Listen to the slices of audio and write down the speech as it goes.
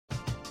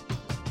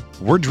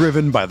We're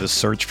driven by the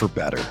search for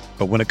better.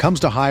 But when it comes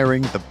to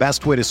hiring, the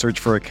best way to search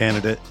for a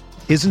candidate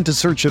isn't to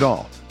search at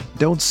all.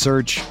 Don't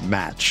search,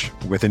 match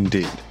with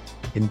Indeed.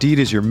 Indeed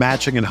is your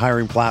matching and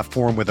hiring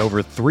platform with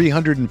over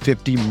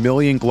 350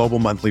 million global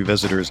monthly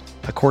visitors,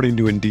 according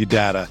to Indeed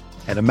data,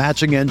 and a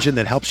matching engine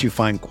that helps you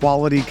find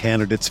quality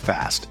candidates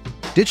fast.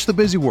 Ditch the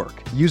busy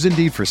work. Use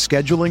Indeed for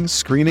scheduling,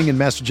 screening, and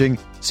messaging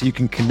so you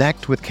can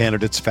connect with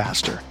candidates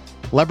faster.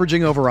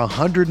 Leveraging over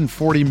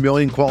 140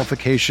 million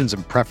qualifications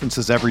and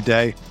preferences every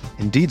day,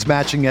 Indeed's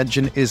matching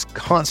engine is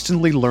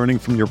constantly learning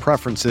from your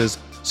preferences,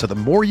 so the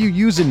more you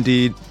use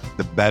Indeed,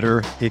 the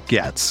better it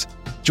gets.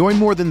 Join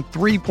more than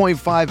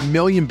 3.5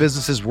 million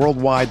businesses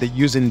worldwide that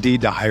use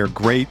Indeed to hire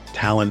great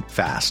talent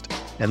fast.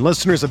 And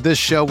listeners of this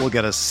show will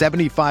get a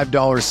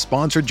 $75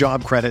 sponsored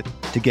job credit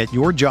to get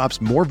your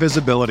jobs more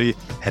visibility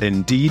at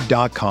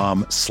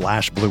Indeed.com/Blue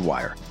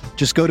Wire.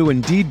 Just go to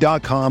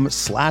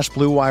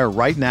Indeed.com/Blue Wire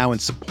right now and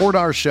support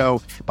our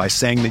show by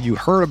saying that you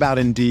heard about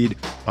Indeed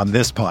on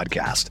this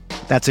podcast.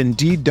 That's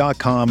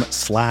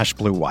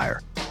Indeed.com/Blue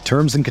Wire.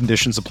 Terms and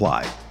conditions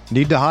apply.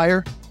 Need to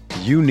hire?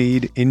 You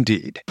need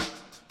Indeed.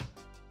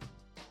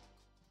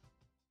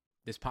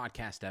 This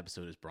podcast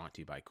episode is brought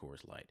to you by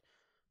Coors Light.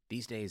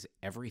 These days,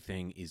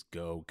 everything is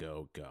go,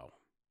 go, go.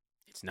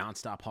 It's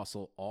nonstop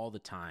hustle all the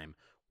time.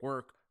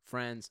 Work,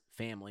 friends,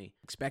 family,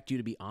 expect you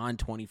to be on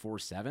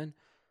 24/7.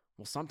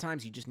 Well,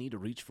 sometimes you just need to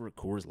reach for a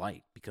Coors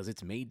Light because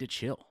it's made to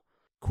chill.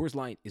 Coors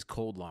Light is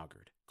cold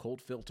lagered,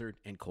 cold filtered,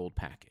 and cold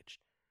packaged.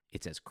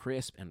 It's as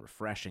crisp and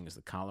refreshing as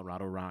the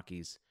Colorado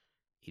Rockies.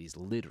 It is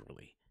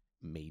literally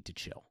made to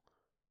chill.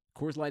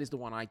 Coors Light is the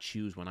one I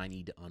choose when I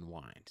need to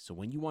unwind. So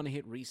when you want to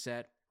hit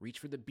reset, reach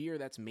for the beer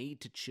that's made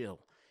to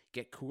chill.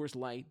 Get Coors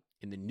Light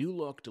in the new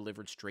look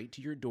delivered straight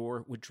to your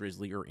door with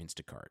Drizzly or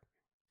Instacart.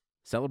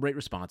 Celebrate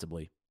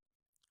responsibly.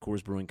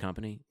 Coors Brewing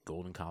Company,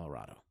 Golden,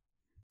 Colorado.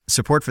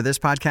 Support for this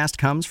podcast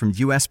comes from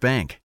U.S.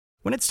 Bank.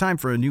 When it's time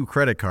for a new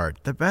credit card,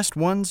 the best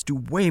ones do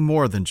way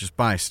more than just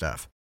buy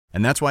stuff.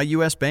 And that's why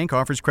U.S. Bank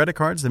offers credit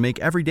cards that make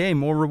every day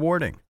more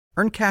rewarding.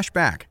 Earn cash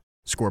back,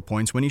 score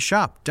points when you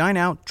shop, dine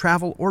out,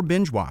 travel, or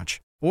binge watch,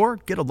 or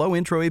get a low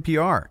intro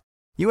APR.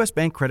 U.S.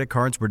 Bank credit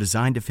cards were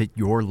designed to fit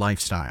your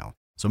lifestyle.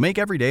 So make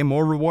every day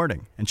more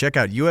rewarding and check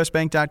out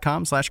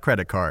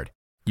usbank.com/credit card.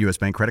 U.S.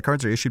 Bank credit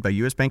cards are issued by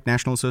U.S. Bank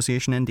National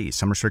Association ND.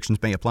 Some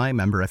restrictions may apply.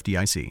 Member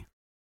FDIC.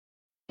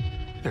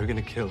 They're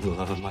gonna kill the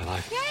love of my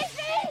life.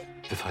 Casey!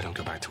 If I don't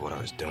go back to what I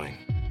was doing.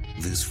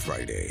 This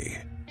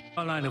Friday.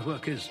 Our line of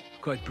work is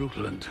quite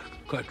brutal and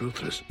quite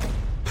ruthless.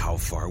 How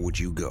far would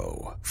you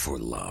go for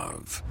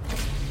love?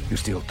 You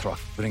steal truck,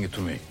 bring it to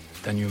me.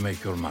 Then you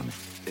make your money.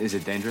 Is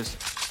it dangerous?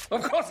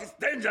 Of course it's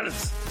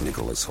dangerous!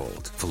 Nicholas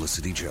Hoult,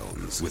 Felicity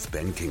Jones, with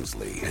Ben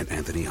Kingsley and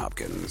Anthony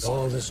Hopkins.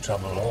 All this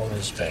trouble, all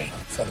this pain,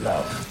 for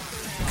love.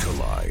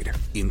 Collide.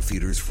 In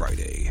theaters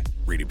Friday.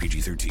 Rated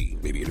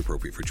PG-13. May be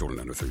inappropriate for children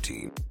under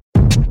 13.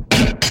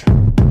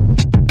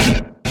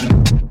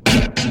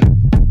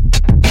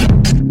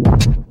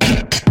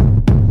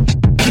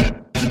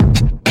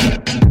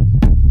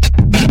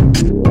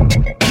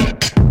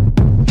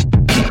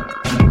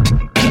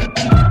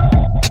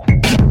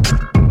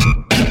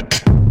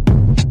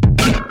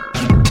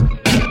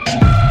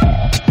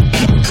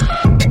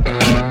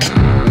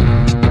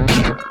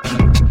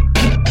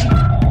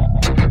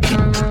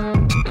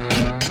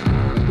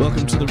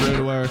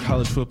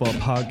 Football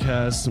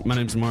podcast. My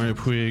name is Mario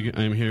Puig.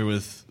 I'm here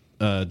with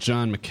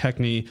John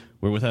McKechnie.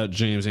 We're without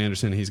James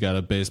Anderson. He's got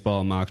a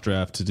baseball mock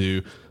draft to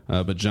do,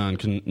 but John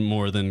can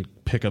more than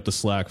pick up the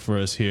slack for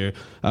us here.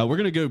 We're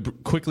going to go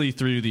quickly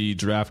through the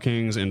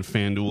DraftKings and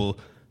FanDuel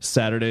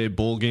Saturday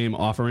bowl game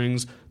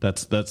offerings.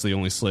 That's the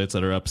only slates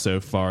that are up so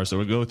far. So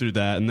we'll go through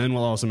that, and then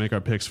we'll also make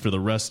our picks for the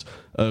rest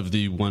of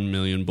the 1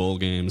 million bowl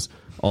games,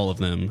 all of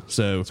them.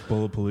 So it's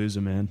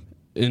Bowlapalooza, man.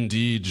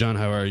 Indeed. John,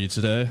 how are you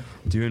today?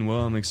 Doing well.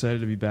 I'm excited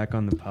to be back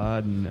on the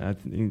pod, and I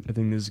think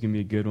this is going to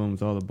be a good one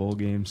with all the bowl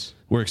games.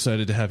 We're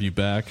excited to have you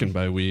back, and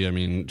by we, I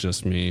mean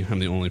just me. I'm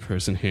the only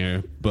person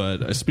here,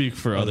 but I speak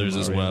for others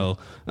as well.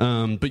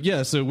 But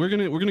yeah, so we're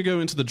gonna go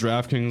into the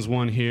DraftKings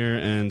one here,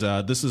 and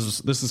this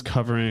is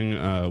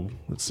covering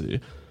let's see,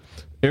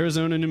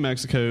 Arizona, New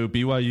Mexico,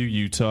 BYU,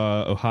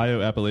 Utah,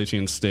 Ohio,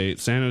 Appalachian State,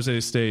 San Jose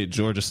State,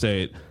 Georgia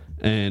State,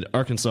 and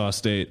Arkansas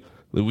State,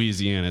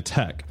 Louisiana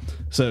Tech.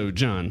 So,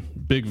 John,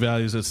 big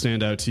values that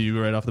stand out to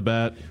you right off the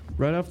bat?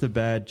 Right off the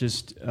bat,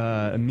 just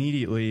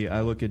immediately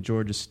I look at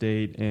Georgia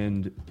State,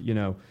 and,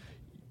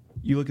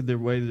 you look at the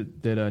way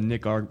that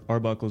Nick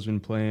Arbuckle's been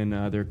playing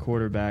their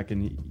quarterback,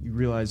 and you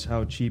realize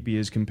how cheap he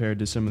is compared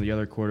to some of the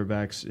other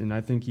quarterbacks, and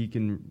I think he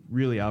can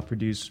really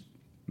outproduce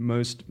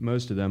most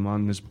of them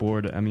on this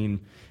board. I mean,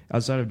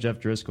 outside of Jeff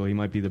Driscoll, he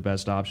might be the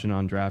best option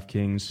on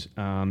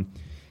DraftKings.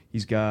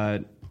 He's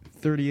got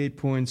 38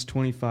 points,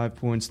 25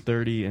 points,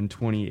 30, and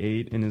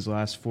 28 in his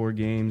last 4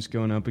 games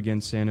going up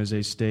against San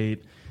Jose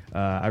State.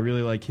 I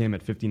really like him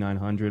at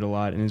 5,900 a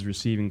lot, and his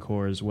receiving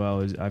core as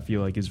well I feel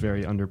like is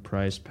very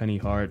underpriced. Penny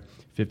Hart,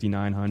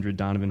 5,900,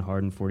 Donovan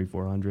Harden,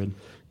 4,400.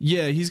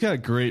 Yeah, he's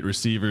got great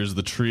receivers.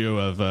 The trio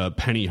of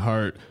Penny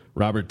Hart,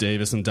 Robert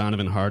Davis and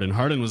Donovan Harden.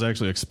 Harden was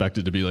actually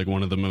expected to be like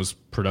one of the most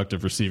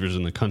productive receivers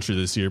in the country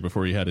this year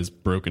before he had his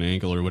broken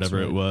ankle or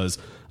whatever it was.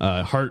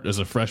 Hart, as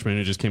a freshman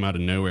who just came out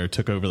of nowhere,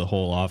 took over the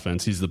whole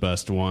offense. He's the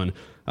best one.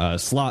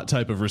 Slot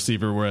type of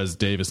receiver, whereas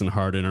Davis and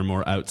Harden are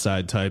more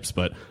outside types.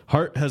 But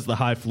Hart has the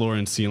high floor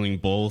and ceiling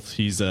both.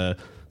 He's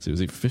was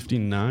he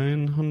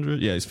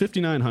 5,900? Yeah, he's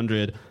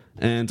 5,900.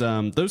 And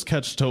those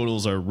catch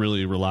totals are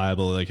really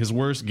reliable. Like his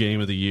worst game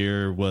of the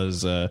year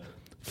was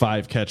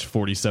 5-catch,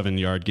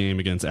 47-yard game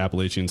against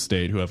Appalachian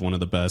State, who have one of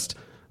the best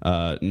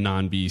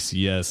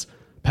non-BCS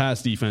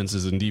pass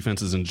defenses and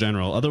defenses in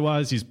general.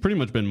 Otherwise, he's pretty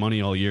much been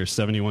money all year.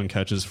 71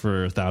 catches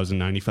for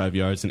 1,095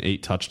 yards and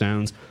 8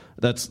 touchdowns.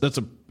 That's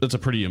a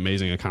pretty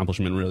amazing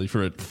accomplishment, really,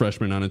 for a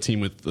freshman on a team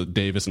with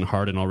Davis and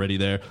Harden already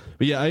there.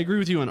 But yeah, I agree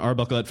with you on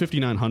Arbuckle. At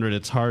 5,900,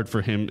 it's hard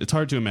for him. It's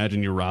hard to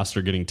imagine your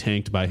roster getting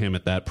tanked by him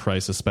at that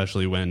price,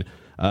 especially when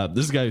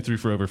this is a guy who threw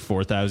for over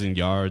 4,000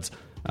 yards.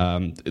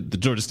 The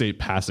Georgia State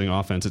passing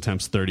offense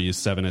attempts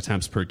 37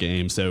 attempts per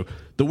game. So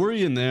the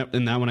worry in that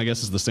one, I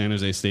guess, is the San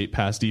Jose State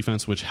pass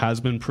defense, which has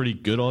been pretty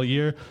good all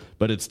year.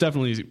 But it's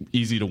definitely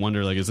easy to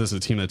wonder, like, is this a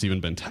team that's even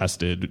been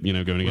tested,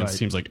 going against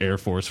teams like Air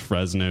Force,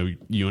 Fresno,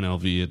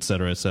 UNLV, et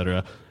cetera, et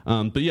cetera.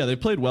 But yeah, they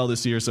played well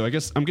this year. So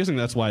I'm guessing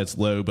that's why it's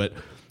low. But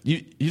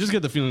you just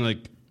get the feeling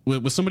like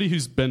with somebody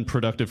who's been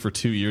productive for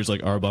 2 years,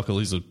 like Arbuckle,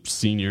 he's a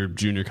senior,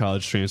 junior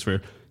college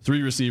transfer,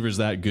 3 receivers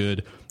that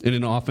good in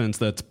an offense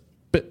that's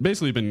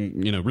basically been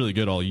really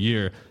good all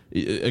year.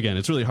 Again,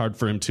 it's really hard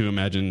for him to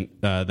imagine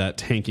that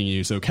tanking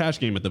you. So cash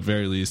game at the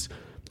very least,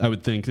 I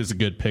would think, is a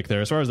good pick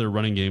there. As far as their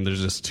running game,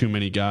 there's just too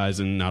many guys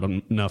and not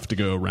enough to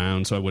go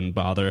around, so I wouldn't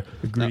bother.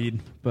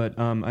 Agreed. But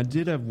I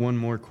did have one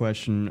more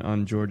question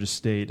on Georgia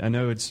State. I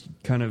know it's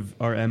kind of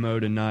our MO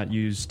to not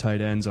use tight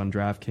ends on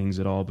DraftKings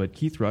at all, but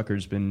Keith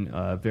Rucker's been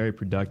very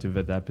productive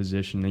at that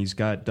position. He's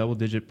got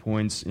double-digit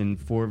points in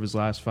 4 of his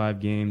last 5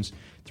 games.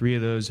 3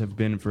 of those have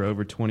been for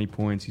over 20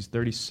 points. He's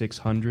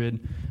 3,600.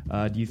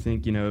 Do you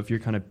think, if you're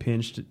kind of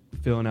pinched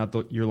filling out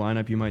your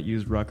lineup, you might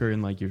use Rucker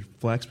in like your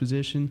flex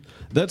position?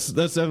 That's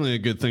definitely a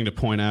good thing to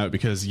point out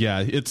because,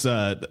 yeah, it's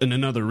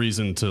another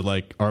reason to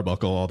like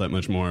Arbuckle all that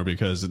much more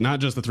because not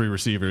just the 3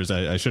 receivers.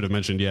 I should have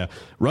mentioned, yeah,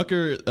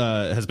 Rucker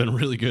has been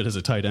really good as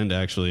a tight end,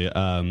 actually.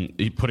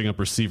 He putting up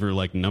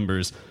receiver-like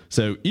numbers.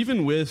 So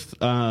even with,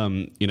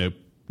 Donovan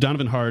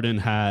Harden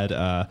had...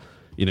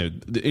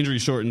 the injury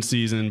shortened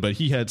season, but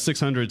he had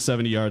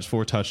 670 yards,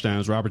 4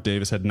 touchdowns. Robert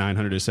Davis had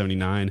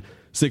 979,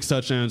 6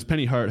 touchdowns.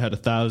 Penny Hart had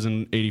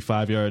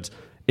 1,085 yards,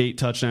 8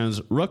 touchdowns.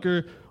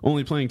 Rucker,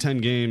 only playing 10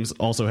 games,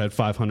 also had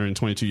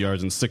 522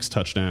 yards and 6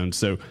 touchdowns.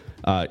 So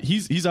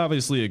he's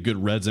obviously a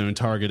good red zone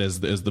target as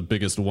the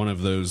biggest one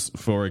of those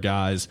 4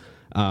 guys.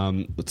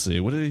 Let's see,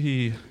 what did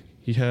he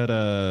had?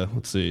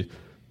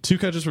 2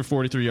 catches for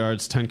 43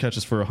 yards, 10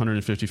 catches for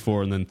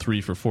 154, and then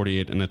 3 for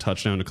 48 and a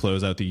touchdown to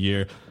close out the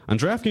year. On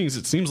DraftKings,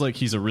 it seems like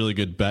he's a really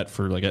good bet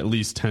for like at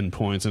least 10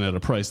 points, and at a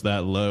price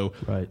that low,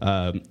 right.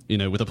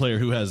 With a player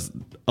who has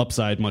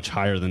upside much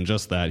higher than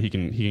just that, he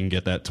can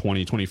get that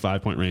 20,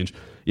 25 point range.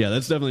 Yeah,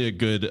 that's definitely a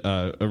good,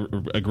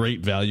 a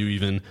great value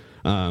even.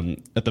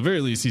 At the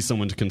very least, he's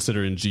someone to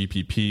consider in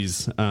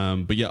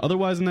GPPs. But yeah,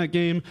 otherwise in that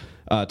game,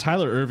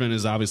 Tyler Ervin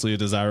is obviously a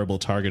desirable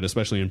target,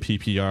 especially in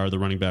PPR, the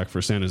running back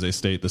for San Jose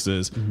State this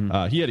is.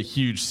 He had a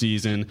huge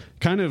season,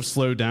 kind of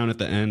slowed down at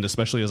the end,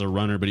 especially as a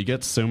runner, but he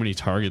gets so many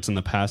targets in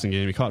the passing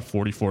game. He caught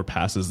 44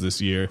 passes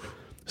this year.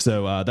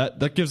 So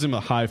that gives him a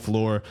high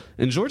floor.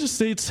 And Georgia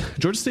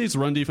State's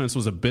run defense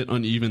was a bit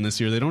uneven this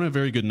year. They don't have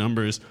very good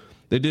numbers.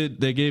 They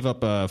gave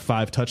up a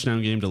 5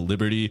 touchdown game to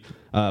Liberty,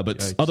 but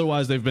Yikes.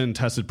 Otherwise they've been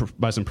tested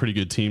by some pretty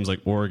good teams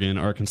like Oregon,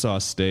 Arkansas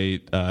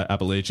State,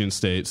 Appalachian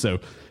State. So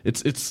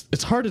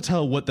it's hard to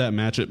tell what that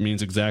matchup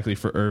means exactly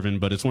for Ervin,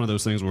 but it's one of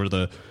those things where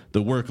the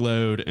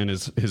workload and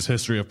his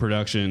history of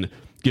production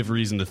give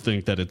reason to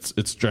think that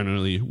it's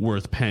generally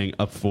worth paying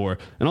up for.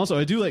 And also,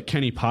 I do like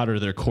Kenny Potter,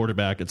 their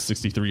quarterback, at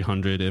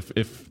 6,300.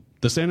 If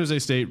the San Jose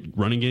State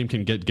running game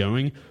can get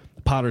going,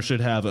 Potter should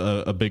have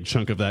a big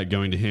chunk of that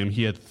going to him.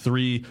 He had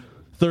 3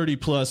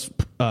 30-plus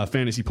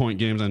fantasy point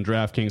games on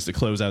DraftKings to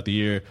close out the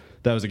year.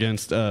 That was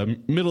against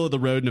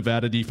middle-of-the-road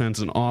Nevada defense,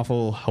 an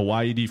awful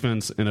Hawaii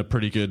defense, and a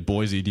pretty good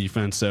Boise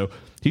defense. So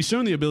he's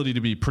shown the ability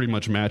to be pretty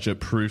much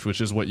matchup-proof,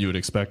 which is what you would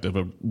expect of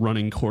a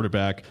running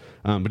quarterback.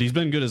 But he's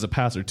been good as a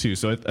passer, too.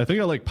 So I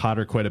think I like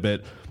Potter quite a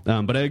bit.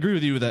 But I agree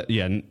with you that,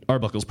 yeah,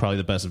 Arbuckle's probably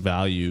the best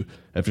value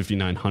at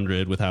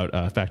 5,900 without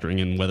factoring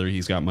in whether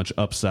he's got much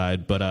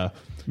upside. But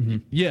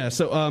yeah,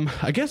 so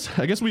I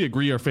guess we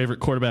agree our favorite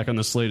quarterback on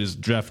the slate is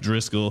Jeff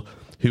Driscoll,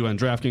 who on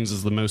DraftKings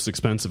is the most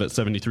expensive at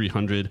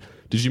 7,300.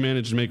 Did you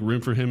manage to make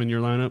room for him in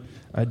your lineup?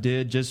 I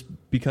did, just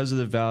because of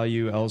the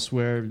value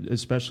elsewhere,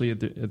 especially at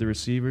the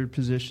receiver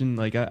position.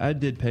 Like I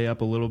did pay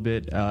up a little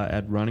bit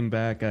at running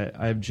back. I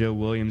have Joe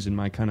Williams in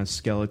my kind of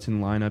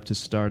skeleton lineup to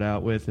start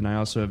out with, and I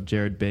also have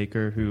Jared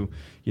Baker, who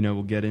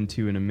we'll get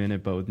into in a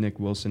minute. But with Nick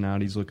Wilson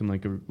out, he's looking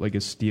like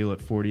a steal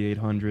at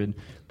 4,800.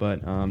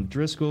 But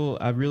Driscoll,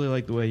 I really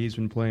like the way he's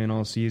been playing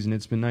all season.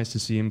 It's been nice to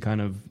see him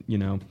kind of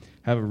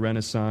have a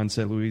renaissance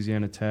at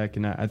Louisiana Tech,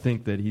 and I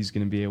think that he's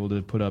going to be able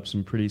to put up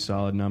some pretty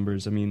solid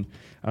numbers. I mean,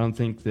 I don't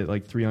think that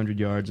like 300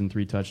 yards and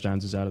 3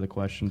 touchdowns is out of the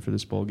question for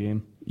this bowl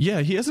game.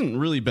 Yeah, he hasn't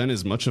really been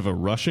as much of a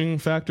rushing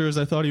factor as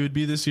I thought he would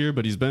be this year,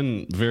 but he's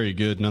been very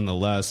good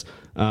nonetheless.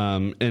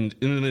 And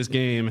in this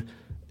game,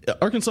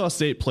 Arkansas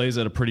State plays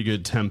at a pretty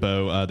good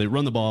tempo. They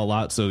run the ball a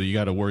lot, so you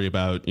got to worry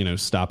about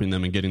stopping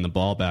them and getting the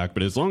ball back.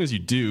 But as long as you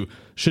do,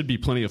 should be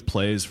plenty of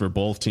plays for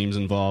both teams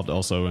involved.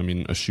 Also, I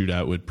mean, a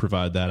shootout would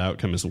provide that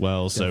outcome as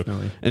well.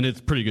 Definitely. So, and it's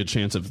a pretty good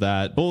chance of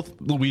that.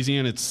 Both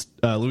Louisiana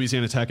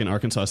Tech and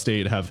Arkansas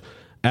State have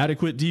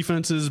adequate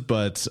defenses,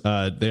 but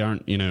they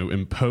aren't,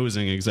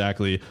 imposing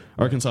exactly.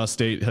 Arkansas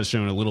State has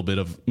shown a little bit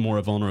of more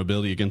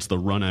vulnerability against the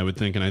run, I would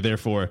think, and I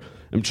therefore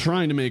am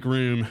trying to make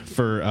room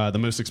for the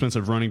most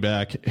expensive running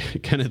back,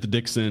 Kenneth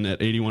Dixon,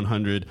 at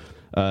 8,100.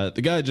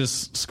 The guy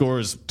just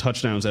scores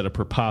touchdowns at a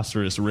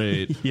preposterous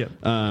rate. Yep.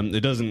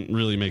 It doesn't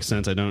really make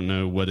sense. I don't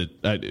know what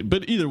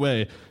but either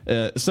way,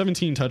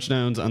 17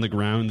 touchdowns on the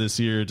ground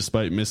this year,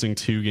 despite missing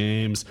 2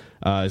 games.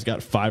 He's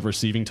got 5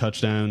 receiving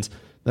touchdowns.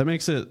 That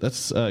makes it,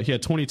 he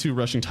had 22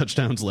 rushing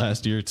touchdowns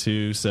last year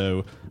too.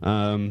 So,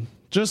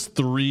 just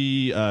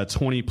 3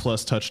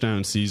 20-plus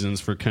touchdown seasons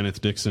for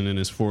Kenneth Dixon in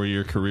his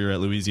 4-year career at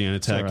Louisiana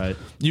Tech. Right.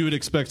 You would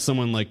expect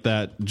someone like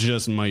that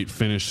just might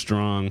finish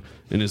strong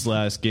in his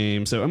last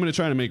game. So I'm going to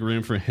try to make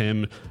room for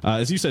him.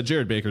 As you said,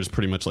 Jared Baker is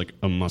pretty much like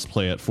a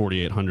must-play at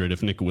 4,800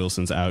 if Nick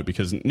Wilson's out,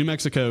 because New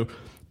Mexico,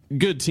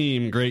 good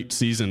team, great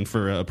season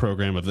for a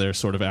program of their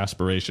sort of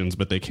aspirations,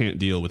 but they can't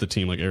deal with a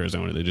team like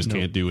Arizona. They just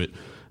can't do it.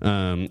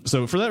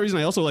 So for that reason,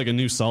 I also like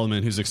Anu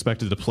Solomon, who's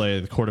expected to play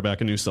the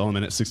quarterback Anu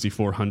Solomon at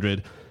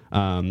 6,400.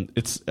 I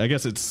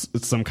guess it's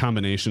some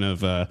combination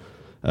of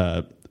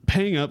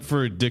paying up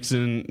for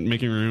Dixon,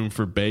 making room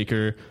for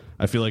Baker,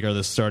 I feel like are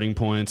the starting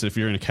points. If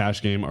you're in a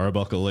cash game,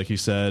 Arbuckle, like you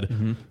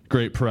said,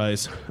 great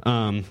price.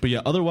 But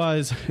yeah,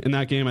 otherwise in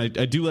that game, I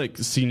do like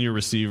senior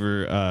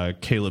receiver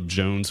Caleb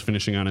Jones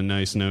finishing on a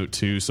nice note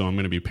too. So I'm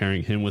going to be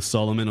pairing him with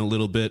Solomon a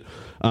little bit.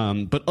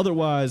 But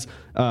otherwise,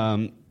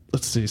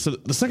 let's see. So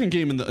the second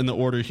game in the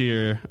order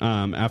here,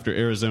 after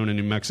Arizona,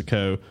 New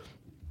Mexico,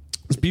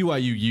 is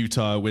BYU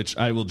Utah, which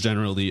I will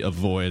generally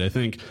avoid. I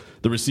think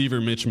the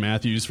receiver Mitch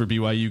Matthews for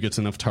BYU gets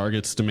enough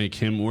targets to make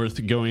him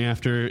worth going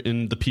after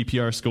in the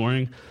PPR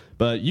scoring.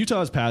 But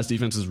Utah's pass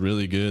defense is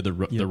really good.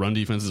 The run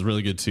defense is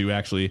really good too,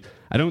 actually.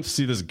 I don't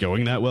see this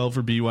going that well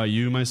for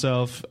BYU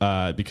myself,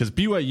 because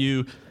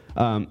BYU,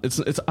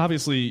 it's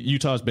obviously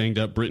Utah's banged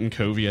up. Britton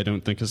Covey, I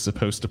don't think, is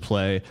supposed to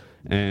play.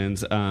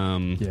 And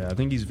I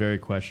think he's very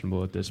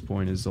questionable at this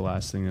point, is the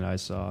last thing that I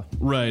saw.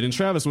 Right, and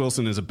Travis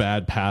Wilson is a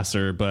bad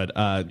passer, but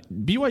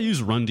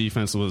BYU's run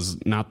defense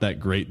was not that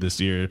great this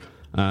year.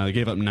 They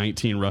gave up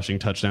 19 rushing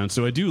touchdowns.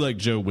 So I do like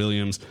Joe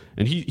Williams,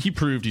 and he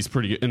proved he's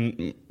pretty good.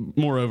 And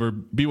moreover,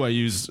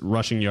 BYU's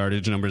rushing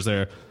yardage numbers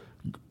there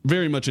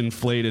very much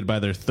inflated by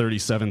their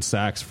 37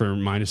 sacks for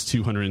minus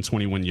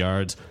 221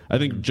 yards. I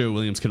think Joe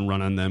Williams can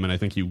run on them, and I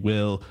think he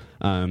will.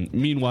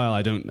 Meanwhile,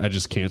 I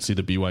just can't see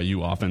the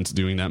BYU offense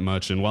doing that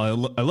much. And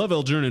while I love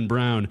Algernon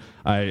Brown,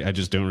 I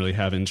just don't really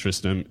have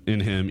interest in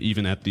him,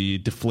 even at the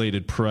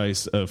deflated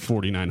price of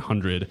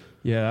 4,900.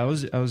 Yeah, I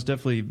was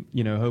definitely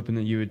hoping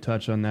that you would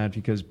touch on that,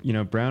 because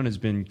Brown has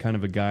been kind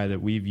of a guy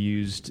that we've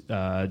used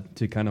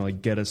to kind of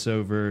like get us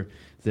over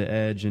the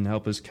edge and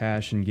help us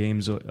cash in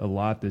games a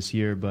lot this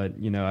year. But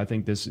I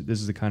think this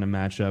is the kind of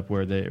matchup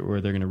where they're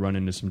going to run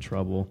into some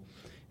trouble.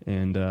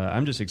 And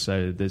I'm just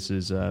excited this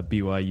is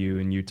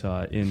BYU and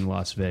Utah in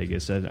Las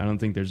Vegas. I don't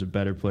think there's a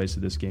better place that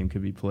this game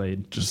could be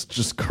played.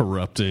 Just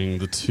corrupting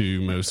the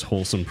two most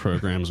wholesome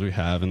programs we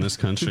have in this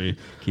country.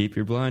 Keep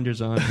your blinders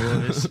on,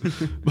 boys.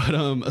 But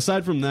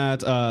aside from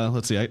that,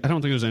 let's see. I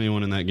don't think there's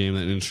anyone in that game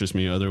that interests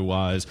me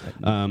otherwise.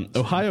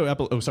 Ohio,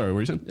 oh, sorry, what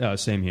were you saying?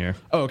 Same here.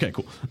 Oh, okay,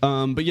 cool.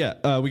 But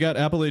yeah, we got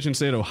Appalachian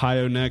State,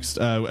 Ohio next.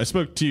 I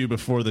spoke to you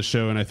before the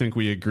show, and I think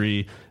we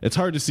agree. It's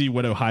hard to see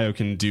what Ohio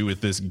can do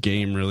with this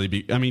game,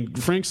 really. I mean,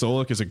 Frank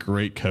Solich is a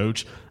great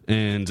coach,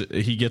 and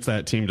he gets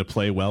that team to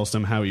play well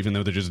somehow, even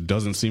though there just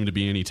doesn't seem to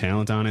be any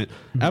talent on it.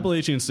 Mm-hmm.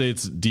 Appalachian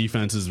State's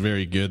defense is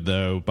very good,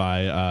 though,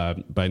 by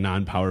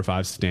non-Power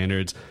 5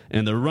 standards,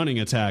 and the running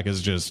attack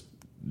is just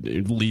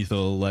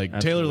lethal. Like,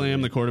 absolutely. Taylor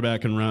Lamb, the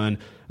quarterback, can run.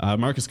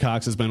 Marcus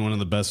Cox has been one of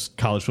the best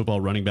college football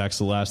running backs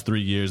the last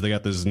 3 years. They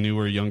got this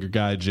newer, younger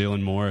guy,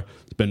 Jalen Moore.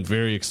 He's been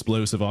very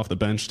explosive off the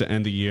bench to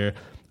end the year.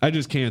 I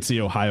just can't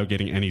see Ohio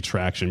getting any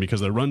traction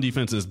because their run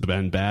defense has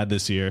been bad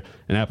this year,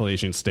 and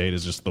Appalachian State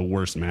is just the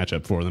worst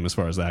matchup for them as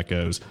far as that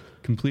goes.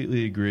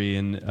 Completely agree.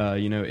 And,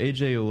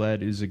 A.J.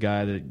 Ouellette is a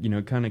guy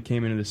that, kind of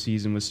came into the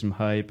season with some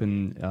hype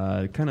and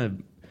kind of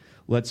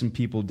let some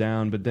people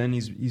down, but then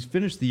he's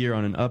finished the year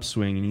on an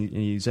upswing, and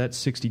he's at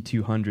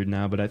 6,200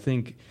 now. But I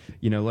think,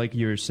 like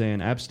you were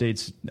saying, App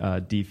State's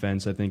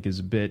defense, I think, is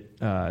a bit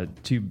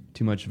too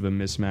much of a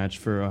mismatch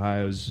for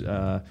Ohio's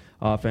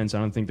offense. I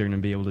don't think they're going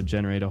to be able to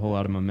generate a whole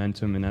lot of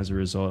momentum, and as a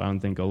result, I don't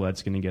think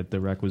Ouellette's going to get the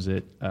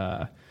requisite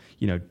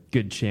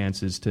good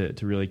chances to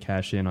really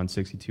cash in on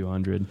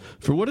 6,200.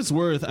 For what it's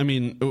worth, I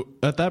mean,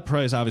 at that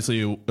price,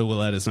 obviously,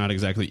 Ouellette is not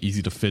exactly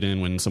easy to fit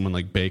in when someone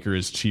like Baker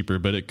is cheaper,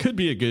 but it could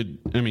be a good,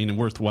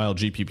 worthwhile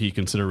GPP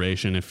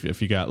consideration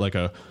if you got like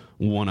a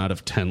 1 out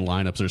of 10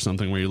 lineups or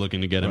something where you're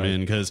looking to get him in,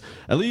 because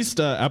at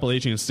least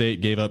Appalachian State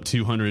gave up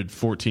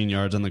 214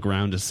 yards on the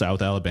ground to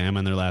South Alabama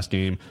in their last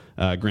game,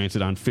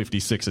 granted on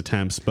 56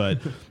 attempts, but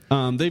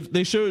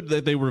they showed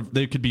that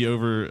they could be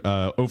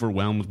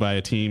overwhelmed by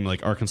a team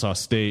like Arkansas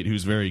State,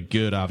 who's very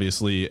good,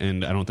 obviously,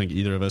 and I don't think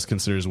either of us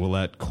considers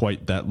Ouellette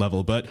quite that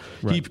level, but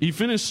he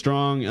finished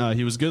strong.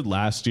 He was good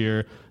last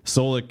year.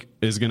 Solich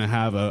is going to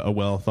have a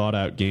well thought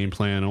out game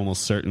plan,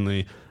 almost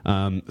certainly.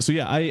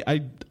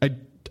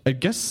 I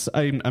guess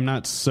I'm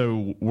not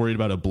so worried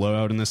about a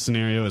blowout in this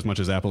scenario as much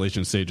as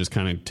Appalachian State just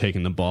kind of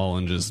taking the ball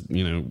and just,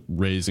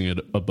 raising it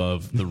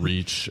above the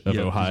reach of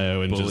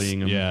Ohio and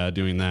just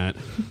doing that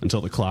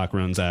until the clock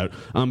runs out.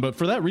 But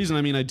for that reason,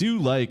 I do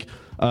like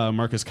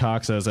Marcus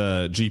Cox as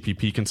a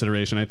GPP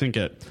consideration. I think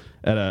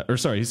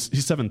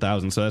he's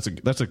 7,000, so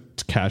that's a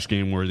cash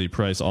game worthy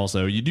price.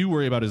 Also, you do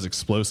worry about his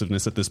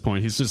explosiveness at this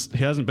point. He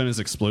hasn't been as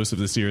explosive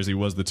this year as he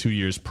was the 2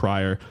 years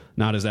prior.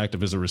 Not as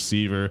active as a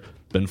receiver.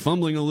 Been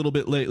fumbling a little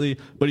bit lately,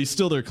 but he's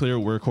still their clear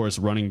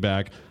workhorse running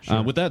back.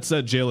 Sure. With that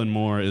said, Jalen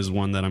Moore is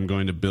one that I'm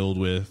going to build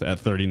with at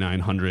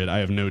 3,900. I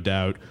have no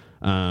doubt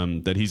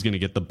that he's going to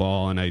get the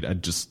ball, and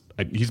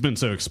he's been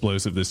so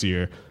explosive this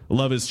year.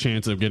 Love his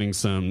chance of getting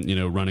some,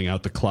 running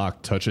out the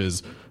clock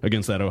touches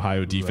against that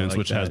Ohio defense,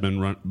 which has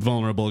been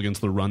vulnerable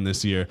against the run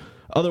this year.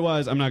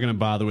 Otherwise, I'm not going to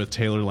bother with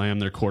Taylor Lamb,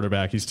 their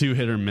quarterback. He's too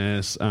hit or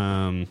miss.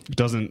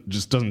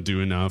 Doesn't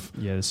do enough.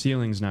 Yeah, the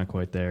ceiling's not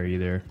quite there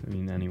either.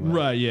 Anyway.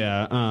 Right,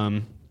 yeah.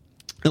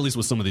 At least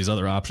with some of these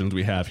other options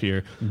we have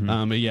here.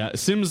 Mm-hmm. But yeah,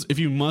 Sims, if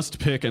you must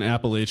pick an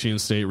Appalachian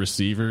State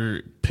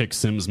receiver, pick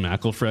Sims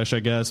McElfresh, I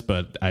guess,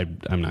 but I'm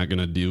not going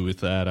to deal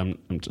with that. I'm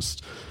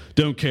just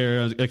don't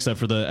care,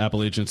 except for the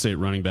Appalachian State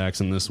running backs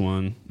in this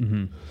one.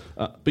 Mm-hmm.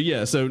 But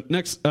yeah, so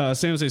next, San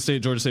Jose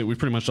State, Georgia State, we've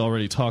pretty much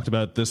already talked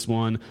about this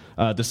one.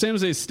 The San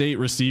Jose State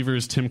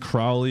receivers, Tim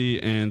Crowley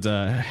and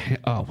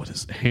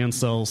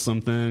Hansel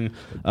something.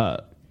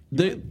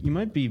 You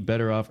might be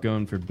better off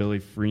going for Billy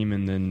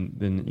Freeman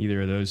than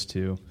either of those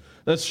two.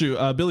 That's true.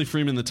 Billy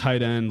Freeman, the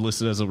tight end,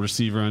 listed as a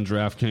receiver on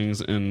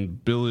DraftKings,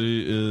 and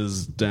Billy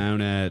is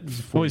down at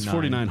he's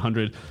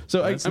 4,900.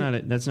 So that's not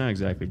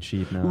exactly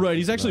cheap now. Right,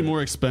 he's actually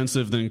more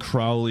expensive than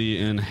Crowley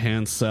and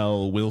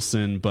Hansel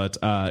Wilson. But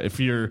if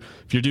you're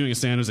doing a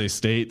San Jose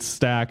State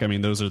stack,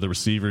 those are the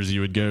receivers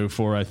you would go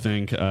for, I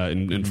think.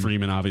 And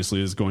Freeman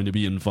obviously is going to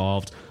be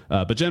involved.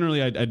 But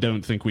generally, I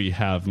don't think we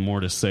have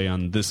more to say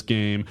on this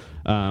game.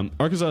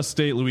 Arkansas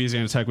State,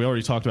 Louisiana Tech. We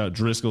already talked about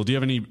Driscoll. Do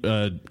you have any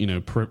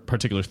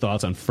particular thoughts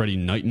on Freddie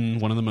Knighton,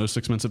 one of the most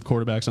expensive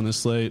quarterbacks on this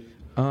slate?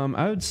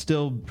 I would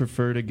still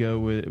prefer to go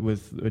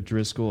with a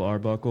Driscoll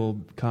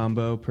Arbuckle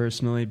combo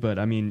personally, but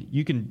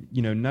you can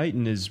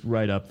Knighton is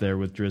right up there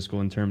with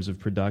Driscoll in terms of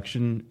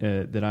production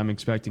that I'm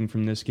expecting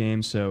from this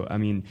game. So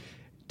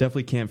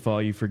definitely can't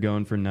fault you for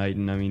going for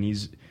Knighton.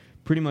 He's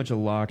pretty much a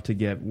lock to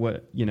get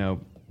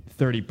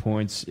 30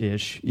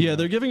 points-ish. Yeah,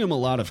 they're giving him a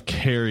lot of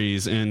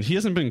carries, and he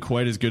hasn't been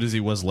quite as good as he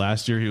was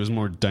last year. He was a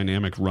more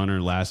dynamic runner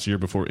last year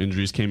before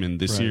injuries came in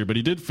this year, but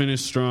he did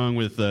finish strong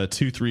with 2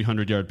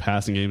 300-yard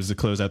passing games to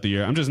close out the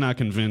year. I'm just not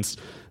convinced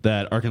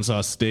that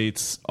Arkansas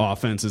State's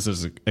offense is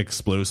as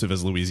explosive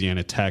as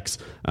Louisiana Tech's.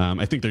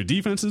 I think their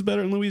defense is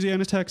better than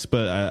Louisiana Tech's,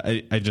 but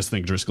I just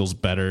think Driscoll's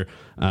better.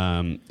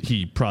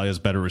 He probably has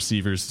better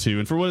receivers, too.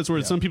 And for what it's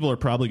worth, some people are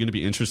probably going to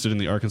be interested in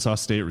the Arkansas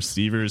State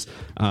receivers.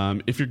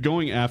 If you're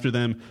going after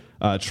them,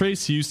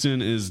 Trace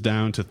Houston is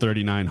down to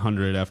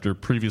 3,900 after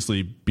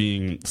previously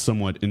being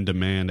somewhat in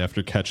demand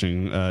after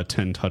catching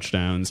 10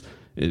 touchdowns.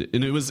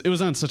 It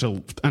was on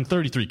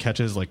 33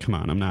 catches. Like, come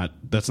on,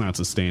 that's not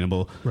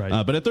sustainable.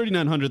 Right. But at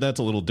 3,900,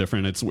 that's a little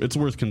different. It's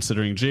worth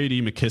considering.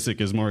 J.D.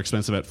 McKissick is more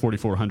expensive at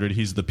 4,400.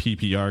 He's the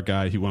PPR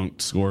guy. He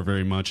won't score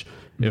very much,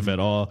 if at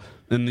all.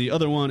 And the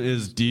other one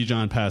is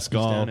Dijon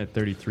Pascal. He's down at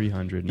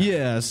 3,300 now.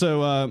 Yeah,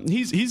 so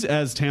he's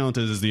as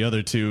talented as the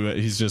other two.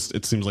 He's just,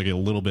 it seems like a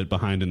little bit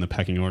behind in the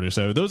pecking order.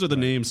 So those are the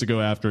names to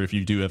go after if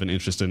you do have an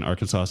interest in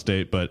Arkansas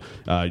State. But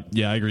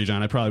yeah, I agree,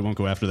 John. I probably won't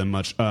go after them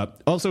much.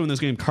 Also in this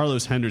game,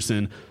 Carlos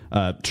Henderson.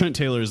 Trent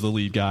Taylor is the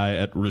lead guy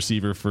at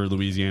receiver for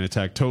Louisiana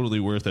Tech. Totally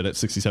worth it at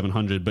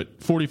 6,700,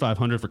 but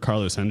 4,500 for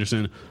Carlos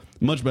Henderson.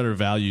 Much better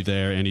value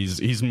there, and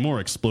he's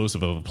more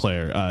explosive of a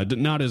player.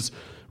 Not as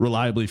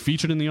reliably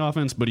featured in the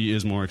offense, but he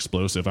is more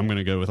explosive. I'm going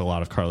to go with a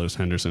lot of Carlos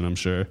Henderson, I'm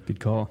sure.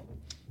 Good call.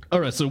 All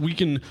right, so we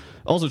can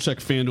also check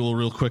FanDuel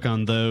real quick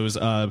on those.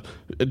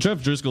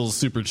 Jeff Driscoll's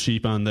super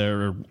cheap on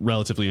there, or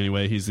relatively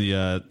anyway. He's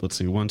the, let's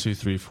see, 1, 2,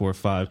 3, 4,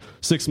 5,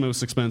 6th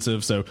most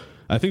expensive. So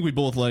I think we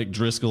both like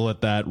Driscoll at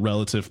that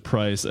relative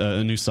price.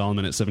 A new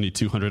Solomon at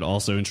 7,200,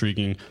 also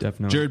intriguing.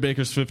 Definitely. Jared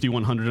Baker's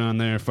 5,100 on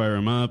there. Fire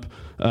him up.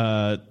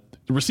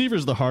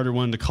 receiver's the harder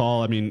one to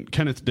call. I mean,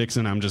 Kenneth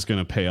Dixon, I'm just going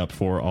to pay up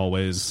for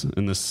always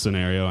in this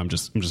scenario. I'm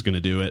just going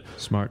to do it.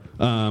 Smart.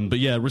 But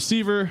yeah,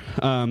 receiver,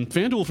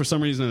 FanDuel for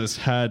some reason has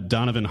had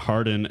Donovan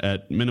Harden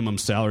at minimum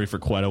salary for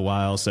quite a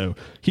while. So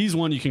he's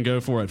one you can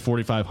go for at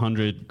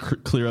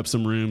 $4,500, clear up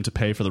some room to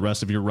pay for the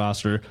rest of your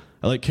roster.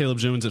 I like Caleb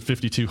Jones at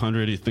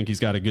 $5,200. I think he's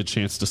got a good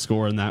chance to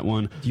score in that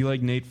one. Do you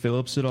like Nate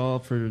Phillips at all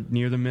for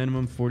near the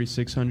minimum,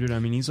 $4,600? I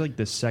mean, he's like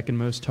the second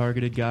most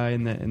targeted guy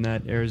in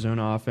that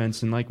Arizona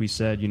offense. And like we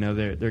said,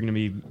 they're going to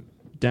be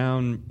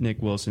down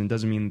Nick Wilson. It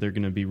doesn't mean they're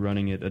going to be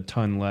running it a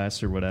ton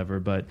less or whatever,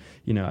 but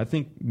I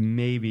think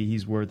maybe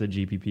he's worth a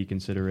GPP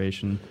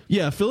consideration.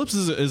 Yeah, Phillips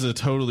is a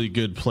totally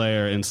good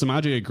player, and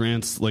Samaje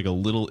Grant's like a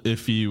little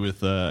iffy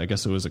with I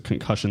guess it was a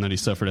concussion that he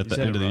suffered at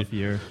the end of the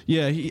year.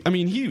 Yeah,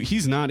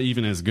 he's not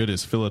even as good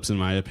as Phillips in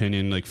my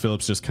opinion. Like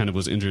Phillips just kind of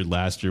was injured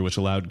last year, which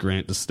allowed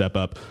Grant to step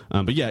up.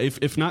 But yeah,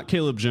 if not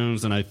Caleb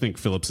Jones, then I think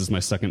Phillips is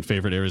my second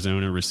favorite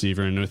Arizona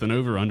receiver, and with an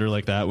over/under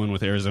like that one,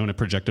 with Arizona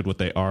projected what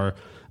they are,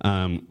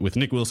 with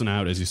Nick Wilson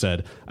out, as you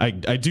said, I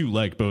do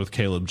like both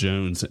Caleb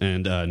Jones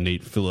and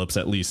Nate Phillips,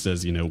 at least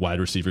as wide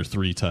receiver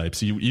 3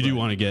 types. You do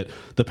want to get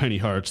the Penny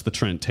Harts, the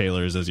Trent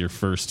Taylors as your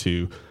first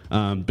two.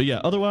 But yeah,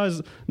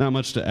 otherwise, not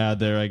much to add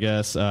there, I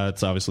guess.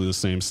 It's obviously the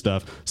same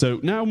stuff. So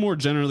now more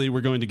generally,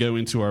 we're going to go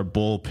into our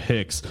bowl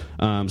picks.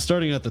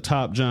 Starting at the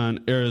top,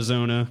 John,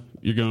 Arizona.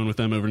 You're going with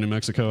them over New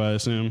Mexico, I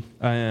assume?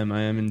 I am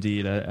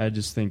indeed. I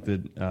just think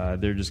that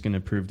they're just going to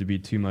prove to be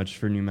too much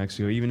for New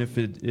Mexico. Even if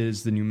it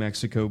is the New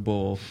Mexico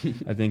Bowl,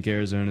 I think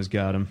Arizona's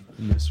got them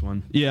in this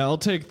one. Yeah, I'll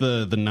take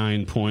the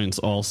 9 points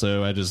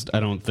also. I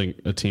don't think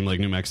a team like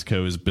New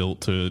Mexico is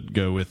built to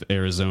go with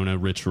Arizona,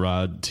 Rich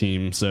Rod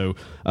team. So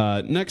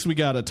next we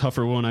got a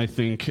tougher one, I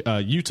think.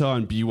 Utah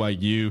and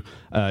BYU.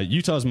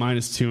 Utah's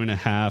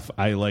 -2.5.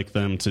 I like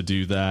them to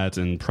do that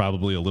and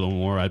probably a little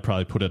more. I'd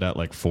probably put it at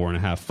like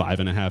 4.5,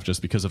 5.5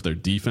 just because of their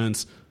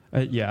defense.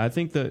 Yeah, I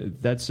think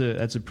that's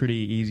a pretty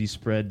easy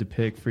spread to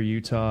pick for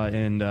Utah.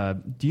 And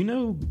do you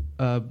know,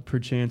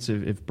 perchance,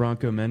 if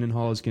Bronco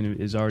Mendenhall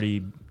is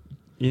already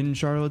in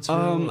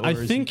Charlottesville? I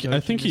think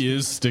he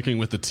is sticking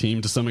with the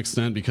team to some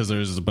extent, because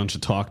there's a bunch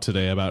of talk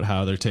today about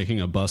how they're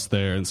taking a bus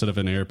there instead of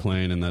an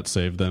airplane, and that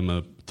saved them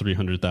a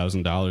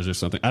 $300,000 or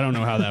something. I don't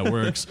know how that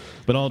works,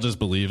 but I'll just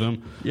believe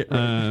him. Yeah,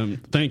 right.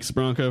 Thanks,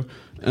 Bronco.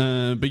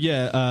 But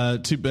yeah,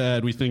 too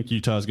bad. We think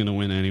Utah's going to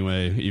win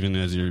anyway, even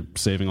as you're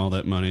saving all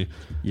that money.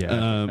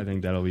 Yeah, I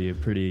think that'll be a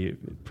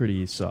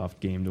pretty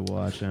soft game to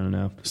watch. I don't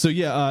know. So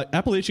yeah,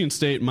 Appalachian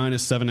State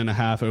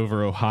 -7.5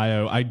 over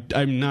Ohio.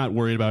 I'm not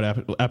worried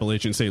about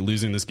Appalachian State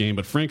losing this game,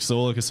 but Frank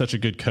Solich is such a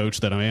good coach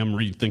that I am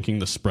rethinking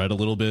the spread a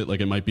little bit. Like,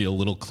 it might be a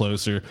little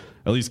closer.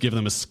 At least give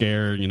them a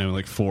scare,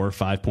 like 4 or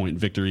 5 point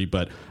victory.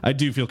 But I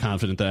do feel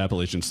confident that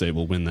Appalachian State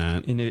will win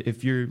that. And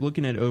if you're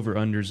looking at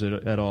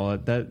over-unders at all,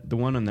 the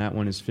one on that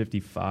one is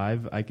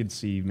 55. I could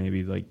see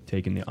maybe like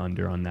taking the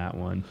under on that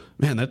one.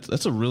 Man,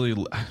 that's a really,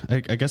 I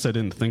guess I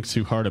didn't think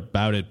too hard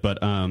about it. But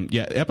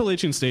yeah,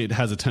 Appalachian State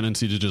has a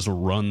tendency to just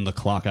run the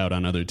clock out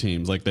on other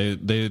teams. Like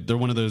they're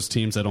one of those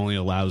teams that only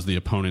allows the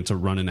opponent to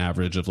run an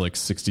average of like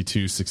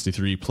 62,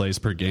 63 plays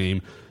per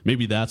game.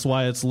 Maybe that's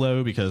why it's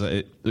low,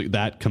 because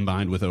that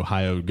combined with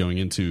Ohio going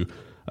into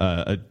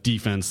a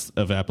defense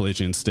of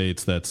Appalachian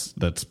State's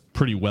that's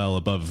pretty well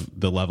above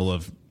the level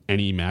of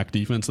any MAC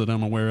defense that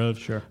I'm aware of.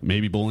 Sure.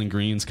 Maybe Bowling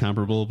Green's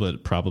comparable,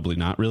 but probably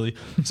not really.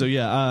 So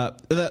yeah,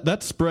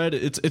 that spread,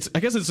 it's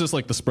I guess it's just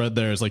like the spread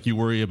there is like you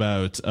worry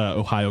about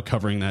Ohio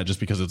covering that just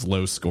because it's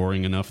low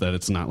scoring enough that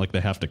it's not like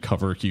they have to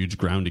cover huge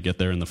ground to get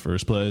there in the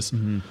first place.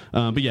 Mm-hmm.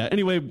 But yeah,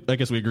 anyway, I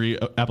guess we agree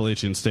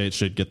Appalachian State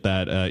should get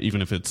that,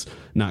 even if it's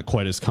not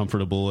quite as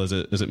comfortable as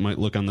it might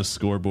look on the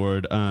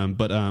scoreboard.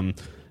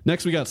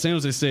 Next, we got San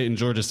Jose State and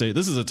Georgia State.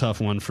 This is a tough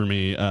one for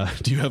me.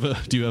 Do you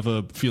have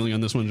a feeling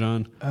on this one,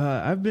 John?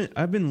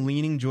 I've been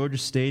leaning Georgia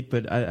State,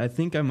 but I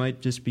think I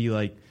might just be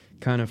like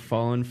kind of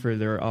falling for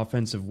their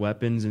offensive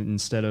weapons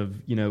instead of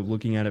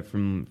looking at it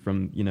from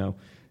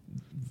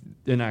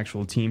an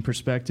actual team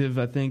perspective.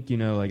 I think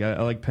like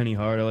I like Penny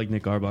Hart, I like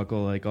Nick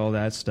Arbuckle, like all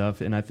that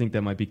stuff, and I think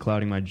that might be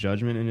clouding my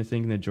judgment into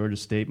thinking that Georgia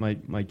State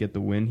might get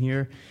the win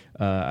here.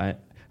 I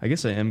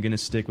guess I am going to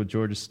stick with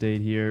Georgia State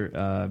here.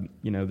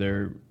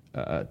 They're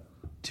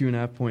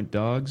 2.5 point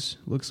dogs,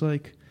 looks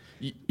like.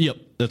 Yep,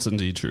 that's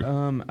indeed true.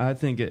 I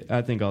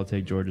think I'll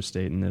take Georgia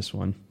State in this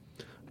one.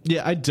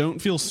 Yeah, I don't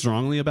feel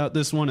strongly about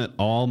this one at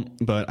all,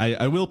 but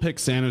I will pick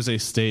San Jose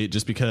State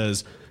just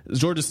because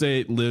Georgia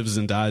State lives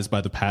and dies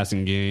by the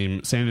passing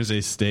game. San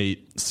Jose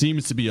State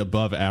seems to be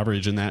above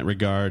average in that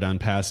regard on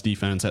pass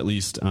defense, at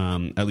least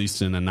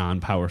in a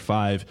non-Power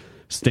 5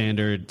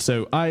 standard.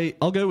 So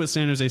I'll go with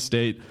San Jose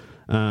State.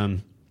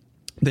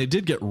 They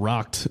did get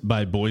rocked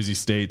by Boise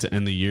State to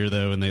end the year,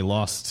 though, and they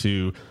lost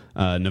to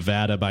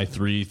Nevada by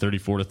 3,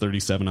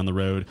 34-37 on the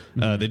road.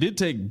 They did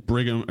take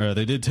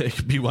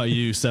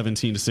BYU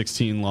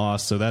 17-16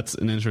 loss, so that's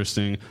an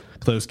interesting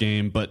close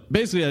game. But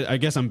basically, I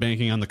guess I'm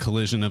banking on the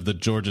collision of the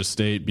Georgia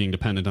State being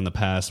dependent on the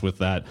pass with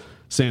that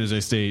San Jose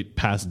State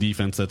pass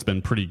defense that's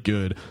been pretty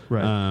good.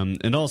 Right.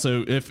 And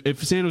also,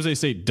 if San Jose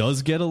State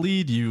does get a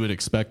lead, you would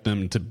expect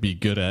them to be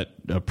good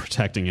at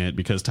protecting it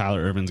because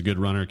Tyler Ervin's a good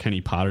runner.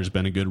 Kenny Potter's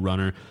been a good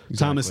runner. Exactly.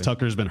 Thomas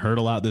Tucker's been hurt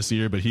a lot this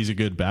year, but he's a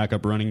good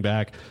backup running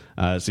back.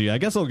 So yeah, I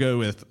guess I'll go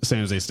with San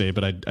Jose State,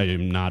 but I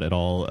am not at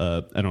all.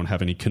 I don't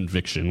have any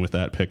conviction with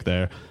that pick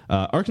there.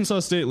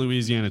 Arkansas State,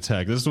 Louisiana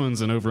Tech. This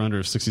one's an over/under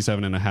of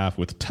 67.5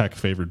 with Tech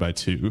favored by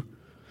 2.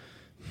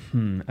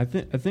 I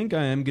think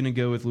I am going to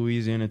go with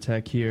Louisiana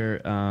Tech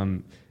here.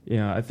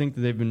 I think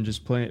that they've been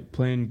just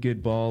playing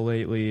good ball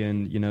lately,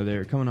 and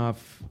they're coming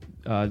off.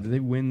 Did they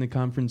win the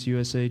Conference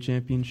USA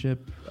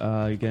Championship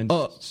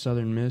against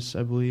Southern Miss,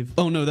 I believe?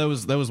 Oh no, that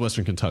was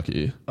Western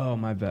Kentucky. Oh,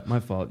 my bad, my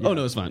fault. Yeah. Oh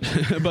no, it's fine.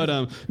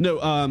 But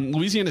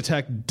Louisiana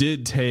Tech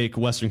did take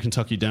Western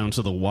Kentucky down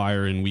to the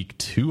wire in week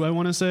 2, I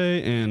want to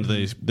say, and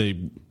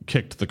they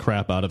kicked the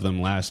crap out of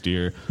them last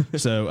year.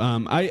 So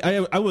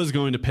I was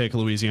going to pick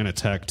Louisiana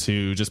Tech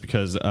too, just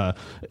because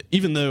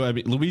even though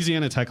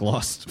Louisiana Tech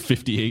lost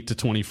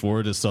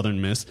 58-24 to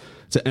Southern Miss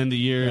to end the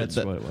year. That's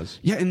what it was.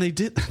 Yeah, and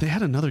they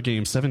had another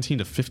game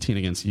 17-15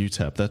 against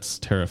UTEP. That's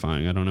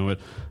terrifying. I don't know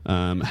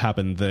what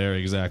happened there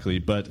exactly,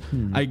 but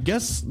I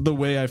guess the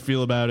way I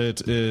feel about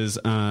it is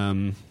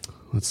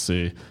let's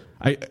see.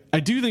 I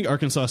do think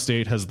Arkansas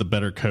State has the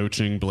better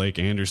coaching, Blake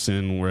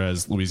Anderson,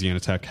 whereas Louisiana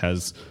Tech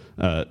has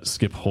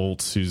Skip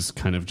Holtz, who's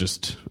kind of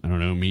just, I don't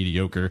know,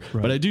 mediocre.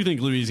 Right. But I do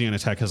think Louisiana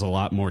Tech has a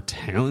lot more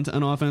talent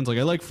on offense. Like,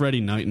 I like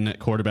Freddie Knighton at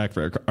quarterback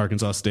for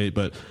Arkansas State,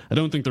 but I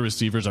don't think the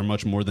receivers are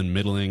much more than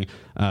middling.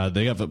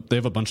 They have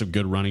a bunch of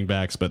good running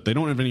backs, but they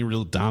don't have any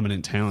real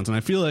dominant talent. And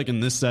I feel like in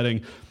this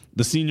setting,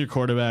 the senior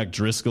quarterback,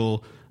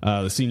 Driscoll,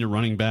 the senior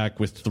running back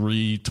with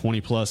 3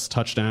 20-plus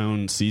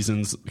touchdown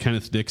seasons,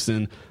 Kenneth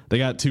Dixon. They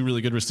got 2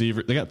 really good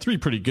receivers. They got 3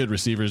 pretty good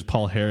receivers,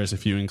 Paul Harris,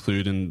 if you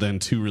include, and then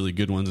 2 really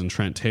good ones in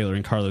Trent Taylor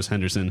and Carlos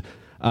Henderson.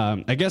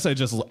 I guess I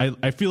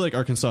feel like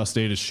Arkansas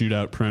State is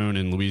shootout prone,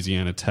 and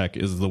Louisiana Tech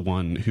is the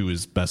one who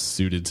is best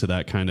suited to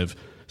that kind of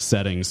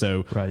setting.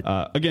 So,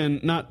 right. Again,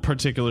 not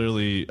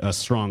particularly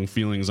strong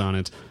feelings on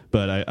it,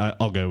 but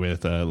I'll go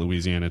with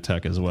Louisiana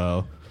Tech as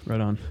well. Right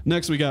on.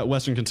 Next, we got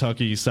Western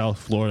Kentucky, South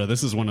Florida.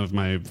 This is one of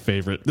my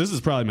favorite. This is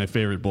probably my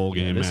favorite bowl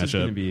game matchup. This is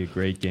going to be a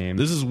great game.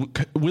 This is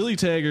Willie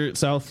Taggart,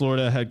 South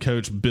Florida head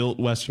coach, built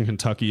Western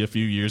Kentucky a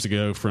few years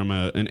ago from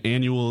an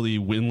annually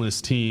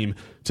winless team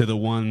to the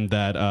one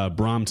that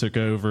Brom took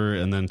over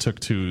and then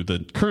took to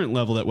the current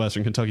level that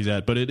Western Kentucky's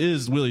at. But it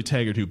is Willie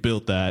Taggart who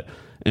built that.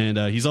 And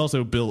he's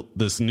also built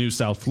this new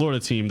South Florida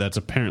team that's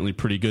apparently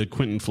pretty good.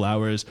 Quentin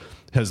Flowers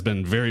has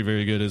been very,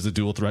 very good as a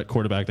dual threat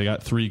quarterback. They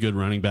got 3 good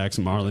running backs,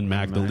 Marlon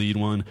Mack, the lead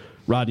one,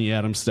 Rodney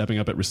Adams stepping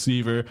up at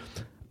receiver.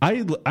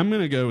 I'm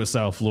going to go with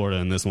South Florida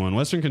in this one.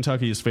 Western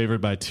Kentucky is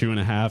favored by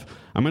 2.5.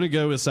 I'm going to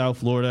go with South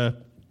Florida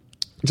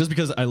just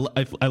because I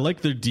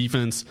like their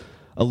defense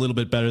a little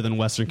bit better than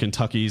Western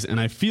Kentucky's, and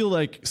I feel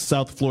like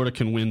South Florida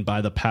can win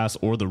by the pass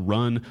or the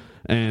run.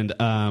 And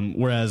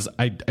whereas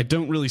I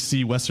don't really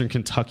see Western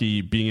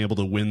Kentucky being able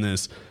to win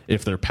this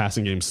if their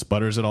passing game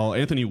sputters at all.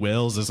 Anthony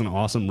Wales is an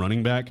awesome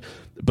running back,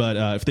 but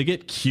if they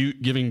get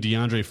cute giving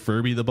DeAndre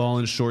Furby the ball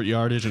in short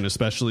yardage and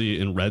especially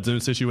in red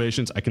zone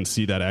situations, I can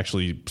see that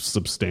actually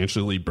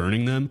substantially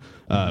burning them.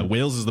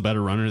 Wales is the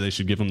better runner. They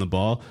should give him the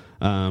ball.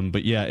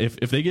 But yeah, if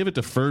they give it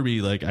to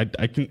Furby, like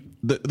I can.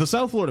 The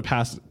South Florida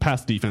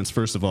pass defense,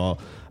 first of all,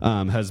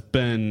 has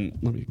been.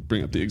 Let me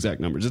bring up the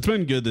exact numbers. It's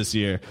been good this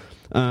year.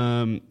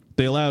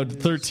 They allowed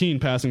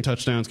 13 passing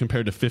touchdowns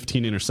compared to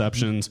 15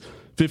 interceptions.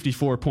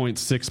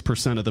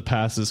 54.6% of the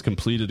passes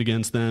completed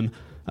against them.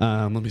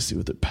 Let me see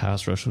what the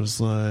pass rush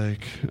was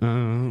like.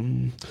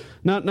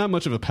 Not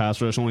much of a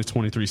pass rush, only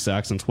 23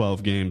 sacks in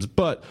 12 games,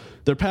 but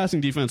their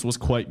passing defense was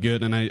quite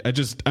good, and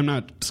I'm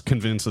not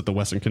convinced that the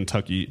Western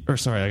Kentucky, or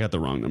sorry, I got the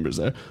wrong numbers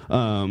there.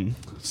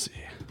 Let's see.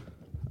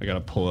 I got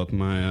to pull up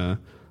my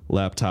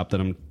laptop that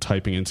I'm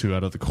typing into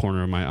out of the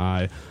corner of my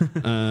eye.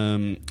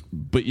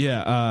 But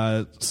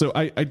yeah, so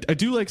I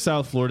do like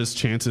South Florida's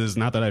chances.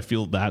 Not that I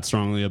feel that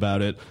strongly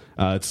about it.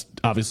 It's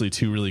obviously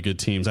 2 really good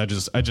teams. I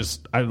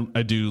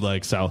do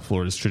like South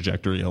Florida's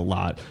trajectory a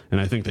lot,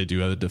 and I think they do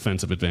have a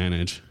defensive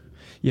advantage.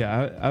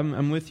 Yeah,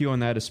 I'm with you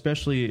on that,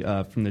 especially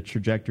from the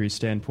trajectory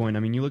standpoint.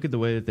 I mean, you look at the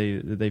way that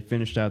they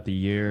finished out the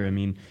year. I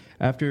mean,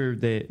 after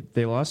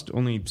they lost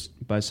only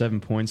by 7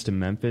 points to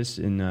Memphis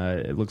in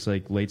it looks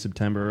like late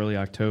September, early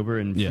October,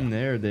 and from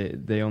there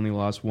they only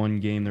lost 1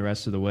 game the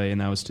rest of the way, and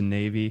that was to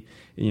Navy.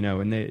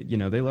 And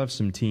they left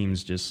some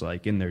teams just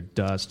like in their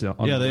dust. On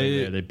the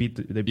way there.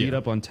 They beat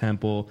up on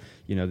Temple.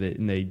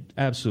 They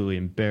absolutely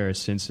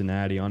embarrassed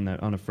Cincinnati on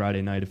a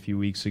Friday night a few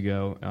weeks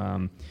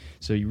ago.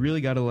 So you really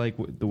got to like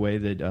the way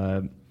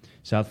that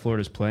South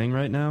Florida's playing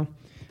right now.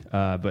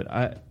 But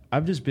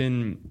I've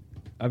been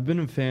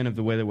a fan of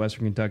the way that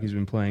Western Kentucky's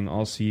been playing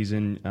all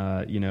season.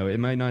 It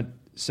might not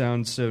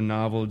sound so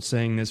novel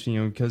saying this,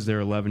 because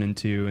they're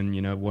 11-2,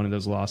 and one of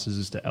those losses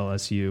is to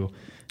LSU,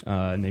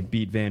 and they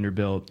beat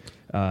Vanderbilt.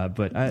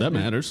 But that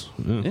matters.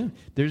 Yeah,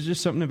 there's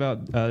just something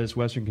about this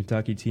Western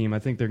Kentucky team. I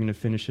think they're going to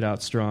finish it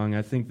out strong.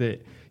 I think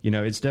that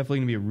it's definitely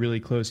going to be a really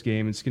close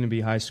game. It's going to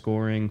be high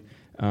scoring,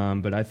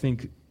 but I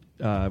think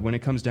when it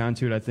comes down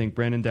to it, I think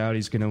Brandon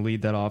Doughty's going to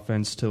lead that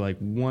offense to like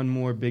one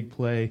more big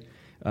play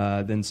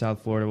than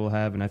South Florida will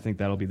have, and I think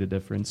that'll be the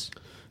difference.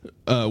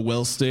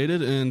 Well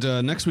stated. And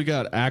next we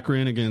got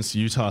Akron against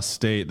Utah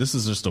State. This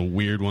is just a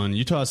weird one.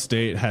 Utah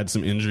State had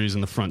some injuries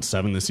in the front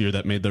seven this year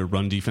that made their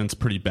run defense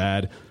pretty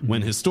bad,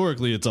 when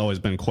historically it's always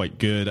been quite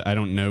good. I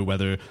don't know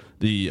whether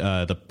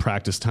the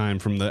practice time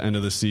from the end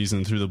of the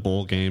season through the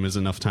bowl game is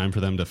enough time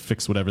for them to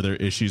fix whatever their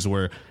issues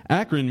were.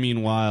 Akron,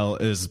 meanwhile,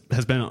 has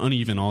been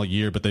uneven all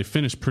year, but they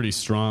finished pretty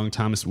strong.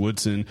 Thomas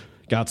Woodson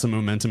got some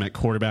momentum at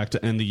quarterback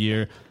to end the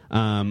year.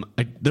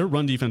 Their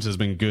run defense has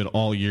been good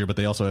all year, but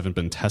they also haven't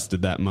been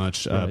tested that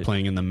much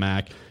playing in the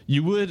MAC.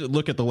 You would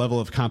look at the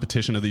level of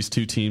competition of these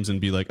two teams and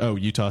be like, oh,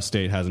 Utah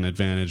State has an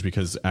advantage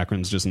because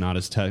Akron's just not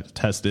as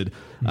tested.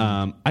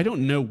 I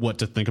don't know what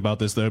to think about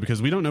this, though,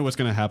 because we don't know what's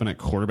going to happen at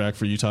quarterback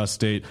for Utah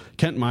State.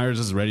 Kent Myers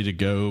is ready to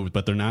go,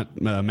 but they're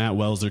not. Matt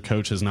Wells, their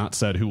coach, has not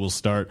said who will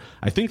start.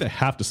 I think they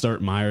have to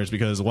start Myers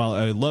because while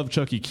I love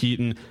Chucky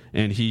Keaton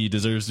and he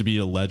deserves to be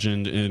a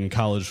legend in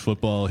college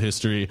football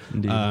history,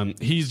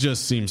 he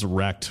just seems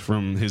wrecked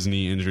from his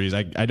knee injuries.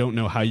 I don't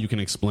know how you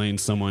can explain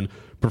someone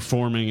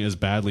performing as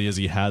badly as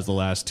he has the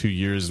last 2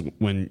 years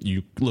when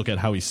you look at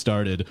how he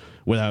started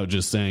without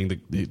just saying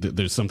that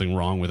there's something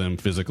wrong with him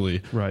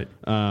physically. Right.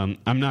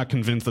 I'm not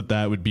convinced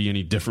that would be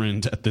any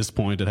different at this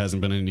point. It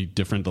hasn't been any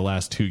different the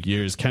last 2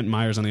 years. Kent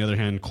Myers, on the other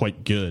hand,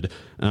 quite good.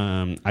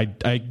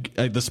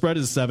 The spread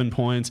is 7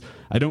 points.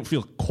 I don't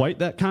feel quite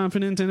that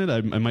confident in it.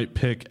 I might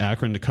pick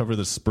Akron to cover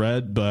the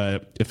spread,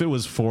 but if it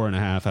was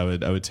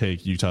 4.5, I would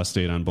take Utah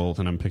State on both,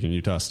 and I'm picking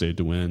Utah State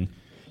to win.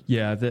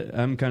 Yeah,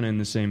 I'm kind of in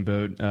the same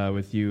boat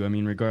with you. I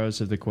mean,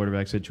 regardless of the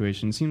quarterback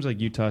situation, it seems like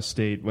Utah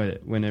State,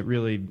 when it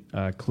really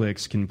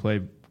clicks, can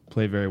play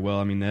very well.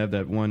 I mean, they have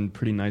that one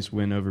pretty nice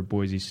win over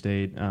Boise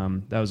State.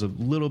 That was a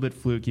little bit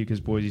fluky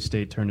because Boise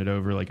State turned it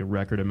over like a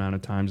record amount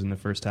of times in the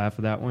first half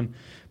of that one.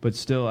 But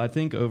still, I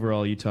think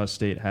overall Utah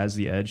State has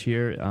the edge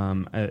here.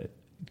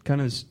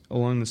 Kind of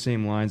along the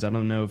same lines, I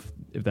don't know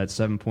if that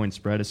 7-point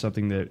spread is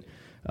something that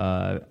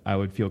I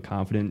would feel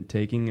confident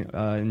taking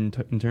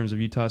in terms of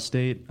Utah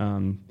State.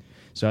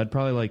 So I'd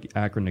probably like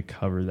Akron to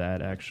cover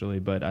that, actually,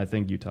 but I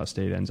think Utah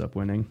State ends up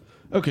winning.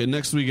 Okay,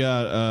 next we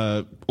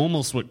got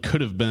almost what could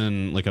have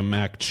been like a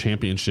MAC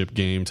championship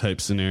game type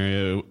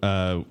scenario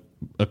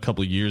a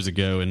couple of years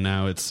ago, and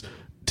now it's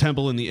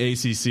Temple in the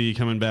ACC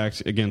coming back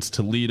against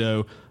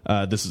Toledo.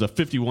 This is a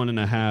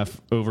 51.5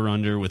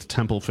 over-under with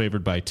Temple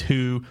favored by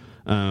 2.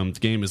 The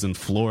game is in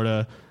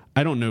Florida.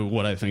 I don't know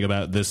what I think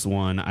about this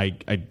one. I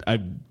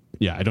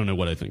don't know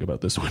what I think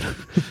about this one.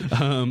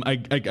 I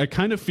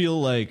kind of feel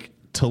like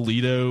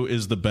Toledo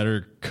is the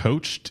better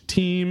coached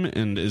team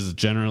and is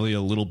generally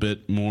a little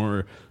bit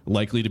more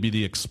likely to be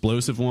the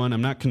explosive one.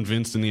 I'm not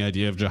convinced in the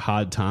idea of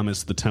Jahad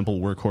Thomas, the Temple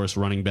workhorse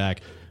running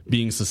back,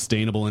 being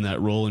sustainable in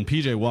that role. And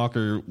PJ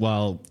Walker,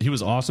 while he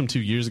was awesome 2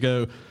 years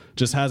ago,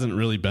 just hasn't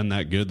really been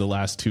that good the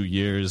last 2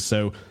 years.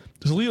 So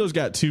Toledo's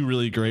got two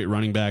really great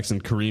running backs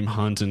in Kareem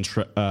Hunt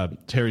and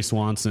Terry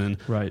Swanson.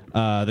 Right.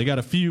 They got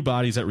a few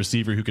bodies at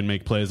receiver who can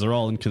make plays. They're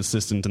all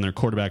inconsistent, and their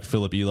quarterback,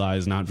 Philip Eli,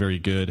 is not very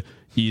good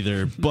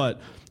either.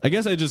 But I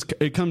guess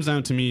it comes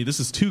down to me. This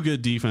is two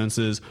good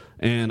defenses,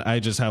 and I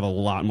just have a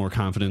lot more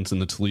confidence in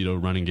the Toledo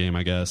running game,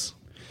 I guess.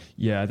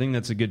 Yeah, I think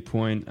that's a good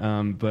point.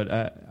 But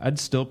I'd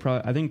still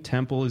I think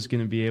Temple is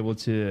going to be able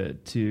to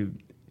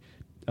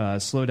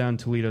slow down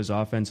Toledo's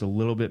offense a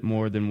little bit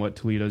more than what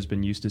Toledo's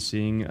been used to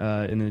seeing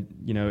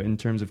in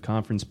terms of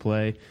conference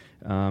play.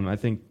 I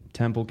think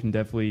Temple can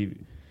definitely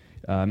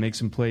make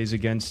some plays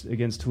against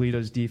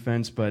Toledo's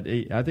defense, but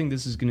I think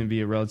this is going to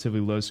be a relatively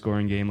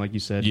low-scoring game, like you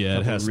said. Yeah,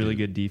 it has really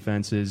good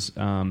defenses.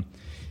 My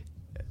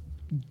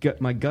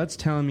gut's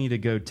telling me to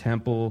go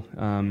Temple,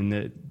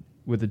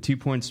 with a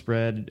 2-point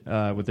spread,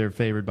 with they're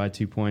favored by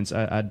 2 points.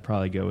 I'd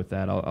probably go with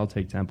that. I'll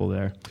take Temple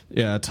there.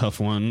 Yeah, tough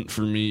one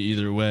for me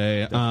either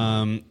way.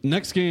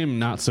 Next game,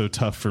 not so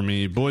tough for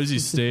me. Boise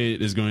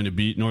State is going to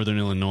beat Northern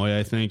Illinois,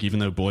 I think, even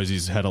though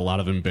Boise's had a lot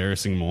of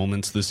embarrassing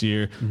moments this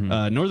year.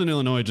 Northern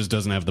Illinois just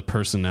doesn't have the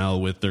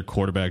personnel with their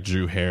quarterback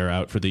Drew Hare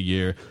out for the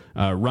year.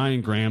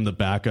 Ryan Graham, the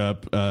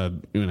backup,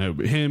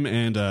 him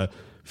and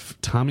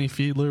Tommy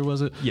Fiedler,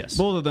 was it? Yes.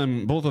 Both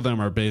of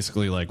them are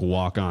basically like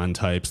walk-on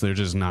types. They're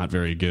just not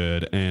very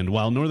good. And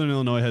while Northern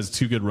Illinois has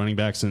two good running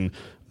backs, and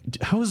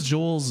how is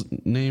Joel's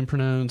name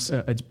pronounced?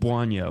 It's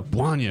Buonio.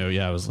 Buonio,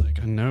 yeah. I was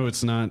like, I know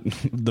it's not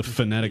the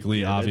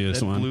phonetically obvious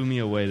that one. Blew me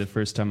away the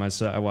first time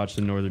I watched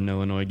the Northern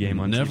Illinois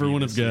game on Never TV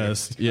would have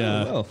guessed.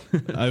 Yeah. Oh,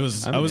 well. I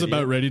was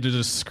about ready to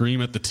just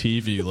scream at the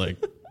TV like,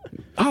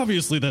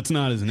 Obviously, that's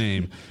not his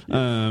name.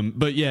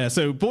 But yeah,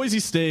 so Boise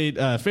State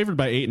favored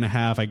by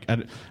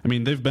 8.5. I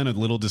mean, they've been a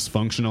little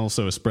dysfunctional,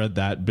 so a spread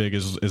that big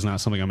is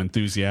not something I'm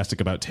enthusiastic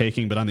about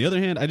taking. But on the other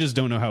hand, I just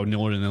don't know how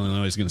Northern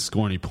Illinois is going to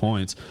score any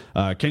points.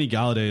 Kenny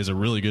Galladay is a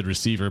really good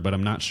receiver, but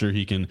I'm not sure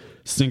he can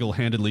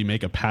single-handedly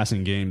make a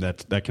passing game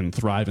that can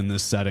thrive in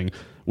this setting.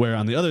 Where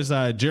on the other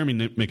side,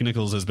 Jeremy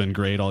McNichols has been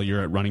great all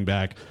year at running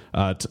back.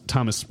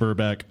 Thomas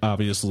Spurbeck,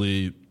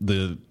 obviously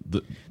the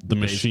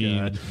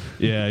machine.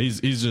 Yeah,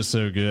 he's just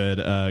so good,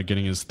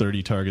 getting his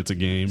 30 targets a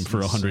game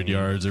for 100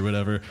 yards or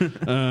whatever.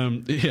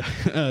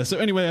 So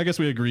anyway, I guess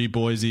we agree,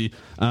 Boise.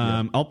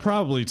 I'll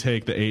probably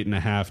take the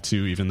 8.5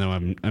 too, even though I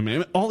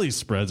mean, all these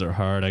spreads are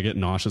hard. I get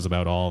nauseous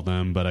about all of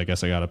them, but I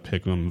guess I got to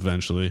pick them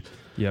eventually.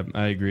 Yep,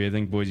 I agree. I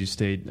think Boise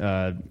State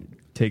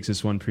takes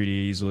this one pretty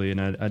easily, and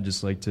I'd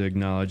just like to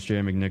acknowledge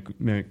Jerry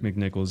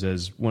McNichols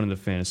as one of the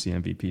fantasy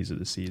MVPs of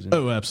the season.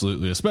 Oh,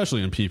 absolutely,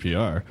 especially in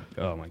PPR.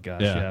 Oh my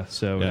gosh, yeah.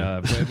 So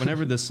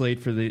whenever the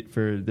slate for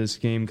this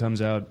game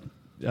comes out,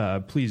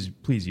 please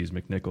use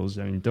McNichols.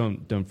 I mean,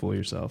 don't fool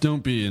yourself.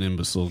 Don't be an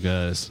imbecile,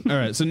 guys. All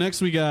right, so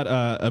next we got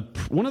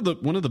one of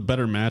the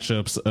better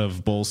matchups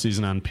of bowl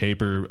season on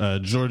paper.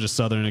 Georgia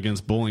Southern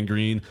against Bowling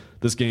Green.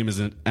 This game is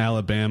in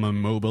Alabama,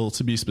 Mobile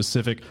to be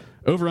specific.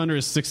 Over under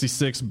is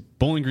 66.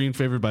 Bowling Green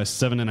favored by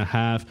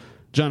 7.5.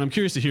 John, I'm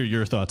curious to hear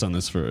your thoughts on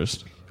this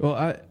first. Well,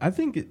 I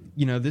think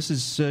this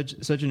is such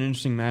an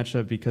interesting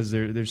matchup because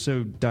they're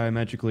so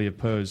diametrically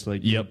opposed.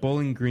 Like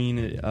Bowling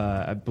Green,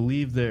 I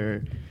believe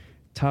they're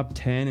top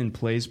 10 in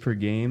plays per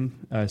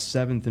game,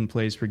 7th in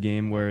plays per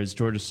game, whereas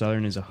Georgia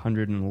Southern is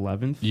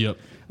 111th. Yep.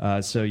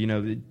 So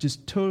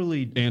just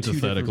totally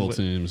antithetical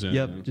teams. Yeah.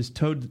 Yep. Just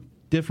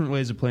different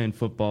ways of playing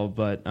football,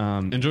 but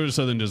and Georgia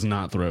Southern does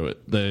not throw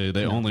it.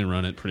 They only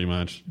run it pretty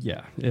much.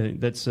 Yeah,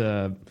 that's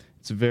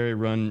it's a very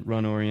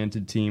run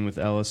oriented team with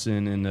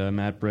Ellison and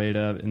Matt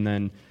Breida, and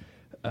then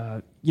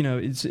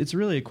it's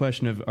really a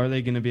question of, are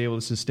they going to be able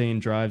to sustain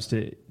drives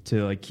to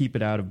like keep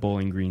it out of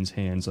Bowling Green's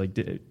hands? Like,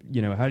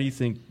 how do you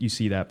think you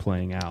see that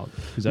playing out?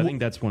 Because I think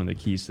that's one of the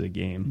keys to the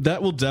game.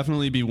 That will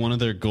definitely be one of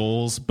their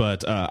goals,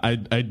 but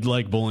I'd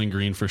like Bowling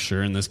Green for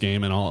sure in this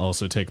game, and I'll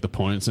also take the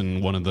points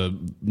in one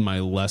of my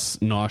less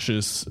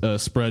nauseous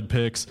spread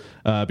picks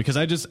because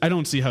I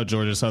don't see how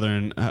Georgia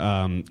Southern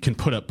can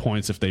put up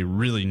points if they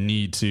really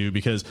need to,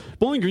 because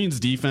Bowling Green's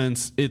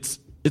defense, it's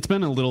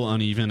been a little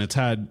uneven. It's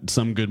had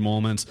some good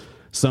moments,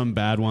 some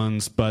bad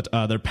ones, but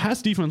their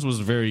pass defense was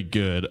very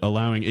good,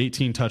 allowing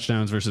 18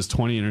 touchdowns versus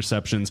 20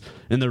 interceptions,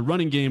 and their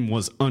running game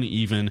was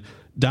uneven,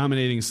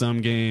 dominating some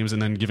games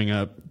and then giving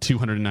up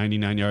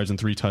 299 yards and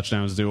 3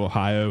 touchdowns to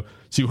Ohio,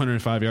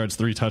 205 yards,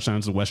 3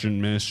 touchdowns to Western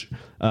Miss.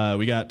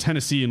 We got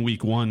Tennessee in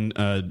week 1,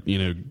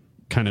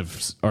 kind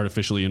of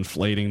artificially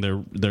inflating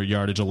their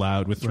yardage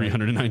allowed with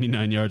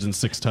 399 yards and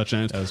 6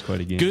 touchdowns. That was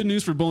quite a game. Good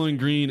news for Bowling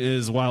Green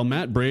is while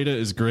Matt Breida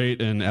is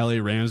great and L.A.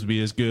 Ramsby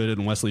is good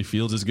and Wesley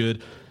Fields is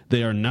good,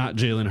 they are not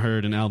Jalen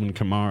Hurd and Alvin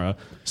Kamara.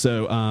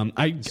 So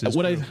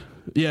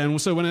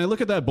so when I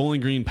look at that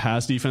Bowling Green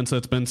pass defense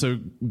that's been so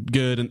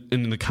good, and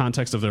in the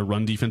context of their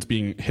run defense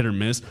being hit or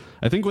miss,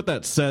 I think what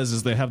that says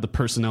is they have the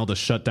personnel to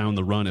shut down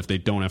the run if they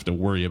don't have to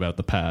worry about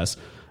the pass.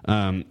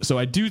 So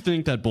I do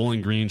think that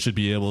Bowling Green should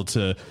be able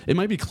to. It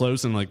might be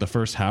close in like the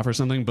first half or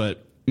something,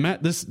 but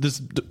Matt, this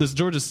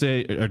Georgia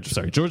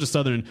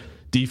Southern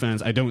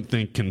defense, I don't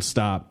think can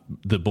stop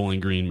the Bowling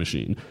Green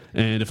machine.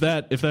 And if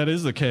that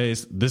is the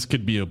case, this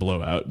could be a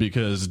blowout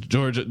because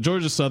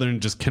Georgia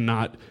Southern just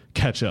cannot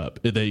catch up.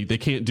 They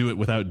can't do it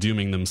without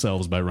dooming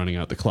themselves by running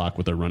out the clock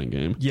with their running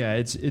game.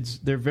 Yeah,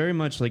 they're very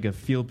much like a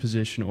field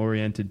position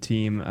oriented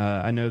team.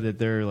 I know that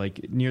they're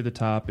like near the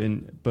top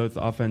in both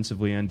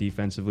offensively and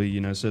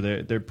defensively. So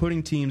they're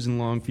putting teams in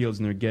long fields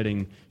and they're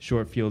getting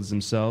short fields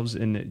themselves,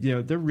 and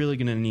they're really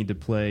going to need to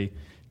play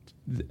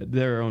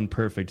their own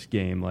perfect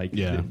game,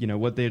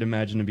 what they'd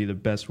imagine to be the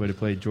best way to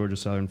play Georgia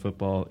Southern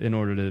football in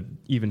order to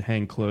even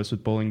hang close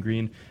with Bowling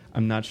Green.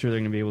 I'm not sure they're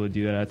going to be able to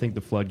do that. I think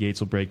the floodgates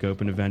will break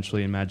open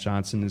eventually, and Matt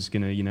Johnson is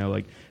going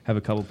to, have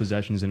a couple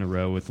possessions in a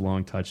row with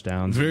long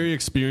touchdowns. Very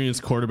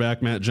experienced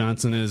quarterback Matt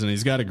Johnson is, and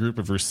he's got a group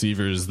of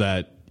receivers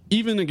that,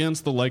 even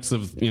against the likes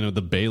of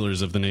the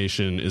Baylors of the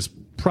nation, is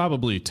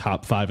probably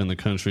top 5 in the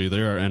country.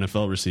 There are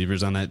NFL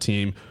receivers on that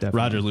team. Definitely.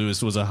 Roger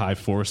Lewis was a high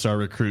 4-star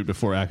recruit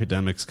before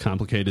academics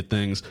complicated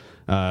things.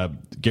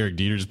 Garrick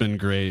Dieter's been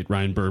great.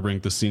 Ryan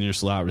Burbrink, the senior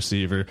slot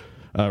receiver.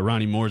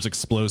 Ronnie Moore's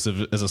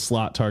explosive as a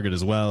slot target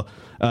as well.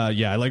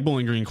 I like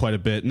Bowling Green quite a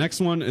bit. Next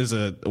one is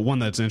one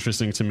that's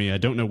interesting to me. I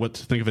don't know what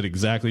to think of it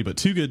exactly, but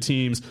 2 good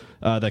teams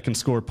that can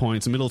score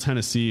points. Middle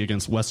Tennessee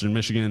against Western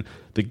Michigan.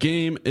 The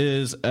game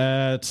is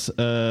at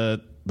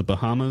the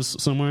Bahamas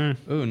somewhere.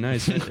 Oh,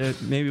 nice.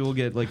 Maybe we'll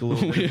get like a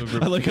little bit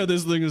of I like how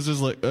this thing is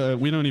just like,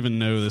 we don't even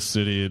know this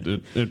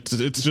city.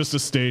 It's just a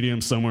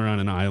stadium somewhere on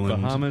an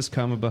island. Bahamas.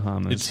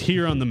 It's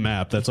here on the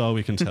map. That's all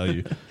we can tell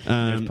you.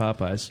 There's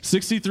Popeyes.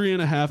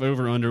 63.5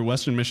 over under.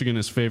 Western Michigan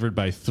is favored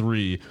by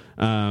 3.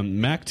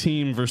 MAC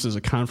team versus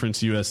a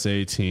Conference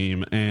USA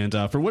team. And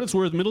for what it's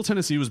worth, Middle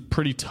Tennessee was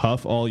pretty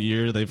tough all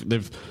year.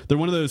 They're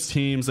one of those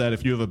teams that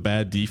if you have a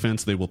bad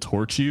defense, they will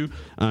torch you.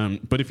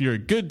 But if you're a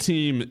good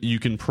team, you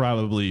can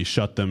probably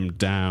shut them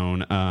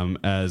down.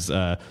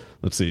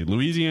 Let's see,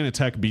 Louisiana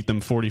Tech beat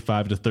them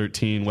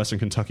 45-13. Western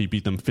Kentucky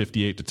beat them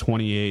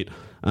 58-28.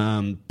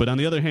 But on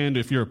the other hand,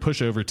 if you're a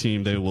pushover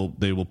team, they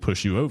will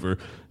push you over.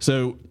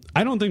 So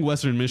I don't think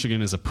Western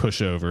Michigan is a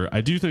pushover.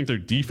 I do think their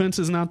defense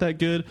is not that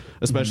good,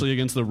 especially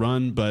against the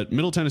run, but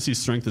Middle Tennessee's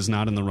strength is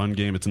not in the run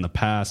game, it's in the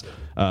pass.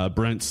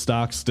 Brent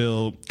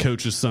Stockstill,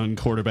 coach's son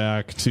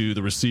quarterback, to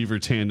the receiver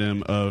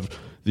tandem of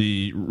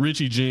the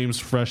Richie James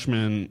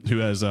freshman who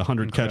has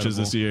 100 catches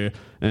this year,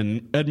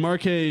 and Ed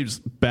Marquez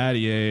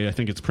Battier, I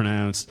think it's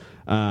pronounced.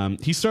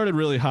 He started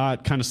really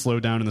hot, kind of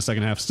slowed down in the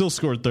second half, still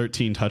scored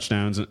 13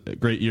 touchdowns. A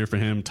great year for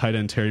him. Tight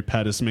end Terry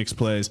Pettis makes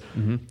plays.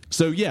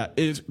 So yeah,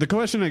 the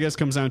question I guess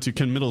comes down to,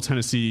 can Middle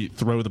Tennessee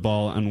throw the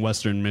ball on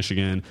Western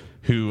Michigan,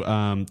 who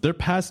their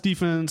pass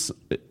defense,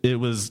 it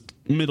was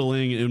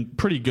middling and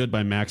pretty good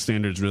by MAC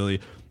standards, really.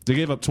 They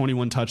gave up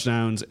 21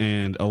 touchdowns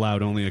and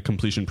allowed only a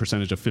completion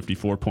percentage of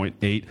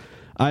 54.8.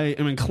 I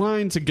am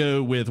inclined to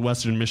go with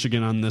Western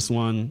Michigan on this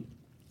one,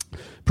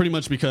 pretty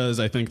much because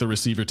I think the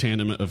receiver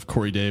tandem of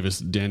Corey Davis,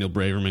 Daniel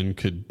Braverman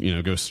could,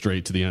 go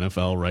straight to the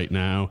NFL right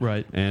now.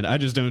 Right. And I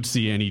just don't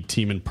see any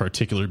team in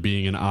particular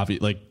being an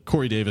obvious, like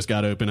Corey Davis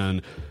got open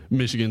on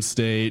Michigan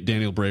State,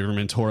 Daniel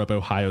Braverman tore up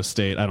Ohio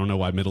State. I don't know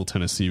why Middle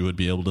Tennessee would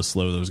be able to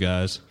slow those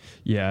guys.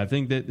 Yeah, I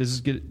think that this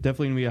is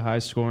definitely going to be a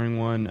high-scoring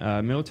one.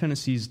 Middle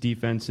Tennessee's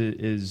defense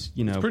is,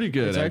 it's pretty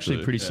good. It's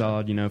actually pretty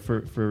solid,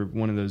 for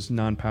one of those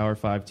non-Power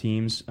 5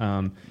 teams.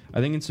 I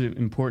think it's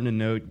important to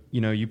note,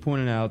 you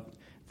pointed out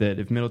that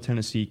if Middle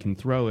Tennessee can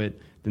throw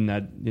it, then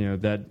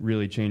that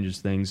really changes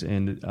things.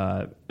 And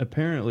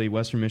apparently,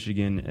 Western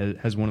Michigan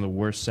has one of the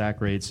worst sack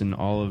rates in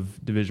all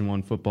of Division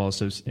I football.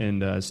 So,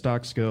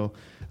 Stockstill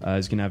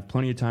is going to have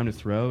plenty of time to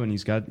throw, and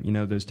he's got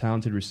those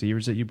talented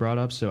receivers that you brought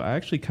up. So I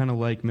actually kind of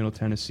like Middle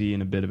Tennessee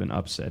in a bit of an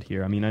upset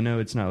here. I mean, I know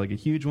it's not like a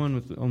huge one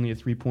with only a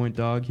 3-point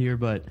dog here,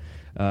 but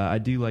I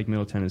do like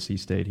Middle Tennessee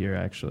State here,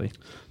 actually.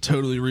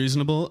 Totally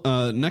reasonable.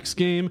 Next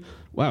game.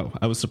 Wow,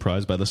 I was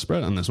surprised by the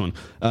spread on this one.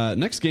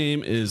 Next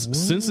game is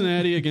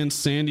Cincinnati against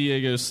San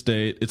Diego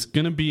State. It's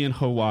going to be in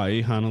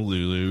Hawaii,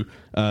 Honolulu.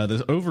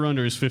 The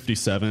over-under is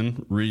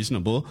 57,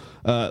 reasonable.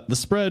 The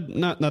spread,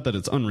 not that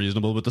it's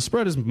unreasonable, but the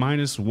spread is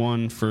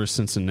 -1 for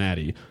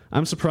Cincinnati.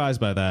 I'm surprised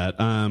by that.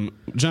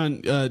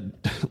 John,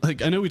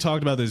 I know we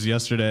talked about this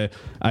yesterday.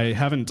 I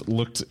haven't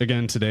looked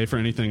again today for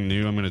anything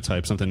new. I'm going to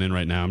type something in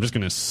right now. I'm just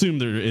going to assume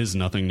there is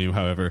nothing new,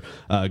 however.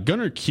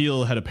 Gunnar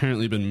Kiel had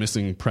apparently been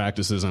missing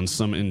practices on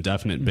some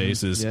indefinite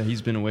basis. Yeah,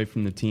 he's been away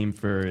from the team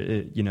for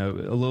a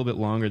little bit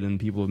longer than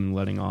people have been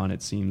letting on,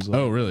 it seems like.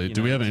 Oh, really?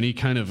 Do we have any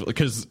kind of...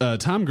 Because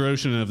Tom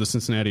Groshen of the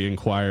Cincinnati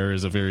Enquirer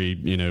is a very,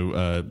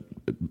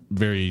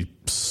 very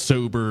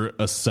sober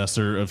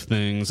assessor of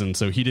things, and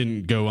so he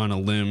didn't go on a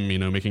limb,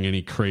 making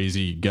any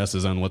crazy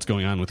guesses on what's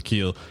going on with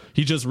Kiel.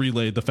 He just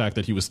relayed the fact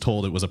that he was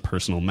told it was a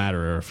personal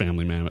matter or a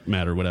family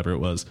matter, whatever it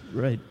was.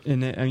 Right,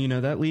 and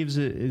that leaves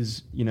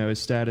his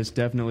status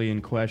definitely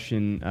in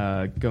question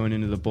going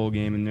into the bowl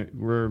game, and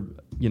we're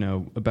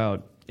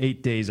about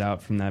 8 days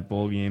out from that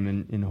bowl game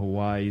in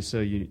Hawaii, so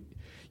you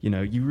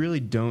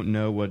really don't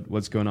know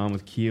what's going on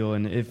with Kiel,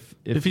 and if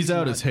he's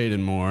out, it's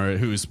Hayden Moore,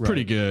 who's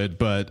pretty good.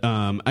 But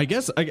I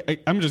guess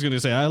I'm just going to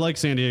say I like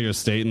San Diego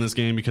State in this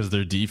game because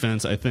their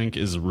defense, I think,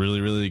 is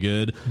really, really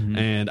good,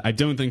 and I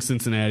don't think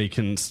Cincinnati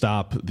can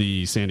stop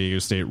the San Diego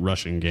State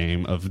rushing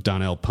game of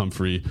Donnell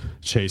Pumphrey,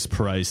 Chase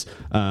Price.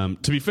 To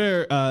be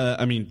fair,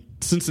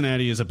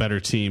 Cincinnati is a better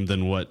team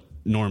than what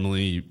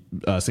normally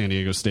San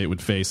Diego State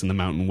would face in the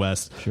Mountain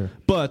West. Sure.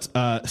 But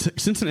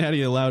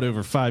Cincinnati allowed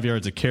over 5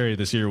 yards a carry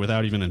this year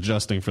without even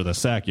adjusting for the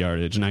sack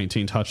yardage,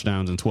 19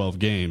 touchdowns in 12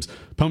 games.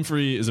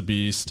 Pumphrey is a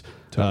beast.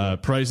 Totally.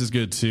 Price is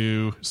good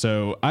too.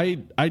 So I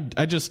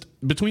just,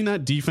 between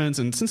that defense,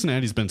 and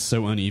Cincinnati's been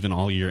so uneven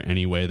all year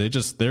anyway,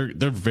 they're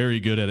very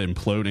good at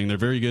imploding. They're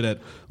very good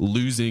at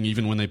losing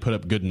even when they put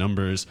up good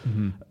numbers.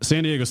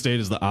 San Diego State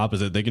is the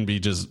opposite. They can be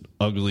just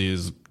ugly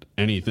as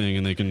anything,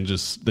 and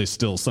they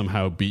still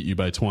somehow beat you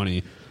by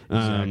 20.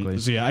 Exactly.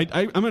 So yeah,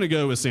 I'm going to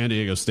go with San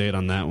Diego State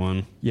on that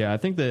one. Yeah, I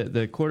think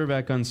the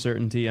quarterback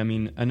uncertainty. I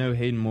mean, I know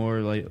Hayden Moore,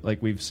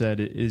 like we've said,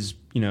 is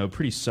a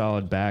pretty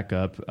solid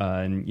backup,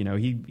 and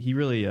he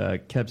really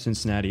kept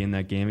Cincinnati in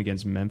that game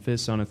against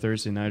Memphis on a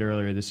Thursday night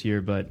earlier this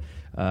year. But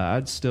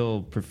I'd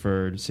still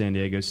prefer San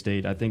Diego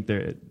State. I think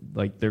their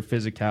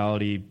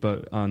physicality,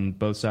 but on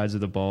both sides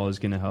of the ball, is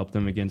going to help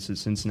them against a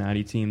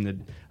Cincinnati team that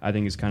I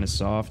think is kind of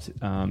soft.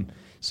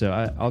 So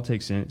I'll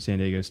take San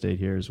Diego State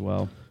here as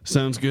well.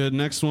 Sounds good.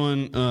 Next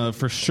one,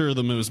 for sure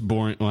the most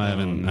boring. Well, I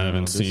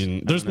haven't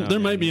seen. There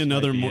might be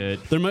another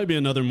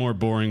more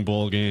boring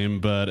bowl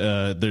game, but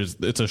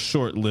it's a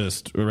short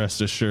list.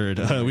 Rest assured.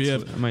 I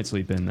might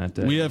sleep in that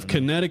day. We have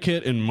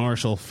Connecticut and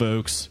Marshall,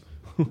 folks.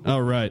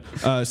 All right.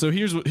 So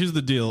here's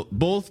the deal.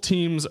 Both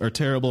teams are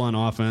terrible on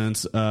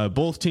offense.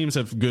 Both teams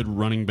have good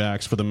running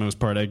backs for the most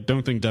part. I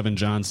don't think Devin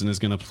Johnson is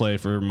going to play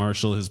for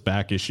Marshall. His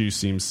back issue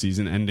seems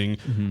season ending.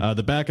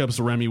 The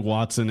backups, Remy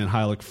Watson and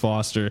Hylick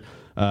Foster.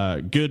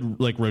 Good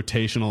like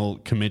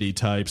rotational committee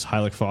types.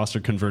 Hylick Foster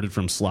converted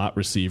from slot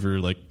receiver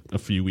like a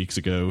few weeks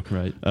ago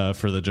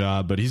for the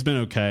job, but he's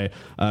been okay.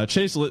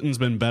 Chase Litton's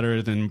been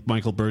better than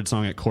Michael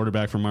Birdsong at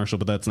quarterback for Marshall,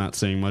 but that's not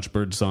saying much.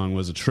 Birdsong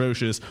was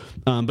atrocious.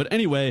 But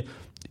anyway,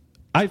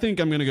 I think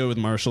I'm going to go with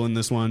Marshall in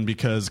this one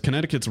because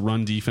Connecticut's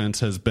run defense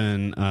has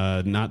been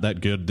not that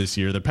good this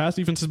year. Their pass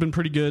defense has been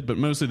pretty good, but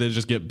mostly they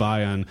just get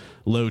by on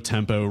low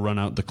tempo, run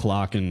out the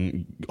clock,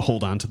 and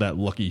hold on to that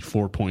lucky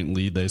 4-point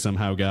lead they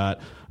somehow got.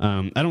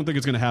 I don't think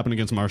it's going to happen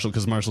against Marshall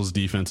because Marshall's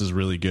defense is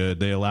really good.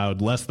 They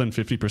allowed less than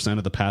 50%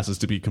 of the passes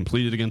to be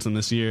completed against them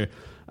this year.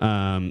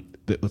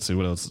 Let's see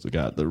what else they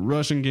got. The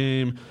rushing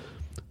game.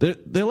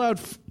 They allowed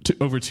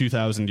over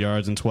 2,000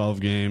 yards in 12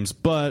 games,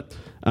 but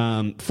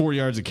 4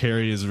 yards a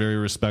carry is very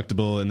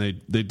respectable, and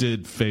they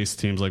did face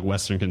teams like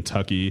Western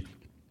Kentucky,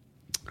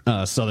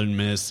 Southern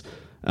Miss.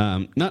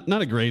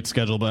 Not a great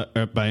schedule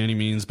by any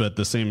means, but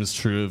the same is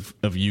true of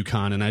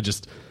UConn, and I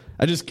just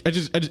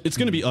it's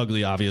going to be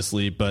ugly,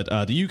 obviously, but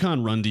the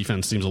UConn run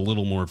defense seems a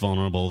little more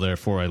vulnerable.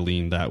 Therefore, I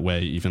lean that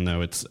way. Even though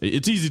it's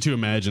easy to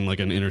imagine like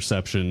an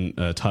interception,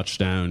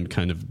 touchdown,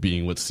 kind of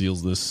being what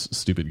seals this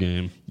stupid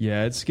game.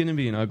 Yeah, it's going to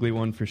be an ugly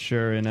one for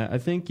sure. And I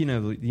think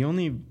the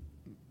only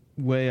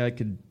way I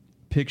could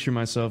picture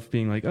myself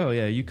being like, oh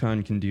yeah,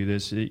 UConn can do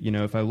this.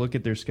 If I look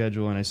at their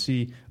schedule and I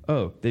see,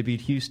 oh, they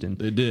beat Houston.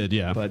 They did,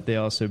 yeah. But they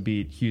also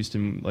beat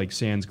Houston like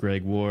sans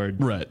Greg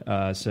Ward. Right.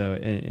 So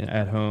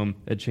at home,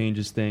 it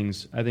changes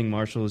things. I think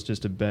Marshall is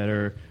just a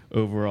better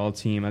overall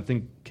team. I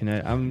think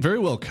very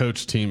well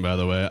coached team, by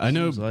the way. I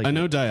know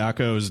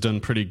Diaco has done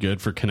pretty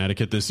good for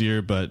Connecticut this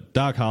year, but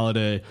Doc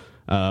Holliday,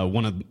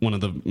 one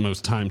of the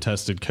most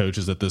time-tested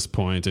coaches at this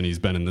point, and he's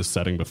been in this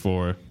setting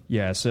before.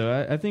 Yeah,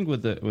 so I think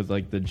with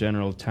the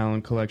general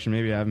talent collection,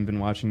 maybe I haven't been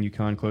watching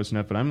UConn close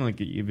enough, but I'm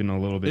like even a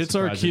little bit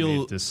surprised they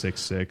made it to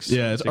 6'6".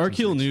 Yeah, it's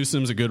Arkeel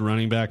Newsom's a good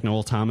running back.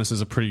 Noel Thomas is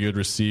a pretty good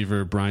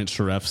receiver. Bryant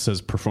Sharefs has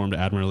performed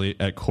admirably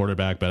at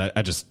quarterback, but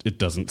it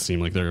doesn't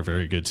seem like they're a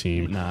very good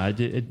team. Nah,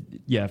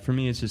 for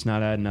me, it's just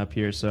not adding up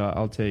here, so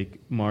I'll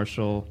take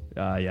Marshall.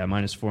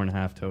 Minus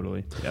 4.5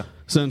 totally. Yeah.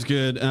 Sounds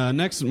good.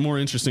 Next, more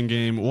interesting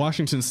game,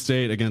 Washington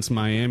State against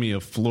Miami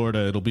of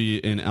Florida. It'll be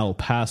in El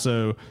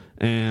Paso.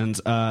 And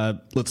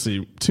let's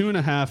see,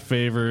 2.5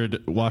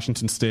 favored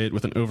Washington State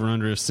with an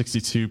over-under of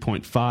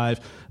 62.5.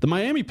 The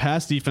Miami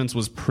pass defense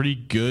was pretty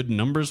good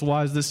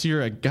numbers-wise this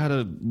year. I got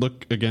to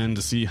look again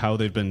to see how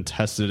they've been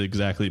tested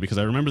exactly because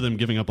I remember them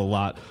giving up a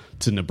lot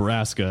to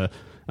Nebraska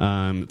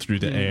through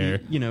the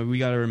air. We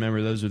got to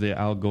remember those are the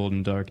Al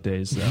Golden dark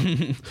days,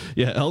 though.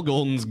 Yeah, Al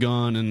Golden's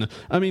gone, and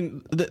I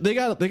mean they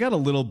got a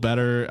little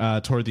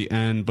better toward the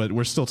end, but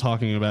we're still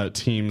talking about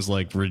teams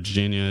like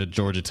Virginia,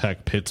 Georgia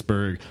Tech,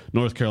 Pittsburgh,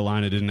 North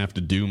Carolina didn't have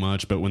to do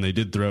much, but when they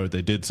did throw it,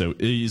 they did so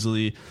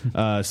easily.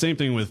 Same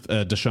thing with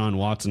Deshaun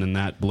Watson and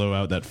that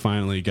blowout that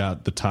finally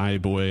got the tie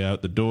boy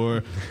out the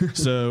door.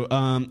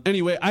 So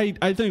anyway,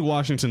 I think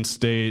Washington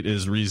State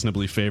is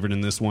reasonably favored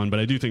in this one, but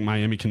I do think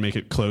Miami can make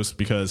it close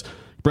because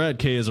Brad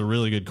Kay is a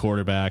really good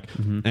quarterback,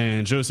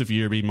 and Joseph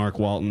Yearby, Mark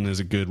Walton is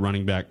a good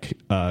running back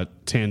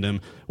tandem.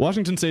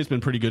 Washington State's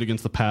been pretty good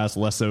against the pass,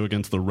 less so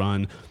against the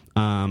run.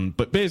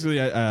 But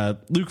basically,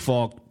 Luke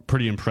Falk,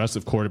 pretty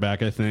impressive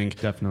quarterback, I think.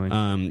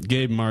 Definitely.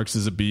 Gabe Marks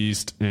is a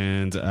beast,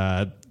 and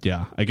I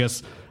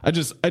guess I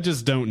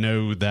just don't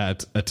know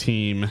that a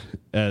team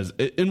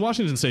in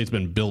Washington State's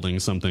been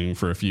building something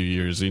for a few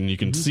years, and you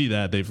can see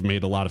that they've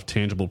made a lot of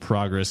tangible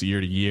progress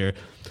year to year.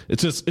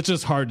 It's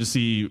just hard to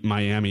see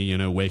Miami,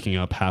 waking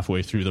up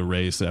halfway through the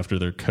race after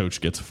their coach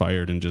gets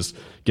fired and just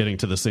getting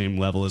to the same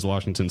level as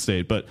Washington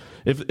State. But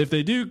if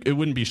they do, it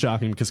wouldn't be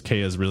shocking because Kay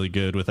is really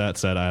good. With that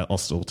said, I'll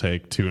still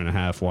take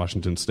 2.5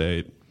 Washington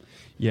State.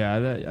 Yeah,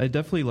 I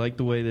definitely like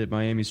the way that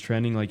Miami's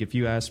trending. Like, if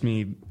you asked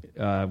me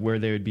where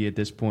they would be at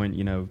this point,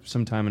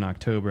 sometime in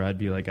October, I'd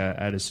be like,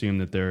 I'd assume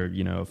that they're, a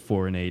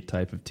 4-8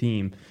 type of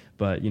team.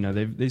 But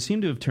they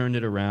seem to have turned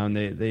it around.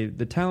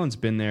 The talent's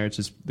been there. It's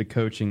just the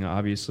coaching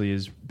obviously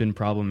has been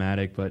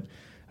problematic. But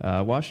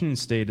Washington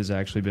State has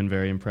actually been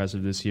very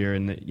impressive this year.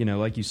 And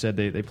like you said,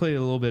 they play a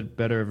little bit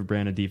better of a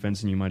brand of defense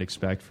than you might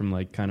expect from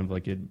kind of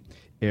an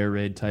air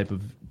raid type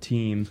of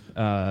team.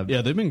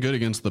 Yeah, they've been good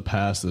against the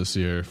pass this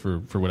year for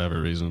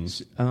whatever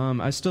reasons.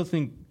 I still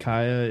think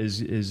Kaya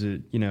is a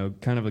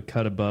kind of a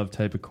cut above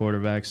type of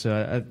quarterback.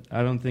 So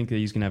I don't think that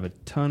he's going to have a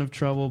ton of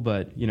trouble,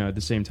 but at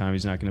the same time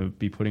he's not going to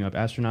be putting up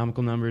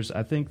astronomical numbers.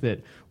 I think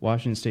that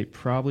Washington State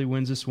probably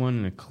wins this one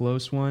in a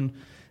close one.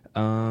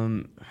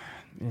 Man,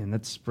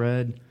 that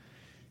spread.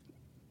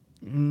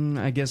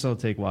 I guess I'll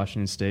take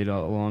Washington State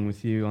along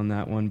with you on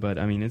that one, but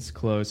I mean it's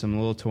close. I'm a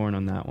little torn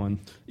on that one.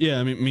 Yeah,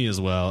 I mean me as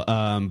well.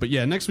 But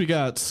yeah, next we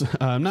got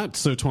I'm not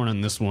so torn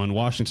on this one.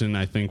 Washington,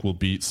 I think, will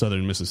beat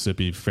Southern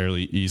Mississippi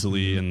fairly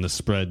easily, and the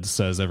spread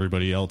says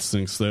everybody else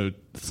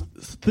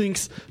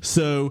thinks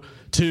so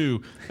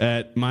too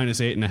at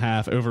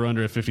 -8.5, over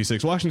under at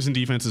 56. Washington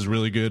defense is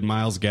really good.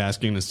 Myles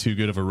Gaskin is too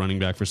good of a running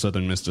back for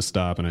Southern Miss to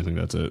stop, and I think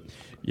that's it.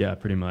 Yeah,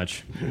 pretty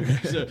much.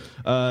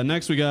 So,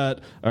 next we got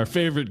our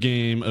favorite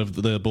game of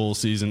the bowl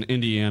season,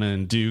 Indiana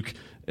and Duke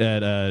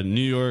at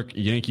New York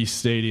Yankee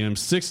Stadium,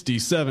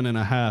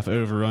 67.5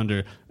 over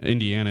under.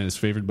 Indiana is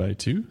favored by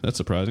 2. That's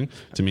surprising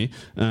to me.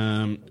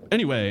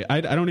 Anyway,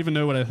 I don't even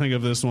know what I think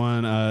of this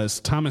one.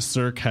 Thomas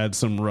Sirk had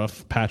some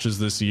rough patches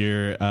this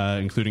year,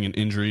 including an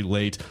injury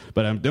late,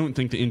 but I don't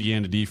think the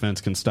Indiana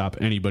defense can stop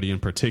anybody in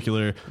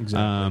particular.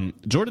 Exactly.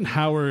 Jordan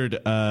Howard,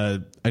 I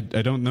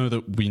don't know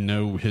that we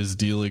know his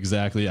deal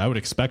exactly. I would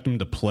expect him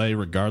to play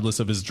regardless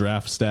of his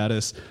draft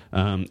status.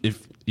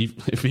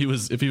 If he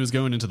was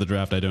going into the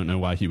draft, I don't know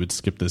why he would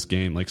skip this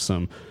game like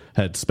some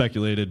had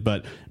speculated.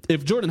 But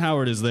if Jordan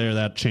Howard is there,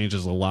 that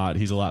changes a lot.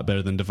 He's a lot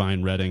better than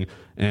Divine Redding.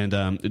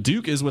 And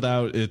Duke is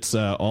without its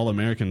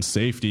All-American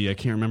safety. I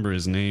can't remember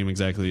his name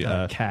exactly.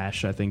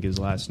 Cash, I think his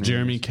last name.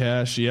 Jeremy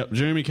Cash. Yep,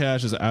 Jeremy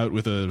Cash is out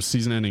with a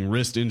season-ending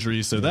wrist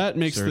injury, so that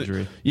makes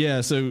surgery.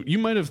 So you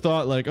might have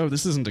thought like, oh,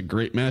 this isn't a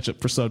great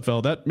matchup for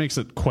Sudfeld. That makes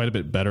it quite a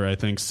bit better. I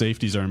think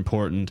safeties are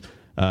important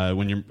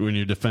when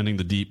you're defending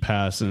the deep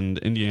pass, and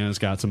Indiana's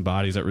got some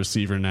bodies at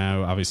receiver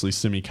now. Obviously,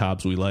 Simi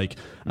Cobbs we like.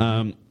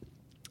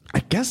 I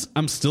guess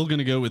I'm still going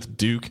to go with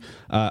Duke.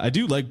 I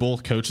do like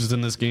both coaches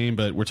in this game,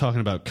 but we're talking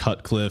about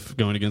Cutcliffe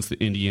going against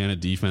the Indiana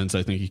defense.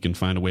 I think he can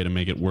find a way to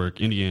make it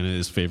work. Indiana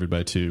is favored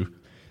by 2.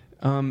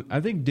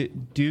 I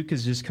think Duke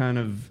has just kind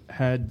of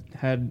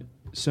had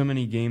so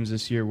many games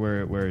this year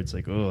where it's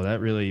like, oh,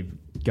 that really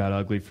got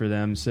ugly for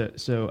them.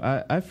 So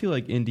I feel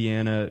like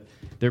Indiana,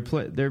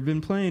 they've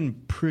been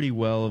playing pretty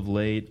well of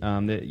late.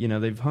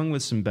 They've hung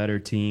with some better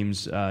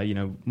teams.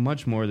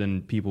 Much more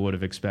than people would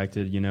have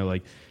expected.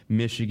 Like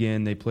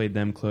Michigan, they played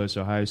them close.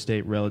 Ohio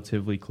State,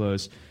 relatively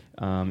close.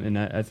 And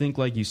I think,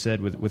 like you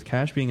said, with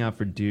Cash being out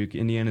for Duke,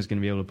 Indiana's going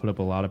to be able to put up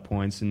a lot of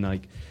points. And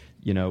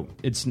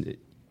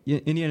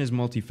Indiana's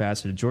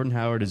multifaceted. Jordan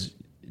Howard is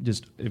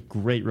just a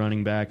great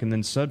running back, and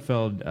then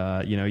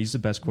Sudfeld, he's the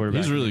best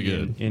quarterback. He's really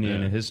good. In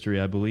Indiana history,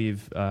 I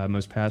believe,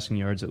 most passing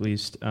yards at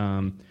least.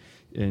 And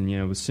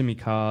with Simi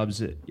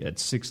Cobbs at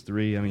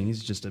 6'3", I mean,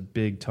 he's just a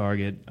big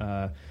target.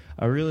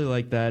 I really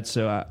like that,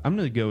 so I'm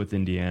going to go with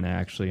Indiana,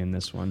 actually, in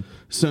this one.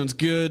 Sounds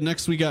good.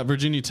 Next, we got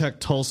Virginia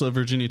Tech, Tulsa.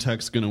 Virginia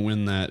Tech's going to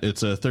win that.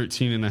 It's a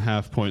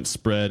 13.5-point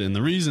spread, and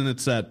the reason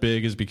it's that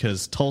big is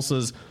because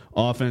Tulsa's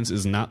offense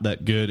is not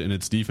that good, and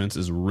its defense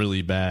is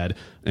really bad.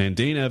 And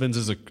Dane Evans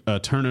is a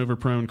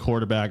turnover-prone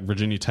quarterback.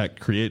 Virginia Tech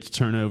creates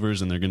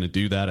turnovers, and they're going to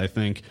do that, I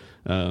think.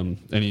 I know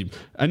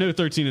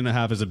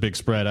 13.5 is a big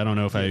spread. I don't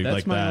know if I like that.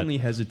 That's my only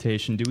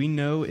hesitation. Do we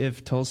know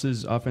if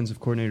Tulsa's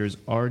offensive coordinator is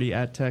already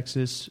at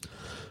Texas?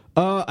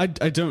 I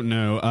don't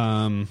know.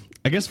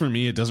 I guess for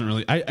me, it doesn't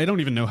really. I don't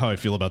even know how I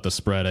feel about the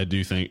spread. I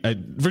do think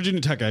Virginia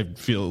Tech, I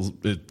feel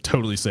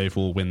totally safe,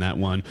 will win that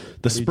one.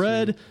 The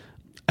spread,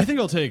 I think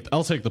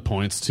I'll take the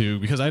points too,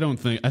 because I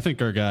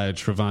think our guy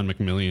Trevon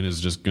McMillian is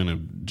just gonna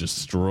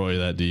destroy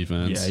that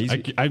defense. Yeah,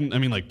 I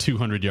mean like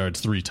 200 yards,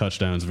 3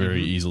 touchdowns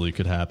very easily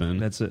could happen.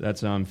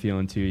 That's how I'm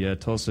feeling too. Yeah,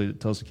 Tulsa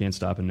can't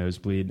stop a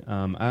nosebleed.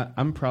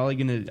 I'm probably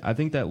gonna. I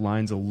think that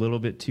line's a little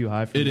bit too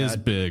high for me. It is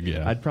big.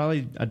 Yeah, I'd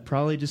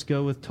probably just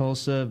go with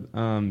Tulsa,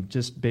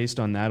 just based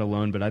on that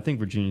alone. But I think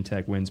Virginia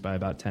Tech wins by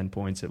about 10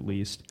 points at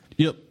least.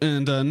 Yep,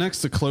 and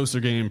next, a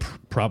closer game,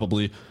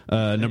 probably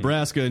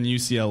Nebraska and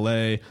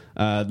UCLA.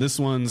 This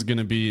one's going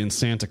to be in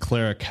Santa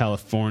Clara,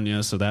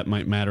 California, so that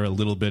might matter a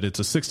little bit. It's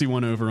a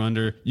 61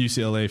 over-under.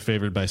 UCLA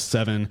favored by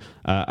 7.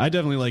 I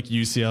definitely like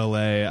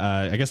UCLA.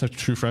 I guess a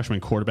true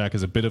freshman quarterback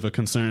is a bit of a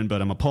concern, but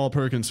I'm a Paul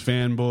Perkins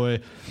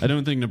fanboy. I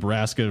don't think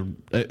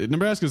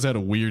Nebraska's had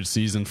a weird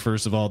season,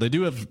 first of all. They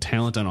do have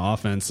talent on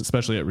offense,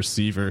 especially at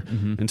receiver,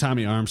 and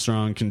Tommy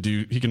Armstrong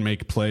can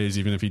make plays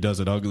even if he does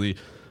it ugly.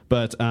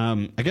 But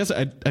I guess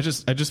I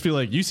just feel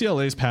like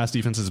UCLA's pass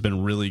defense has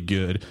been really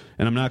good,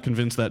 and I'm not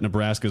convinced that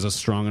Nebraska is a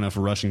strong enough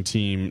rushing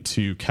team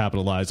to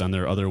capitalize on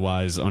their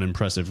otherwise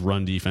unimpressive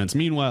run defense.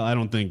 Meanwhile, I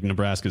don't think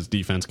Nebraska's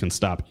defense can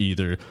stop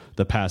either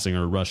the passing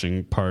or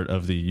rushing part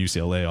of the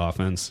UCLA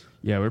offense.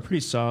 Yeah, we're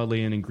pretty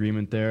solidly in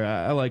agreement there.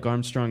 I like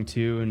Armstrong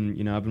too,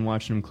 and I've been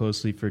watching him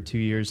closely for 2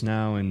 years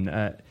now, and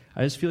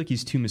I just feel like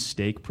he's too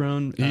mistake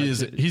prone.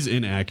 He's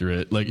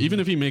inaccurate. Like, even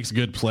if he makes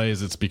good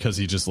plays, it's because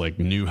he just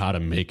knew how to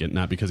make it,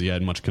 not because he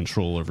had much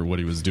control over what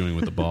he was doing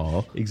with the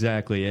ball.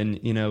 Exactly. And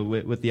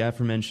with the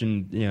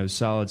aforementioned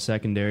solid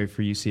secondary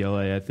for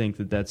UCLA, I think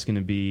that's going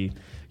to be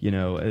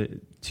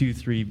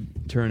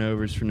 2-3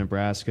 turnovers for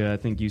Nebraska. I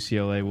think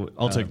UCLA will.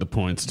 I'll take the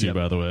points too. Yep.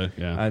 By the way,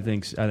 yeah, I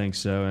think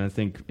so, and I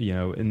think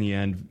in the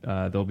end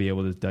they'll be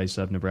able to dice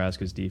up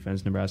Nebraska's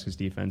defense. Nebraska's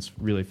defense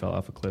really fell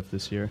off a cliff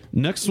this year.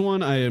 Next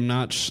one I am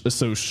not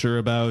so sure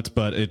about,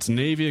 but it's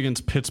Navy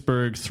against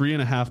Pittsburgh.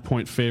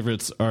 3.5-point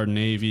favorites are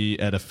Navy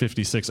at a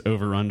 56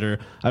 over/under.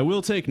 I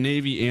will take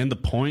Navy and the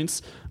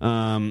points.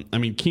 I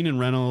mean, Keenan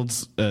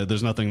Reynolds,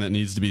 there's nothing that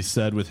needs to be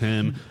said with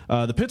him.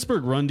 The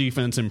Pittsburgh run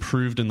defense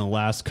improved in the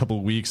last couple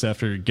of weeks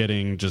after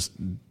getting just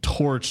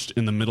torched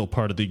in the middle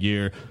part of the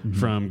year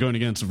from going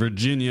against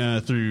Virginia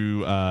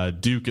through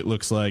Duke, it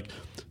looks like.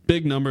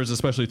 Big numbers,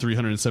 especially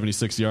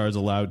 376 yards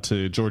allowed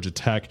to Georgia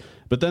Tech.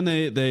 But then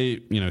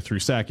they through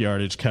sack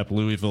yardage, kept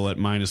Louisville at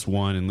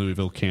 -1, and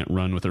Louisville can't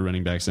run with their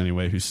running backs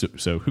anyway,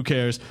 so who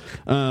cares?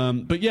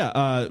 But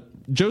yeah,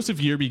 Joseph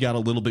Yearby got a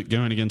little bit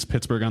going against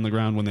Pittsburgh on the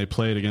ground when they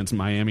played against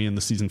Miami in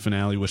the season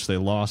finale, which they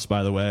lost,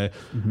 by the way.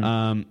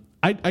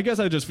 I guess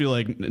I just feel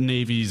like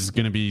Navy's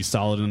going to be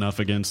solid enough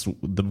against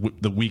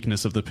the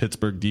weakness of the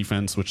Pittsburgh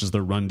defense, which is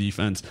their run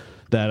defense,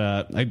 that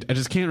I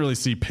just can't really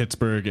see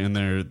Pittsburgh and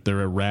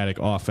their erratic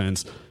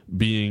offense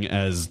being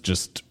as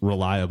just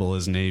reliable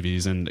as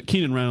Navy's. And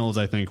Keenan Reynolds,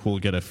 I think, will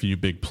get a few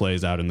big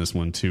plays out in this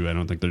one too. I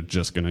don't think they're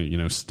just going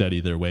to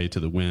steady their way to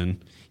the win.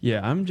 Yeah,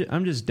 I'm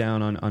just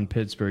down on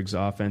Pittsburgh's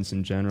offense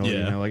in general.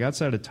 Yeah. Like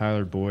outside of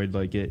Tyler Boyd,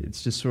 like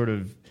it's just sort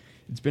of.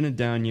 It's been a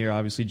down year.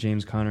 Obviously,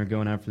 James Conner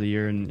going out for the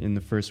year in the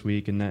first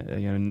week, and that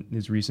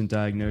his recent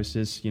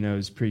diagnosis,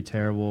 is pretty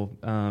terrible.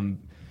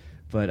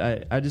 But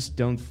I just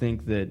don't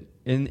think that,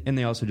 and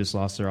they also just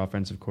lost their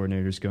offensive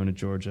coordinators going to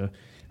Georgia.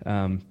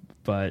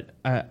 But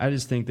I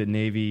just think that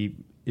Navy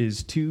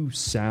is too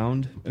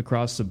sound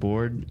across the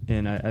board,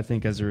 and I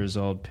think as a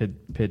result,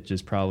 Pitt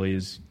just probably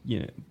is.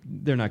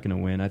 They're not going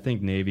to win. I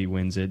think Navy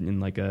wins it in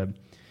like a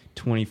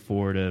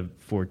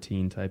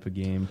 24-14 type of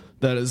game.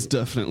 That is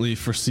definitely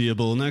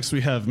foreseeable. Next,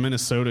 we have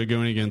Minnesota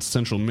going against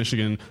Central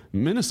Michigan.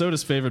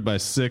 Minnesota's favored by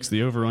 6.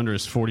 The over-under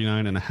is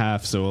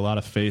 49.5, so a lot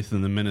of faith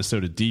in the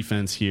Minnesota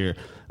defense here.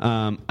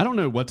 I don't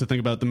know what to think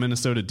about the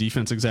Minnesota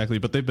defense exactly,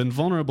 but they've been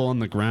vulnerable on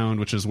the ground,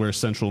 which is where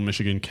Central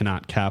Michigan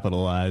cannot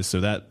capitalize,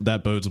 so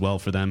that bodes well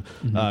for them.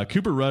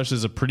 Cooper Rush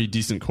is a pretty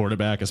decent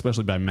quarterback,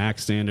 especially by MAC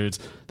standards.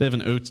 They have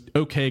an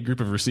okay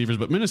group of receivers,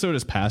 but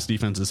Minnesota's pass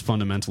defense is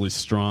fundamentally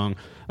strong.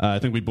 I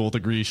think we both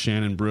agree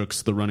Shannon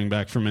Brooks, the running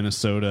back for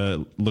Minnesota,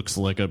 looks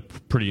like a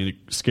pretty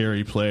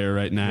scary player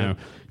right now. Yep.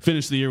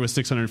 Finished the year with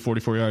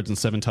 644 yards and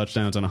 7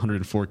 touchdowns on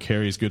 104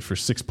 carries, good for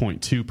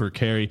 6.2 per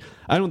carry.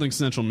 I don't think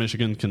Central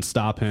Michigan can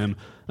stop him.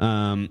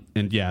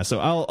 So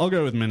I'll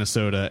go with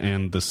Minnesota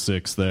and the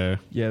 6 there.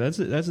 Yeah, that's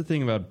the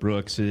thing about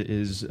Brooks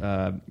is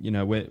when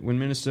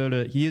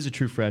Minnesota, he is a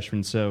true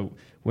freshman, so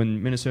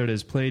when Minnesota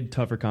has played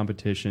tougher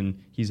competition,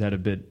 he's had a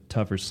bit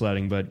tougher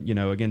sledding. But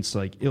against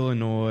like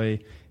Illinois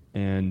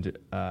and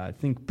I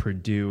think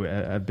Purdue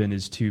have been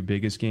his 2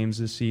 biggest games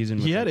this season.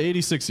 He had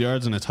 86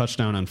 yards and a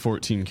touchdown on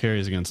 14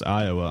 carries against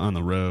Iowa on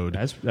the road.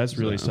 That's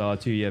really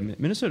solid too. Yeah,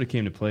 Minnesota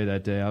came to play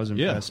that day. I was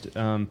impressed.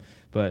 Yeah.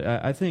 But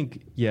I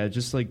think,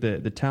 just like the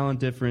talent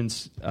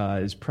difference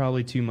is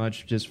probably too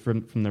much just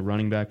from the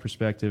running back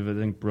perspective. I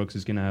think Brooks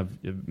is going to have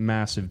a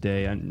massive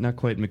day. Not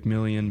quite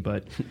McMillian,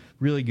 but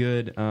really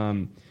good.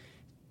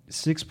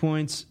 6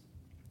 points.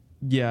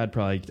 Yeah, I'd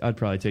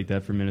probably take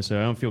that for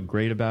Minnesota. I don't feel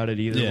great about it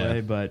either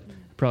way, but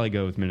probably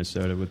go with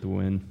Minnesota with the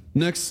win.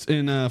 Next,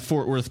 in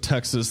Fort Worth,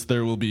 Texas,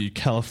 there will be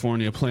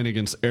California playing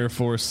against Air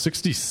Force.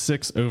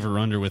 66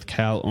 over-under with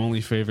Cal only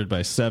favored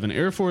by 7.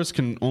 Air Force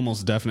can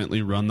almost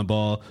definitely run the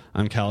ball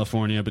on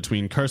California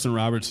between Carson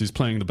Roberts, who's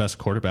playing the best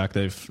quarterback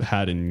they've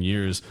had in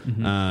years.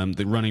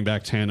 The running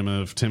back tandem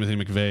of Timothy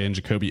McVeigh and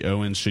Jacoby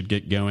Owens should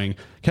get going.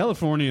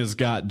 California's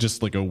got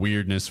just like a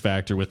weirdness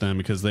factor with them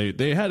because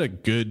they had a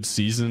good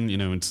season,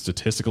 in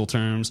statistical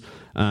terms.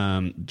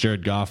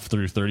 Jared Goff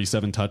threw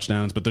 37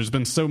 touchdowns, but there's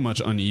been so much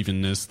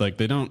unevenness. Like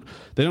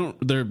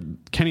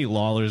Kenny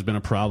Lawler's been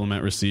a problem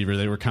at receiver.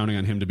 They were counting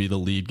on him to be the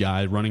lead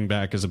guy. Running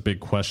back is a big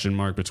question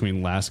mark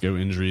between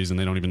Lasco injuries, and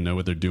they don't even know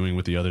what they're doing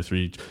with the other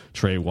 3,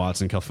 Trey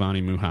Watson,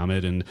 Khalfani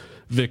Muhammad, and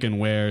Vic and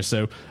Ware.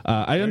 So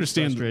I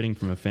understand. Frustrating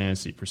from a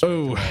fantasy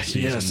perspective. Oh,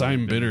 yes,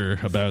 I'm bitter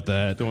about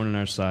that. Thorn in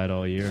our side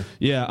all year.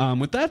 Yeah,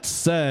 with that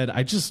said,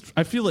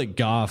 I feel like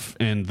Goff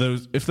and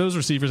if those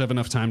receivers have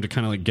enough time to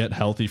kind of like get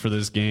healthy for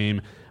this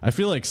game, I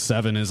feel like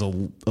 7 is a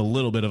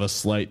little bit of a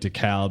slight to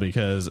Cal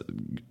because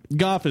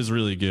Goff is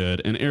really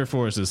good and Air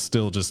Force is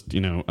still just,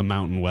 a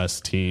Mountain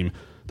West team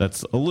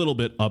that's a little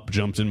bit up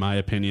jumped in my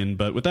opinion.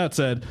 But with that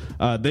said,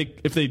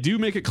 if they do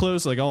make it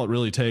close, like all it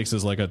really takes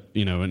is like an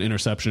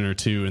interception or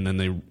 2, and then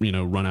they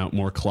run out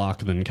more clock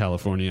than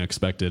California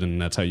expected,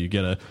 and that's how you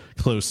get a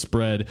close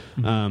spread.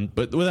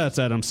 But with that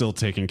said, I'm still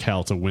taking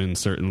Cal to win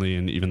certainly,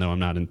 and even though I'm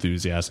not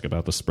enthusiastic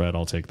about the spread,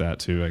 I'll take that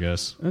too, I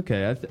guess.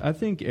 Okay, I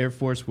think Air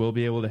Force will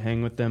be able to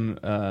hang with them.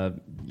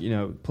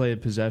 Play a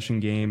possession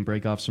game,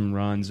 break off some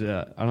runs.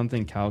 I don't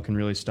think Cal can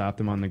really stop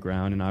them on the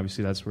ground, and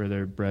obviously that's where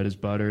their bread is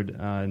buttered.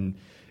 And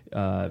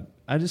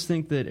I just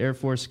think that Air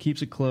Force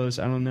keeps it close.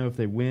 I don't know if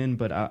they win,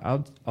 but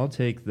I'll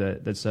take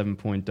that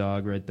 7-point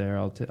dog right there.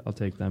 I'll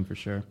take them for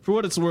sure. For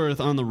what it's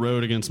worth, on the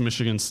road against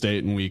Michigan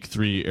State in Week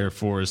 3, Air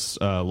Force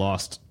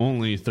lost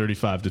only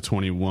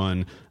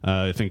 35-21.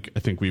 I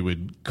think we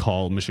would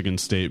call Michigan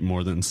State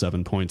more than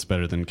 7 points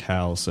better than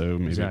Cal. So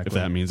maybe if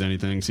that means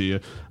anything to you.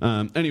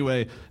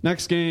 Anyway,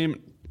 next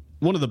game.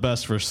 One of the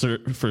best for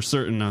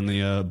certain on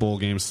the bowl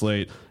game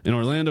slate. In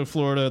Orlando,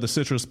 Florida, the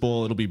Citrus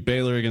Bowl, it'll be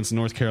Baylor against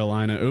North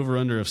Carolina.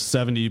 Over-under of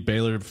 70,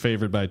 Baylor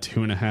favored by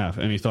 2.5.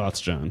 Any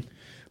thoughts, John?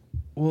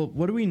 Well,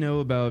 what do we know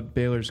about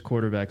Baylor's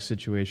quarterback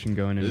situation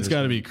going into this? It's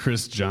got to be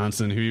Chris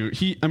Johnson, who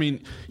he's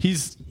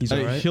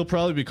all right? He'll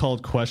probably be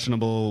called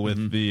questionable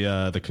with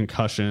the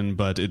concussion,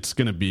 but it's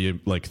going to be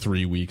like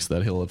 3 weeks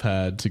that he'll have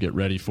had to get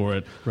ready for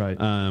it. Right.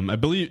 I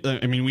believe.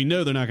 I mean, we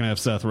know they're not going to have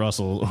Seth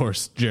Russell or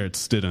Jarrett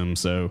Stidham,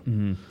 so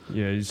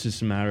yeah, it's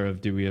just a matter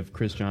of do we have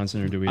Chris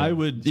Johnson or do we? I have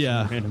would,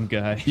 some random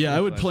guy. Yeah, I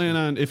would plan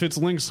on if it's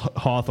Lynx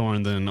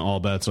Hawthorne, then all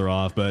bets are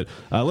off. But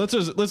let's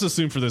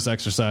assume for this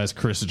exercise,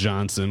 Chris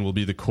Johnson will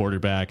be the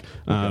quarterback.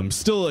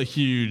 Still a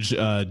huge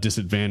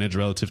disadvantage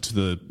relative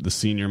to the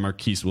senior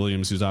Marquise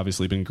Williams, who's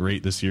obviously been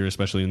great this year,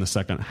 especially in the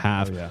second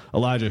half. Oh, yeah.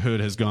 Elijah Hood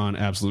has gone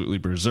absolutely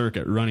berserk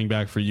at running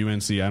back for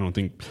UNC. I don't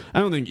think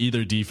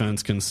either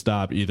defense can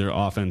stop either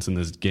offense in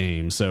this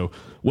game. So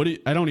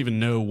I don't even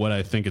know what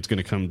I think it's going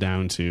to come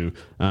down to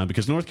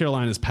because North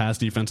Carolina's pass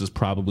defense is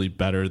probably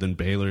better than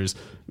Baylor's,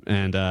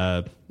 and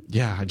I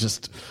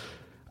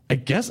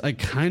guess I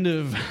kind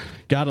of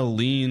got to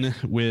lean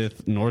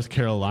with North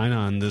Carolina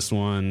on this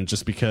one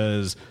just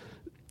because,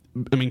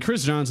 I mean,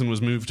 Chris Johnson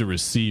was moved to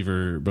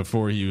receiver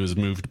before he was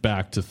moved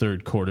back to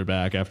third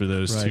quarterback after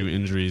those two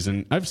injuries.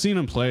 And I've seen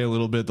him play a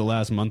little bit the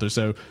last month or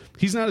so.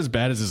 He's not as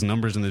bad as his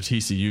numbers in the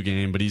TCU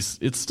game, but he's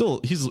a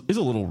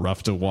little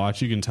rough to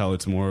watch. You can tell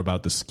it's more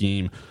about the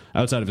scheme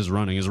outside of his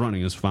running. His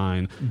running is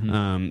fine.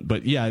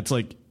 But yeah, it's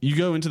like you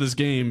go into this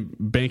game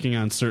banking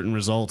on certain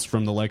results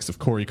from the likes of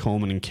Corey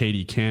Coleman and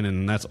Katie Cannon,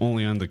 and that's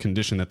only on the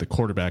condition that the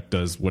quarterback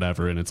does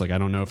whatever. And it's like, I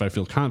don't know if I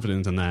feel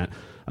confident in that.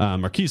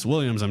 Marquise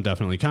Williams, I'm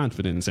definitely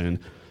confident in.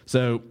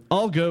 So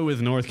I'll go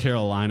with North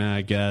Carolina,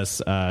 I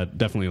guess.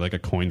 Definitely like a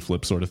coin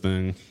flip sort of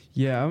thing.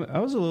 Yeah, I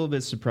was a little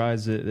bit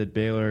surprised that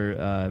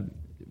Baylor,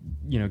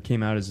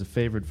 came out as a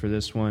favorite for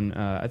this one.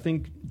 I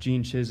think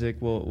Gene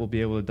Chizik will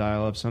be able to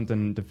dial up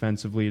something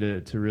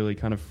defensively to really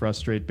kind of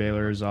frustrate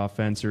Baylor's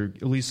offense or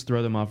at least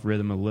throw them off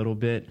rhythm a little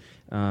bit.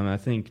 I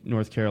think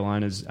North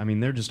Carolina's,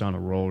 they're just on a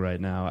roll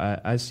right now.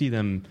 I see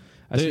them.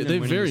 They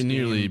very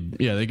nearly,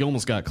 they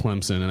almost got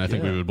Clemson, and I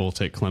think we would both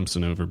take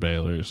Clemson over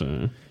Baylor.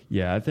 So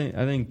yeah, I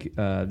think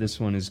this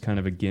one is kind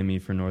of a gimme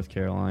for North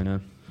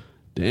Carolina.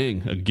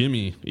 Dang, a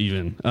gimme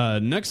even.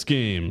 Next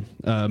game,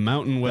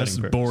 Mountain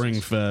West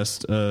Boring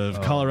Fest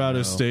of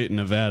Colorado State and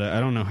Nevada. I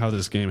don't know how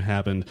this game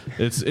happened.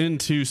 It's in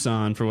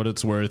Tucson for what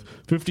it's worth.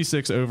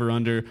 56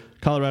 over-under.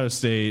 Colorado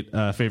State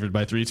favored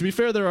by 3. To be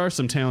fair, there are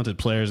some talented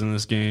players in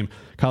this game.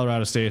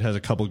 Colorado State has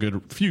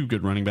a few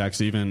good running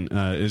backs, even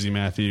Izzy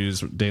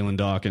Matthews, Dalen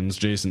Dawkins,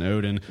 Jason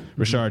Oden,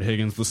 Rashard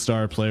Higgins, the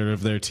star player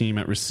of their team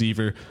at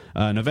receiver.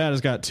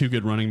 Nevada's got 2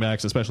 good running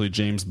backs, especially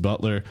James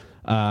Butler.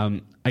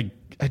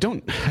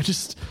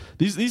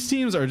 These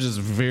teams are just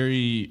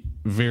very,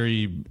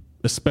 very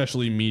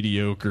especially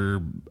mediocre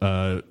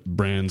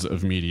brands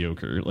of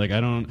mediocre. Like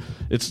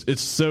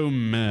it's so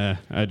meh.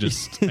 I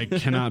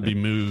cannot be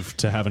moved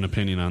to have an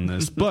opinion on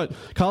this. But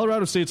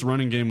Colorado State's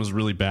running game was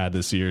really bad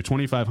this year.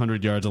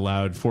 2,500 yards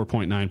allowed,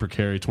 4.9 per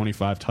carry,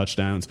 25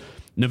 touchdowns.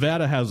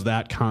 Nevada has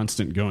that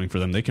constant going for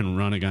them. They can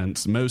run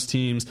against most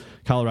teams.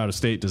 Colorado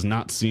State does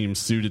not seem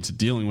suited to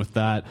dealing with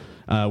that.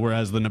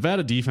 Whereas the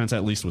Nevada defense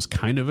at least was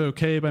kind of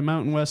okay by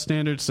Mountain West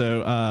standards.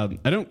 So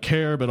I don't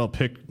care, but I'll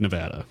pick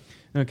Nevada.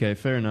 Okay,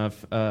 fair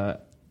enough. I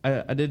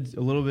did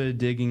a little bit of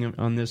digging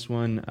on this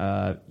one.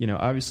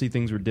 Obviously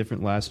things were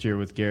different last year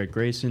with Garrett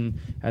Grayson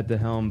at the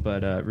helm,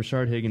 but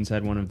Rashard Higgins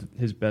had one of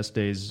his best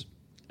days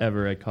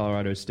ever at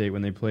Colorado State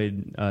when they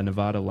played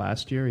Nevada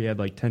last year. He had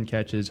like 10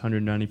 catches,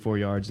 194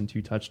 yards, and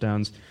 2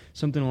 touchdowns,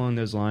 something along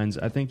those lines.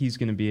 I think he's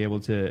going to be able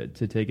to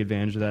take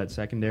advantage of that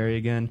secondary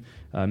again.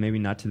 Maybe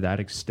not to that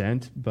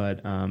extent,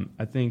 but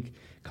I think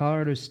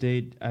Colorado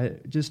State,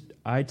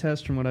 eye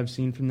test from what I've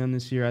seen from them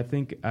this year, I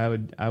think I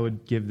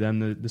would give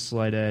them the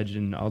slight edge,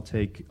 and I'll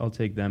take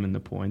them in the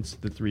points,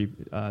 the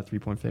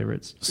 3-point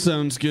favorites.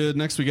 Sounds good.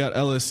 Next we got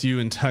LSU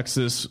in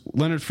Texas.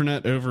 Leonard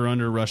Fournette over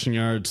under rushing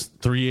yards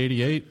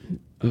 388.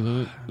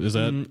 Is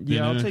that?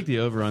 I'll take the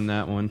over on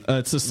that one.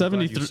 It's a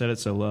 73. You said it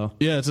so low.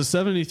 Yeah, it's a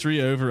 73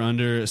 over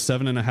under.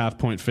 7.5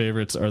 point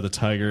favorites are the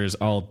Tigers.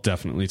 I'll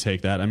definitely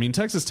take that. I mean,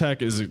 Texas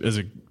Tech is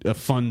a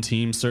fun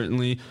team,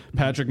 certainly.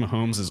 Patrick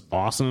Mahomes is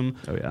awesome.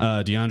 Oh,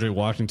 yeah. DeAndre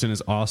Washington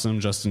is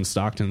awesome. Justin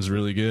Stockton's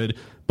really good.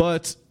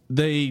 But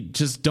they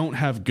just don't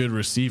have good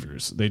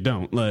receivers. They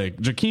don't. Like,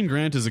 Jakeem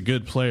Grant is a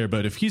good player,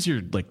 but if he's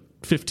your,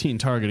 15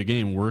 target a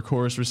game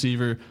workhorse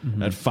receiver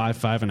at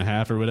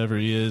 5.5 or whatever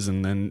he is,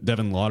 and then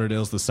Devin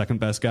Lauderdale's the second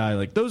best guy.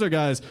 Like, those are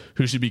guys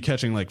who should be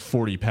catching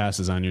 40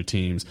 passes on your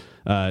teams,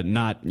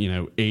 not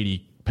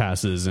 80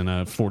 passes in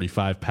a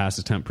 45 pass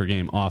attempt per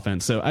game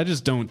offense. So I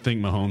just don't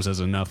think Mahomes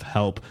has enough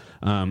help.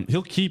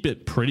 He'll keep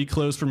it pretty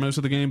close for most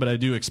of the game, but I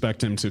do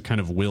expect him to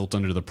kind of wilt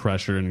under the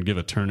pressure and give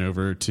a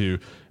turnover or two.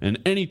 And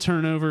any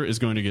turnover is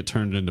going to get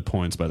turned into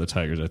points by the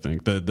Tigers, I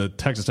think. The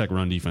Texas Tech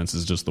run defense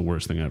is just the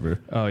worst thing ever.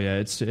 Oh, yeah,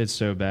 it's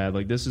so bad.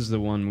 Like, this is the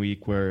one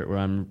week where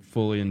I'm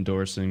fully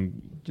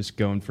endorsing just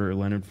going for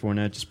Leonard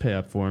Fournette. Just pay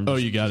up for him.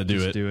 You got to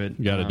do it.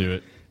 You got to do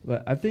it.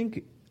 But I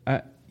think...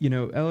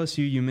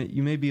 LSU,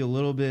 you may be a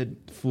little bit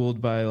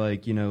fooled by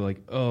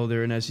oh,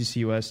 they're an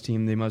SEC West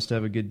team, they must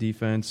have a good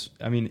defense.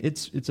 I mean,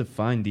 it's a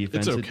fine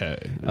defense. It's okay.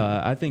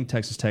 I think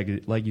Texas Tech,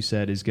 like you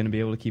said, is going to be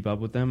able to keep up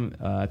with them.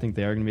 I think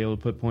they are going to be able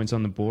to put points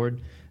on the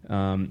board.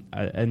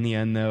 In the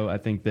end, though, I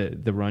think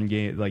that the run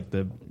game, like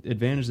the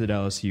advantage that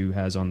LSU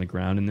has on the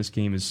ground in this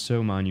game, is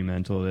so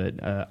monumental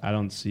that I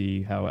don't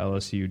see how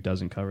LSU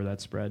doesn't cover that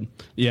spread.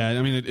 Yeah,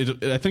 I mean,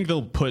 I think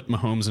they'll put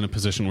Mahomes in a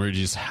position where he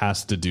just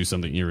has to do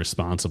something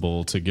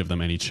irresponsible to give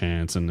them any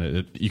chance,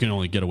 and you can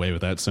only get away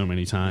with that so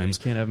many times.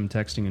 You can't have him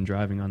texting and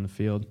driving on the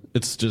field.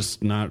 It's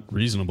just not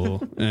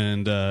reasonable.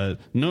 And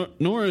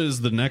nor is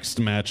the next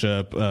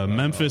matchup,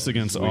 Memphis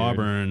against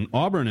Auburn.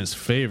 Auburn is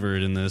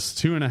favored in this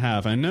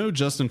 2.5. I know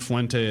Justin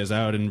Fuente is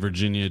out in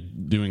Virginia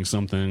doing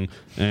something,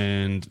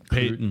 and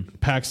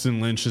Paxton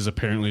Lynch is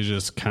apparently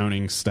just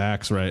counting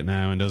stacks right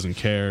now and doesn't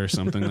care or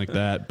something like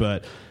that.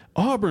 But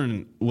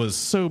Auburn was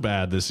so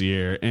bad this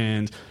year,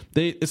 and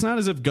it's not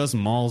as if Gus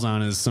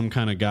Malzahn is some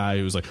kind of guy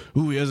who's like,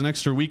 ooh, he has an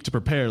extra week to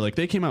prepare. Like,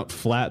 they came out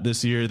flat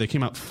this year. They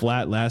came out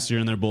flat last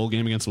year in their bowl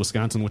game against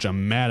Wisconsin, which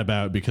I'm mad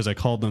about because I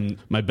called them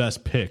my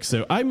best pick.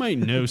 So I might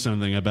know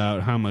something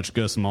about how much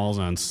Gus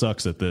Malzahn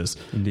sucks at this.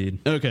 Indeed.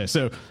 Okay,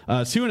 so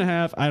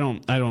 2.5,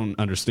 I don't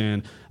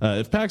understand.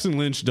 If Paxton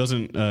Lynch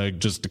doesn't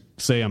just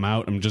say I'm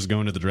out, I'm just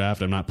going to the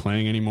draft, I'm not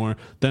playing anymore,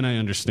 then I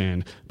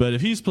understand. But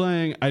if he's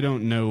playing, I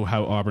don't know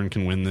how Auburn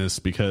can win this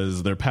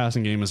because their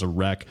passing game is a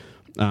wreck.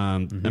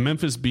 And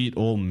Memphis beat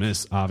Ole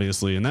Miss,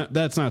 obviously, and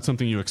that's not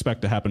something you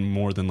expect to happen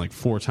more than like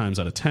 4 times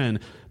out of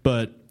 10.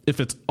 But if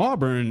it's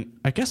Auburn,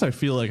 I guess I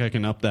feel like I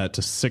can up that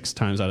to 6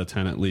 times out of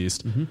 10 at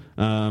least.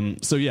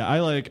 So yeah, I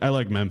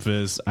like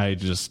Memphis. I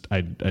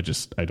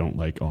don't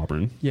like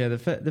Auburn. Yeah, the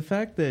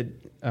fact that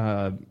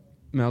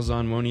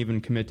Malzahn won't even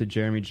commit to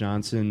Jeremy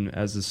Johnson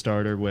as the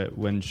starter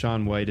when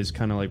Sean White is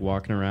kind of like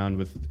walking around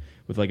with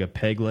like a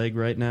peg leg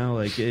right now,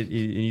 like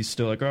he's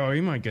still like, oh, he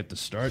might get the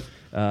start.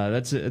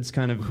 It's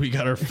kind of, we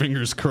got our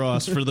fingers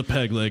crossed for the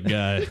peg leg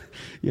guy.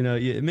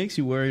 It makes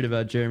you worried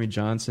about Jeremy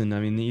Johnson. I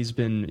mean, he's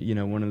been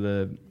one of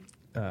the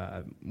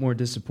more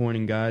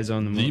disappointing guys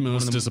on the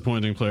most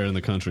disappointing player in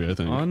the country, I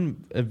think,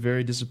 on a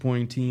very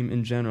disappointing team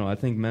in general. I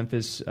think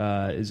Memphis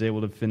is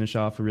able to finish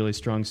off a really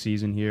strong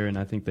season here, and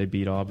I think they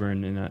beat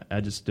Auburn, and I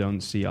just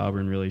don't see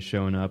Auburn really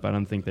showing up. I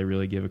don't think they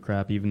really give a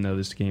crap, even though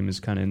this game is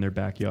kind of in their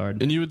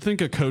backyard. And you would think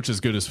a coach as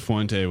good as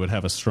Fuente would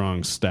have a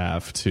strong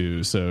staff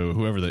too, so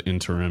whoever the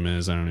interim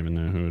is, I don't even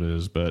know who it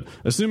is, but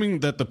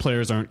assuming that the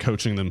players aren't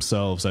coaching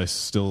themselves, I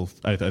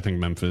think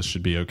Memphis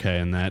should be okay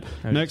in that.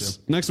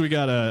 Next we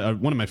got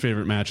one of my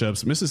favorite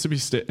matchups, Mississippi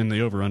State, and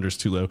the over-under's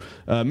too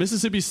low.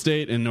 Mississippi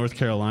State and North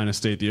Carolina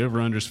State, the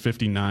over-under's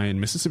 59.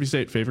 Mississippi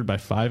State favored by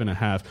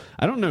 5.5.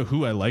 I don't know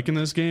who I like in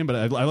this game, but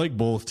I like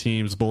both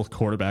teams, both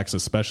quarterbacks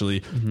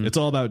especially. It's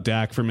all about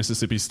Dak for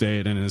Mississippi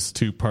State and his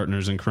 2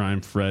 partners in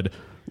crime, Fred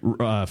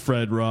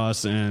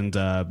Ross and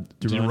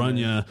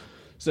Duryea.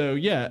 So,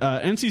 yeah,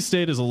 NC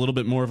State is a little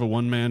bit more of a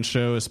one-man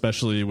show,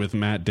 especially with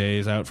Matt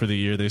Days out for the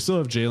year. They still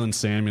have Jalen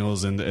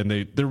Samuels, and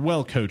they're a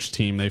well-coached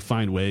team. They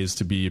find ways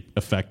to be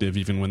effective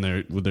even when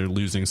they're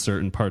losing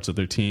certain parts of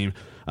their team.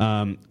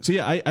 So,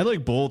 yeah, I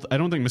like both. I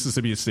don't think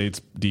Mississippi State's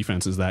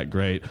defense is that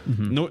great.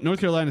 North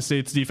Carolina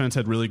State's defense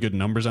had really good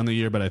numbers on the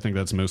year, but I think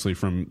that's mostly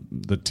from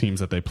the teams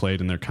that they played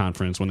in their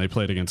conference. When they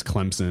played against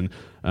Clemson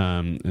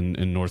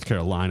in North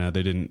Carolina,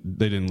 they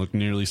didn't look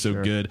nearly so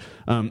good.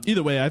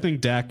 Either way, I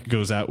think Dak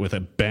goes out with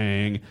a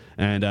bang,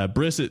 and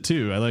Brissett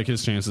too. I like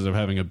his chances of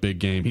having a big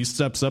game. He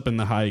steps up in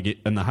the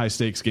high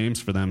stakes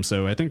games for them,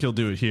 so I think he'll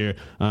do it here.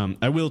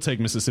 I will take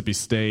Mississippi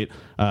State.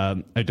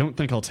 I don't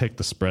think I'll take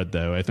the spread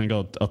though. I think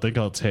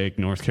I'll take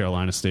North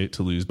Carolina State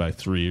to lose by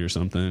 3 or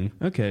something.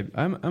 Okay,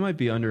 I might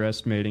be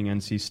underestimating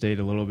NC State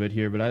a little bit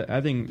here, but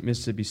I think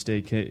Mississippi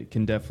State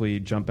can definitely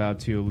jump out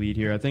to a lead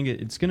here. I think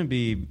it's going to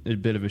be a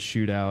bit of a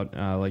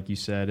shootout, like you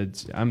said.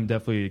 I'm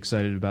definitely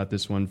excited about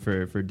this one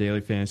for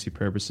daily fantasy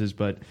purposes,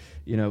 but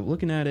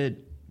looking at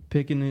it,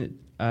 picking it,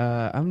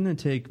 I'm going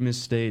to take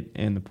Miss State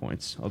and the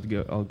points.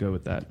 I'll go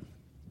with that.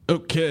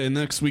 Okay,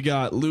 next we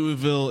got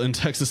Louisville and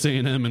Texas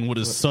A&M in what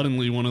is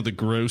suddenly one of the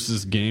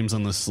grossest games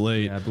on the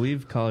slate. Yeah, I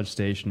believe College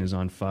Station is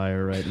on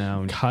fire right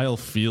now. Kyle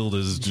Field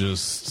is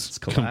just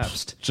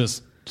collapsed.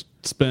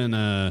 It's been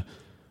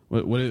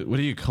what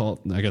do you call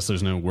it? I guess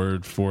there's no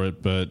word for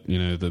it, but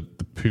the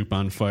poop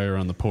on fire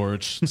on the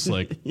porch. It's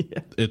like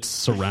It's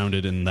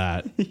surrounded in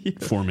that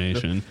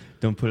formation.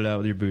 Don't put it out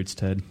with your boots,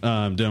 Ted.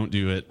 Don't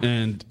do it.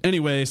 And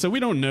anyway, so we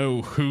don't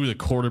know who the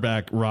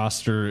quarterback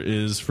roster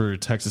is for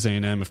Texas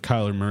A&M, if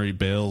Kyler Murray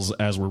bails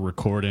as we're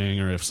recording,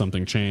 or if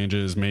something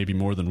changes maybe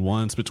more than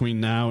once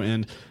between now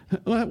and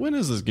when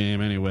is this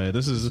game anyway?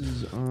 This is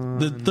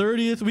the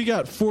 30th. We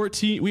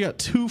got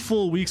 2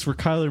 full weeks for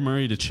Kyler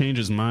Murray to change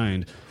his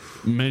mind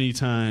many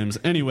times.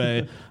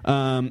 Anyway,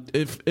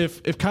 if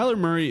Kyler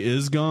Murray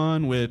is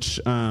gone, which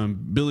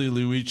Billy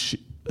Liucci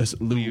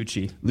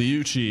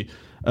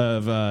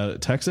of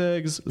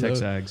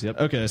Texags. Yep.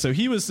 Okay, so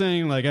he was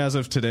saying, like, as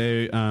of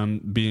today,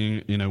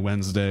 being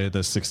Wednesday the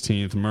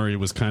 16th, Murray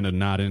was kind of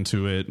not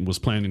into it, was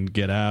planning to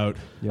get out.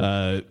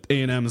 Yep.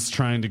 A&M is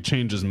trying to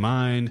change his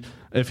mind.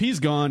 If he's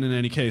gone, in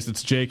any case,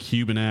 it's Jake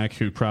Hubenak,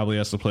 who probably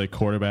has to play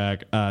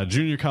quarterback.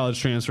 Junior college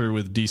transfer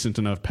with decent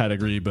enough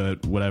pedigree,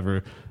 but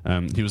whatever.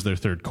 He was their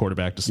third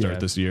quarterback to start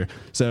this year.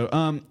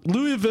 So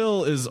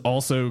Louisville is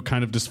also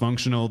kind of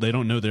dysfunctional. They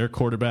don't know their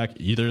quarterback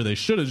either. They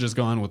should have just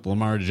gone with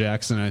Lamar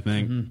Jackson, I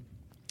think. Mm-hmm.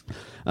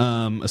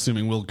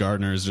 Assuming Will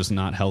Gardner is just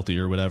not healthy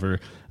or whatever.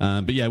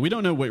 But yeah, we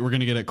don't know what we're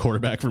going to get at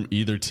quarterback from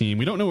either team.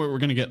 We don't know what we're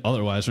going to get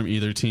otherwise from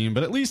either team,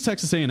 but at least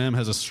Texas A&M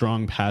has a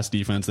strong pass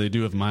defense. They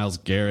do have Myles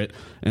Garrett,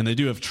 and they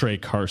do have Trey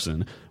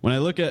Carson. When I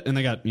look at, and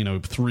they got,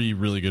 3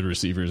 really good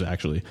receivers,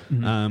 actually.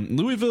 Mm-hmm.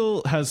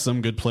 Louisville has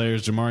some good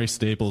players. Jamari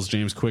Staples,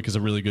 James Quick is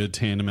a really good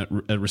tandem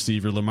at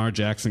receiver. Lamar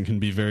Jackson can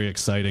be very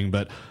exciting,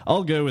 but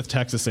I'll go with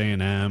Texas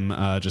A&M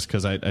just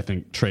because I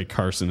think Trey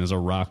Carson is a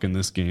rock in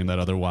this game that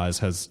otherwise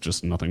has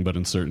just nothing but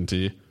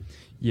uncertainty.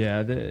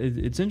 Yeah,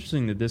 it's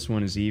interesting that this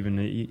one is even.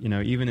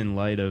 Even in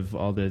light of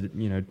all the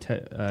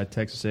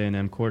Texas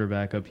A&M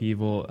quarterback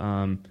upheaval.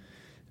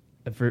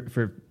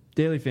 For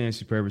daily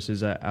fantasy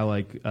purposes, I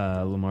like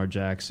Lamar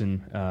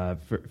Jackson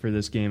for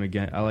this game.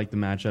 Again, I like the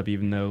matchup,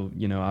 even though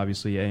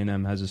obviously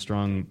A&M has a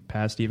strong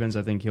pass defense.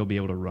 I think he'll be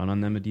able to run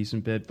on them a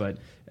decent bit, but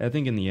I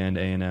think in the end,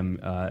 A&M,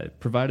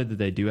 provided that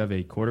they do have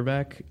a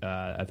quarterback,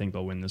 I think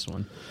they'll win this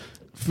one.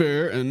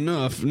 Fair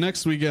enough.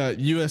 Next, we got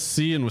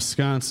USC and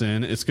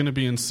Wisconsin. It's going to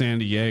be in San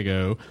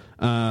Diego.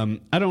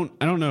 I don't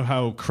know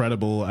how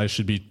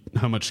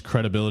much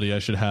credibility I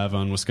should have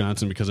on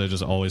Wisconsin because I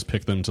just always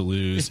pick them to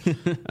lose.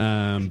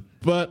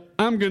 But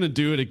I'm going to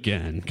do it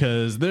again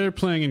because they're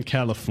playing in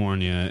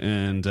California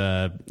and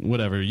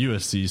whatever.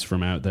 USC's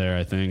from out there,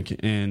 I think,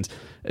 and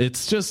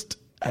it's just.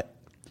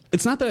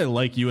 It's not that I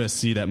like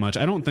USC that much.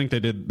 I don't think they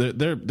did.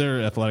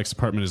 Their athletics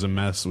department is a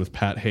mess with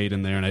Pat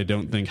Hayden there, and I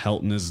don't think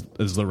Helton is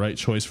the right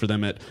choice for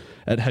them at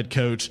head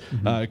coach.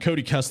 Mm-hmm.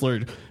 Cody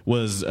Kessler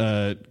was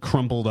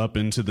crumpled up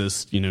into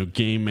this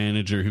game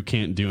manager who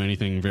can't do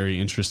anything very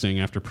interesting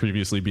after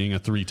previously being a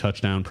 3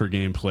 touchdown per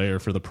game player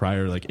for the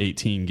prior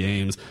 18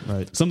 games.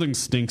 Right. Something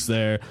stinks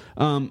there.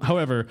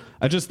 However,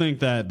 I just think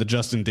that the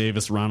Justin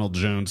Davis, Ronald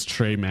Jones,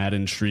 Trey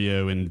Madden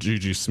trio and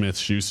Juju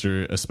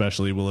Smith-Schuster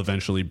especially will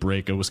eventually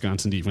break a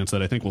Wisconsin defense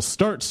that I think will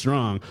start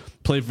strong,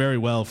 play very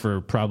well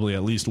for probably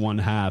at least one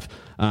half.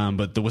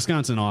 But the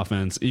Wisconsin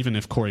offense, even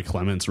if Corey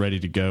Clement's ready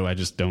to go, I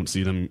just don't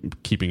see them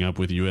keeping up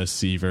with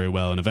USC very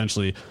well. And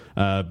eventually,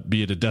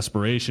 be it a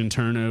desperation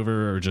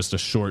turnover or just a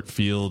short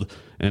field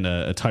and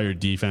a tired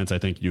defense, I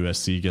think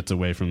USC gets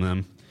away from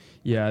them.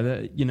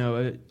 Yeah,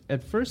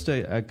 at first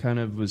I kind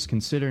of was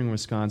considering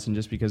Wisconsin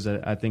just because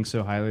I think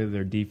so highly of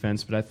their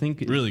defense, but I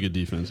think really good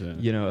defense.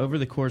 Yeah. Over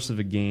the course of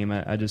a game,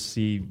 I just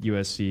see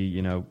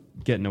USC,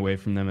 getting away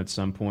from them at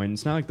some point.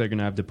 It's not like they're going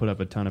to have to put up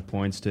a ton of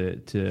points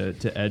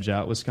to edge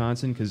out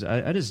Wisconsin because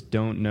I just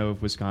don't know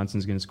if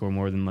Wisconsin's going to score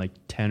more than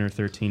 10 or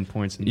 13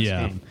 points in this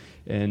game,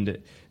 and.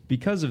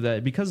 Because of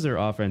that, because their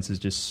offense is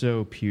just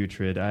so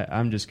putrid,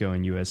 I'm just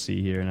going USC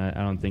here, and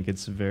I don't think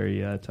it's a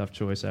very tough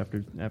choice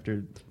after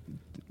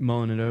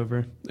mulling it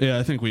over. Yeah,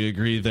 I think we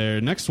agree there.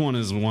 Next one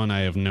is one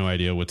I have no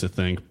idea what to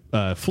think.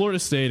 Florida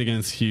State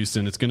against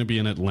Houston. It's going to be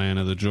in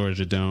Atlanta, the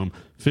Georgia Dome.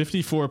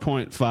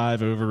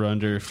 54.5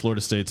 over-under.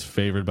 Florida State's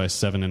favored by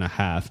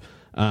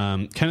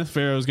 7.5. Kenneth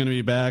Farrow is going to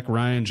be back.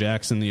 Ryan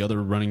Jackson, the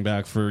other running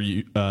back for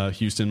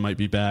Houston, might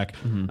be back.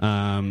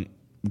 Mm-hmm.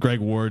 Greg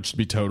Ward should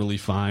be totally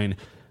fine.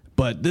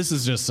 But this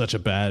is just such a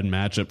bad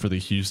matchup for the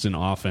Houston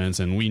offense,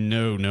 and we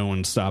know no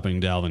one's stopping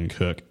Dalvin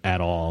Cook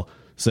at all.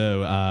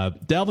 So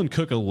Dalvin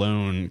Cook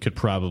alone could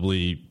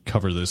probably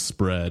cover this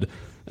spread.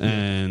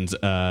 And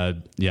I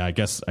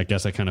guess I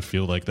kind of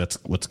feel like that's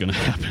what's going to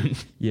happen.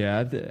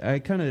 Yeah, I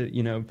kind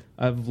of,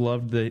 I've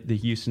loved the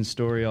Houston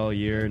story all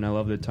year, and I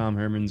love that Tom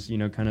Herman's,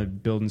 kind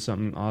of building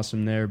something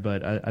awesome there.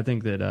 But I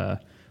think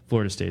that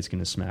Florida State's going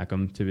to smack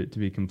them, to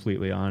be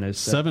completely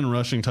honest. 7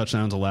 rushing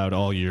touchdowns allowed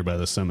all year by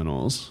the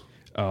Seminoles.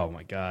 Oh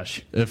my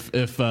gosh! If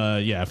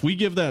we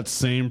give that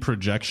same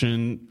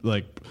projection,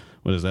 what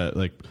is that,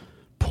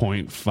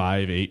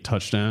 0.58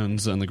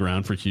 touchdowns on the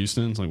ground for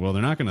Houston, it's they're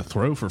not going to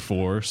throw for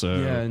 4. So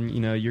yeah, and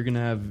you're going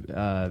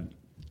to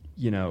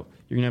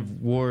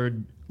have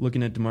Ward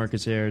looking at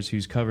DeMarcus Ayers,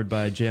 who's covered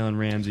by Jalen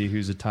Ramsey,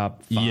 who's a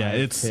top 5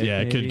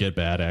 it could get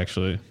bad,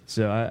 actually.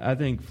 So I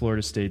think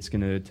Florida State's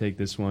going to take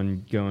this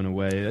one going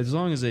away, as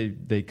long as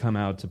they come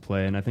out to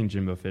play, and I think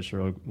Jimbo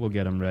Fisher will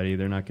get them ready.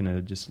 They're not going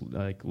to just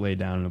like lay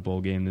down in a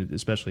bowl game,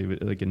 especially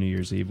like a New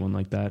Year's Eve one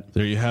like that.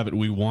 There you have it.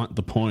 We want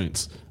the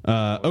points.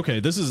 Okay,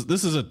 this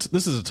is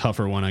a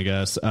tougher one, I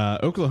guess.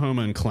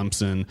 Oklahoma and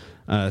Clemson,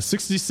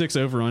 66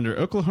 over under.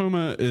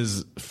 Oklahoma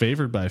is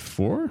favored by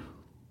 4.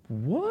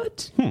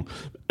 What? I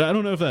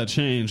don't know if that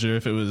changed or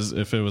if it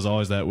was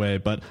always that way,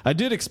 but I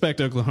did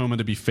expect Oklahoma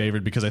to be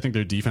favored because I think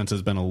their defense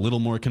has been a little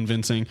more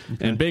convincing,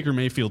 and Baker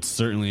Mayfield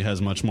certainly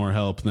has much more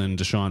help than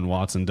Deshaun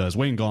Watson does.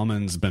 Wayne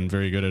Gallman's been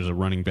very good as a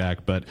running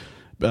back, but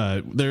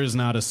there is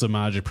not a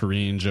Samaje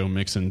Perine, Joe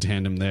Mixon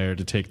tandem there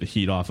to take the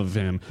heat off of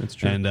him. That's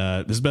true. And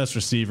his best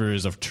receiver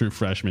is a true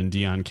freshman,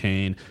 Deion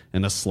Kane,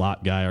 and a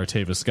slot guy,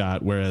 Artavis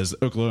Scott, whereas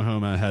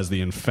Oklahoma has the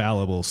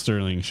infallible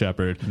Sterling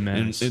Shepard.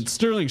 And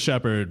Sterling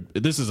Shepard,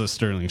 this is a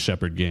Sterling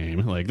Shepard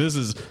game. Like this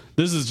has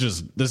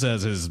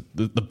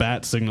the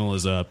bat signal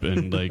is up,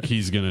 and like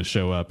he's gonna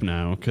show up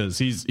now because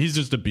he's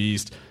just a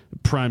beast,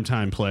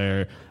 primetime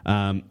player.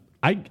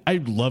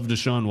 I love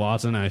Deshaun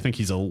Watson. I think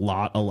he's a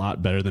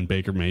lot better than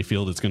Baker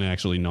Mayfield. It's going to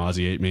actually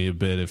nauseate me a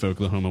bit if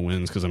Oklahoma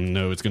wins because I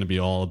know it's going to be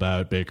all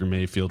about Baker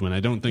Mayfield when I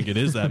don't think it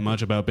is that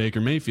much about Baker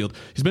Mayfield.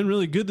 He's been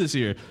really good this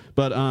year,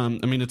 but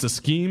it's a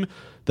scheme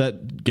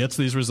that gets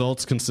these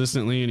results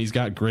consistently, and he's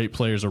got great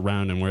players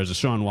around him, whereas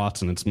Deshaun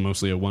Watson, it's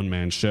mostly a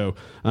one-man show.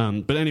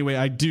 But anyway,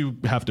 I do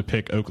have to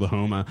pick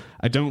Oklahoma.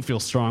 I don't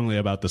feel strongly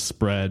about the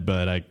spread,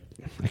 but I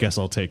guess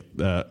I'll take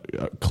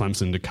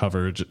Clemson to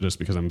cover just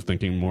because I'm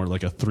thinking more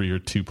like a 3 or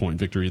 2 point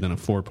victory than a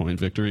 4 point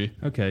victory.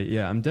 Okay,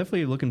 yeah, I'm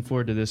definitely looking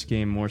forward to this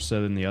game more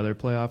so than the other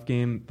playoff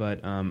game,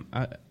 but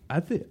I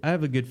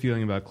have a good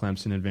feeling about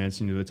Clemson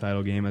advancing to the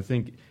title game. I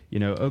think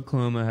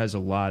Oklahoma has a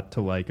lot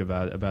to like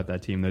about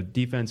that team. The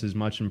defense is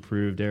much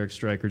improved. Eric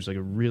Striker's like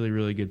a really,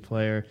 really good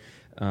player,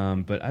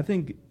 but I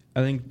think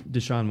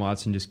Deshaun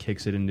Watson just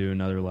kicks it into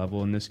another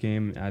level in this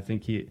game. I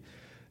think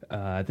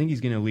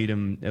he's going to lead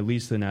them at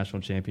least to the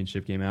national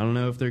championship game. I don't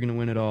know if they're going to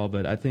win it all,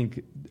 but I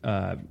think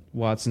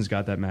Watson's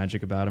got that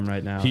magic about him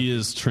right now. He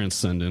is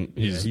transcendent.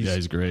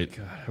 He's great.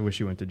 God, I wish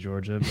he went to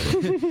Georgia.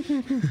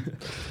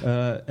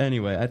 But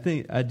anyway,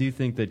 I do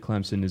think that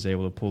Clemson is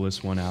able to pull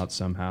this one out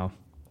somehow.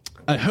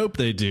 I hope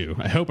they do.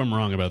 I hope I'm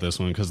wrong about this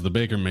one because the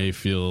Baker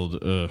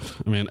Mayfield,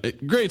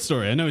 great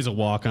story. I know he's a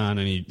walk-on,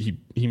 and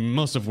he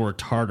must have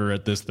worked harder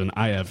at this than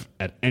I have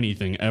at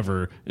anything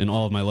ever in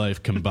all of my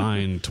life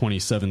combined,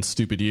 27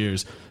 stupid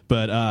years.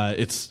 But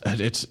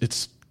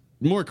it's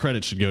more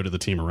credit should go to the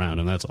team around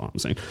him. That's all I'm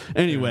saying.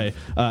 Anyway,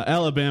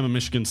 Alabama,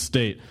 Michigan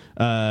State.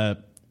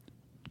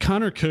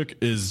 Connor Cook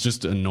is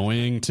just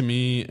annoying to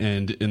me,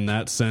 and in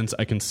that sense,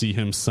 I can see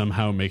him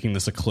somehow making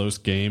this a close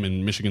game,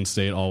 and Michigan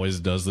State always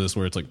does this,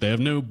 where it's like they have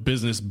no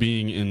business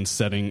being in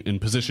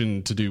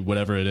position to do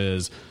whatever it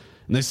is,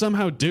 and they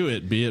somehow do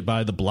it, be it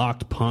by the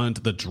blocked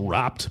punt, the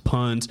dropped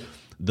punt,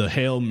 the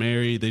Hail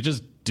Mary. They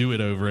just do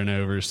it over and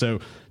over. So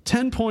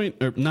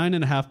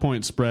 9.5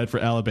 point spread for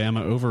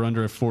Alabama, over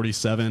under a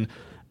 47.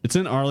 It's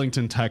in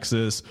Arlington,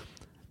 Texas.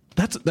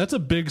 That's a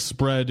big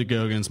spread to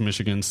go against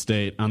Michigan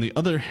State. On the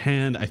other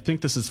hand, I think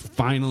this is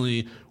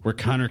finally where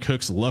Connor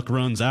Cook's luck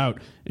runs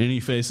out, and he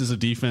faces a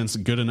defense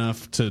good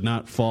enough to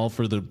not fall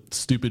for the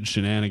stupid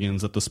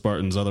shenanigans that the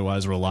Spartans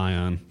otherwise rely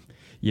on.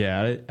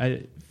 Yeah,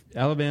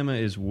 Alabama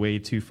is way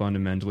too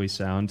fundamentally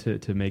sound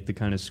to make the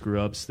kind of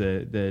screw-ups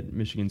that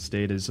Michigan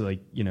State is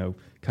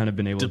kind of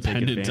been able to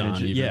take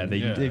advantage of. Yeah,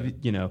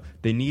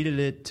 they needed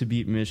it to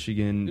beat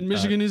Michigan. And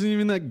Michigan isn't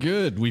even that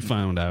good, we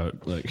found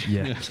out.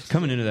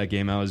 Coming into that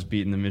game, I was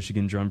beating the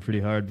Michigan drum pretty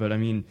hard, but I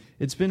mean,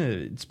 it's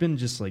been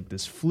just like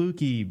this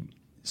fluky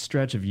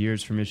stretch of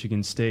years for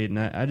Michigan State, and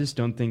I just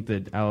don't think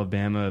that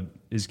Alabama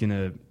is going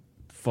to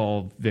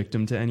fall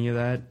victim to any of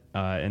that.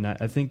 And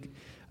I think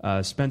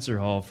Spencer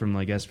Hall from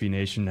SB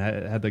Nation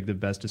had the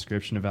best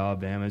description of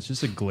Alabama. It's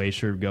just a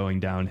glacier going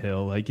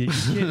downhill.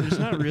 There's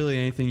not really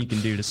anything you can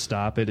do to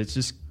stop it. It's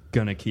just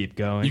gonna keep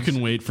going. You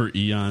can wait for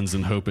eons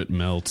and hope it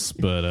melts,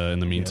 but in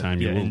the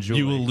meantime,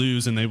 you will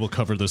lose and they will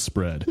cover the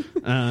spread.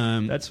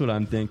 That's what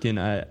I'm thinking.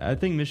 I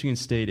think Michigan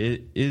State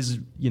is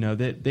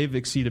they've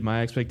exceeded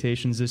my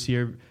expectations this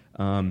year.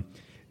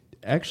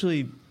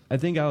 Actually, I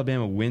think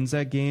Alabama wins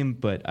that game,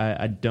 but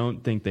I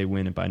don't think they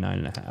win it by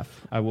 9.5.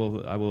 I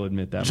will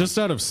admit that. Just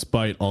out of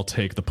spite, I'll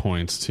take the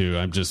points too.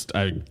 I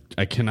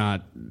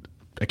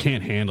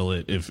can't handle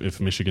it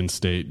if Michigan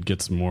State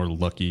gets more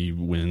lucky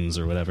wins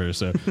or whatever.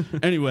 So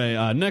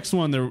anyway, next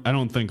one, I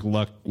don't think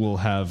luck will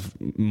have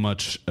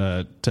much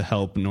to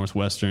help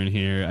Northwestern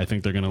here. I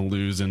think they're going to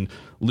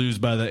lose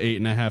by the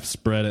 8.5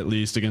 spread at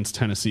least against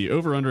Tennessee.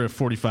 Over under a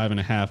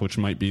 45.5, which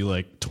might be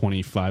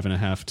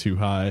 25.5 too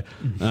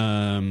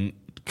high.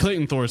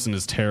 Clayton Thorson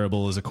is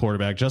terrible as a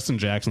quarterback. Justin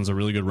Jackson's a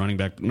really good running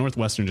back.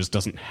 Northwestern just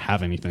doesn't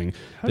have anything.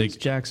 How does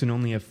Jackson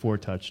only have 4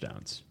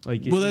 touchdowns?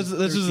 Like, well, that's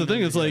just the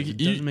thing. It's like it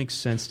doesn't make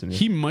sense to me.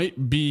 He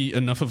might be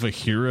enough of a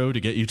hero to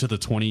get you to the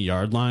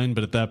 20-yard line,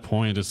 but at that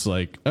point, it's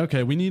like,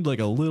 okay, we need like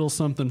a little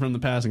something from the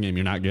passing game.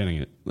 You're not getting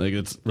it. Like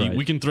it's Right.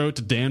 we can throw it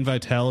to Dan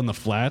Vitale in the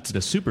flats, the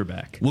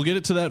superback. We'll get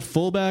it to that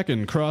fullback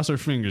and cross our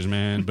fingers,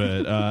 man.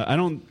 But I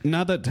don't.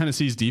 Not that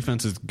Tennessee's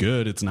defense is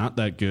good. It's not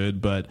that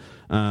good. But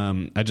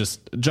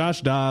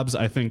Josh Dobbs,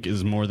 I think,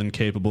 is more than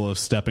capable of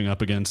stepping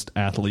up against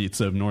athletes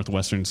of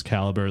Northwestern's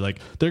caliber. Like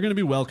they're going to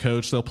be well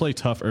coached. They'll play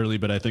tough early,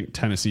 but I think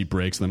Tennessee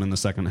breaks them in the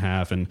second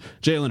half. And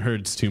Jalen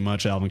Hurts too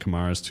much. Alvin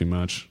Kamara's too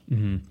much.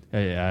 Mm-hmm. I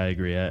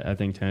agree. I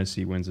think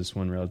Tennessee wins this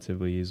one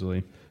relatively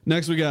easily.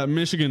 Next, we got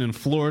Michigan and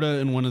Florida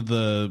in one of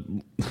the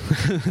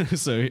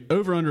so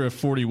over under of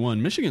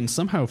 41. Michigan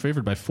somehow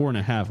favored by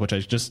 4.5, which I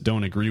just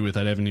don't agree with.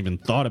 I haven't even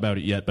thought about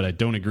it yet, but I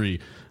don't agree.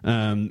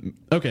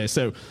 Okay,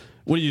 so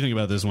what do you think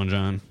about this one,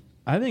 John?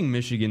 I think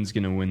Michigan's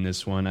going to win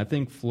this one. I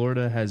think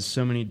Florida has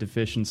so many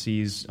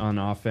deficiencies on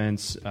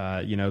offense.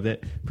 That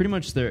pretty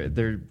much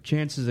their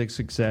chances of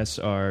success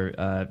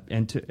are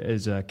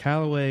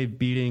Callaway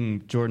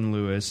beating Jordan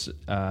Lewis,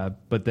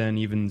 but then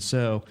even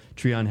so,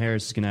 Treon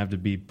Harris is going to have to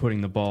be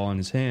putting the ball in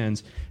his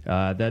hands.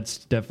 That's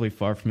definitely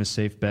far from a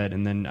safe bet.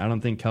 And then I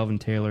don't think Kelvin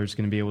Taylor is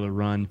going to be able to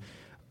run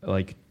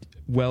like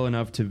well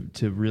enough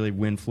to really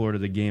win Florida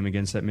the game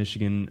against that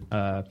Michigan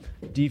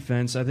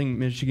defense. I think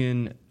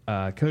Michigan,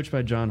 coached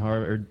by Jim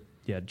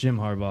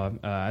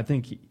Harbaugh, I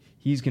think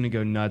he's going to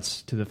go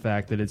nuts to the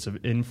fact that it's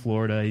in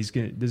Florida. This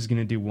is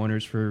going to do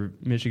wonders for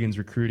Michigan's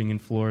recruiting in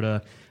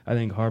Florida. I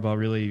think Harbaugh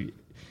really,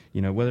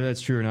 whether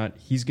that's true or not,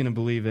 he's going to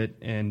believe it,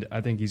 and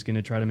I think he's going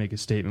to try to make a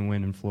statement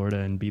win in Florida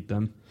and beat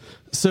them.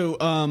 So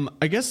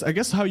I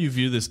guess how you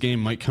view this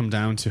game might come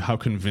down to how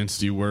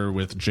convinced you were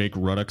with Jake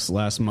Ruddock's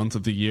last month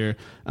of the year.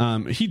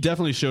 He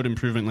definitely showed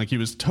improvement. Like he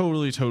was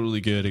totally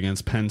good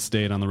against Penn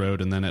State on the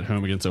road and then at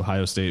home against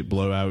Ohio State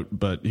blowout.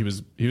 But he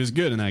was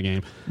good in that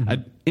game.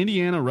 Mm-hmm.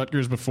 Indiana,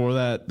 Rutgers before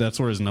that, that's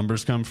where his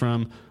numbers come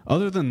from.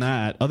 Other than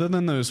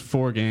those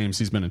 4 games,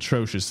 he's been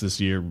atrocious this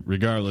year,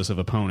 regardless of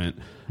opponent.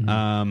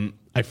 Mm-hmm.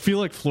 I feel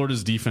like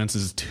Florida's defense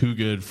is too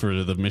good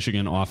for the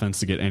Michigan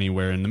offense to get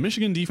anywhere. And the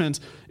Michigan defense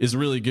is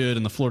really good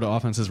and the Florida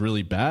offense is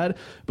really bad.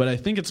 But I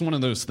think it's one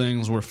of those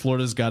things where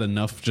Florida's got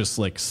enough just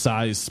like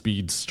size,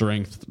 speed,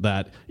 strength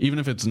that even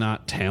if it's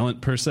not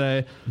talent per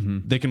se,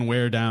 they can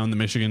wear down the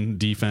Michigan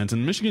defense.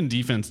 And Michigan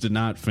defense did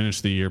not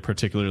finish the year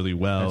particularly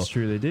well. That's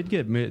true. They did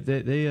get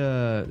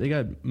they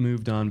got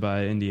moved on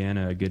by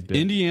Indiana a good bit.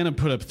 Indiana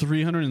put up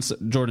 300.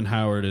 Jordan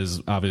Howard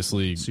is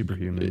obviously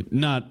superhuman.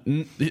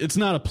 It's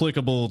not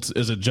applicable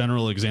as a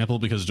general example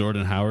because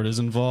Jordan Howard is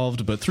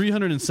involved, but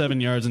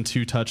 307 yards and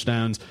 2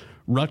 touchdowns.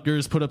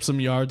 Rutgers put up some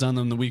yards on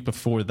them the week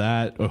before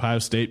that. Ohio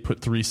State put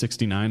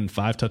 369 and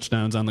 5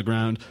 touchdowns on the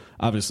ground.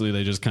 Obviously,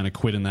 they just kind of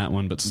quit in that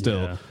one, but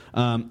still. Yeah.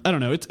 I don't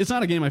know. It's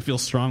not a game I feel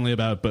strongly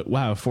about, but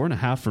wow,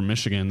 4.5 for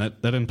Michigan.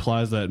 That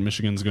implies that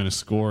Michigan's going to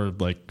score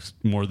like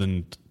more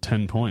than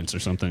 10 points or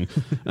something.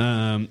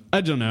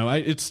 I don't know.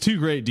 It's 2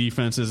 great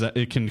defenses.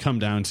 It can come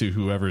down to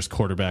whoever's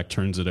quarterback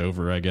turns it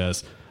over, I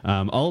guess.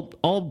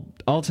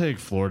 I'll take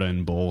Florida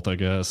in both, I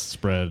guess,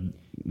 spread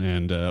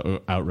and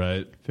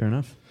outright. Fair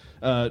enough.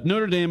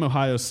 Notre Dame,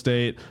 Ohio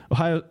State.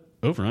 Ohio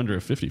over-under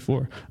of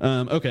 54.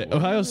 Okay,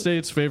 Ohio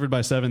State's favored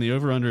by 7. The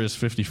over-under is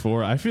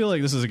 54. I feel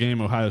like this is a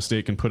game Ohio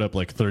State can put up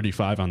like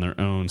 35 on their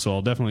own, so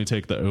I'll definitely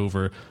take the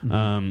over.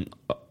 Mm-hmm.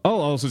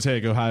 I'll also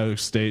take Ohio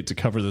State to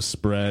cover the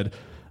spread.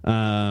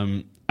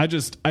 I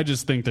just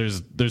think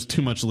there's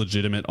too much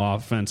legitimate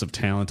offensive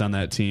talent on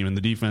that team, and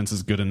the defense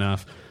is good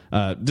enough.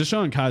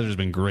 Deshaun Kaiser's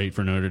been great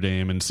for Notre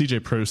Dame, and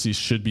CJ Prosise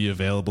should be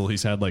available.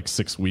 He's had like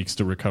 6 weeks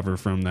to recover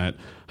from that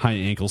high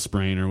ankle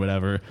sprain or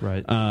whatever.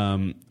 Right.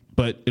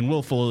 But in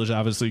Will Fuller is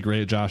obviously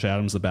great. Josh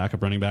Adams, the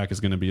backup running back, is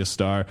going to be a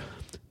star.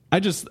 I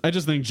just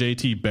think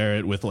JT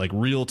Barrett with like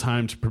real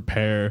time to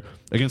prepare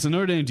against a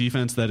Notre Dame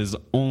defense that is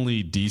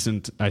only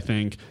decent, I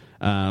think.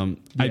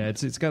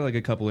 It's got like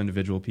a couple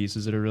individual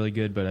pieces that are really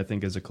good, but I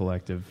think as a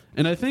collective.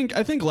 And I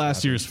think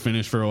last year's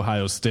finish for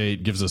Ohio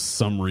State gives us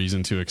some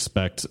reason to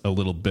expect a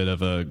little bit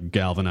of a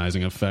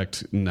galvanizing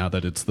effect now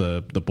that it's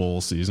the bowl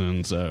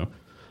season. So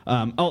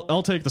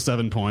I'll take the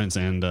 7 points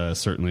and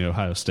certainly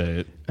Ohio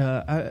State.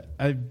 I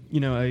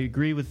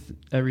agree with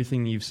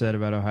everything you've said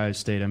about Ohio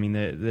State. I mean,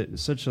 they're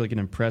such like an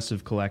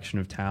impressive collection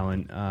of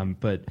talent.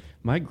 But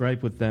my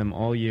gripe with them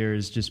all year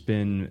has just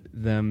been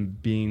them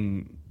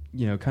being,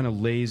 kind of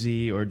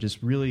lazy or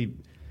just really,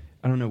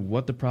 I don't know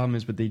what the problem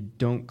is, but they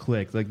don't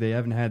click. Like they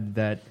haven't had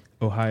that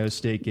Ohio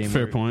State game.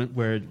 Fair point.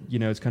 Where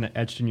it's kind of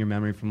etched in your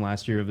memory from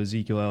last year of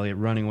Ezekiel Elliott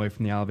running away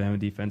from the Alabama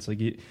defense. Like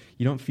you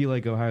don't feel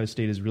like Ohio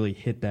State has really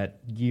hit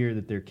that gear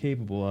that they're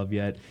capable of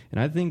yet. And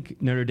I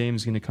think Notre Dame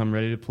is going to come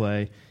ready to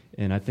play.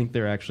 and I think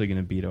they're actually going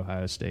to beat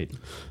Ohio State.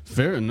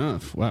 Fair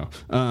enough. Wow,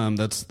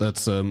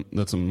 that's a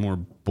more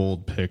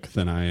bold pick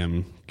than I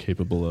am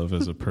capable of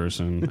as a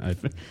person.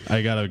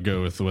 I gotta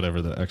go with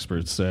whatever the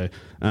experts say.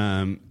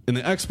 And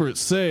the experts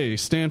say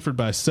Stanford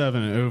by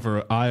 7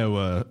 over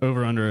Iowa,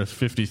 over under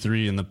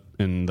 53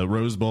 in the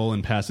Rose Bowl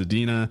in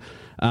Pasadena.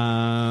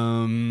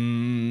 I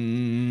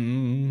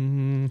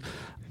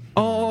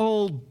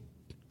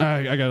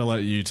gotta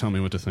let you tell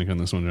me what to think on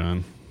this one,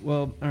 John.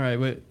 Well, all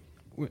right.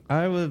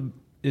 Iowa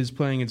is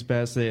playing its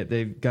best.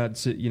 They've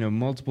got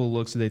multiple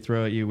looks that they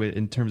throw at you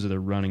in terms of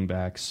their running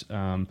backs.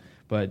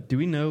 But do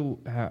we know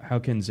how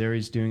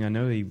Kenzari's doing? I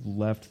know he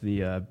left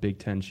the Big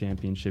Ten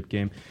championship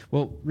game.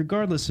 Well,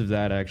 regardless of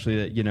that,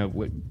 actually,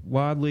 Akram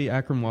Wadley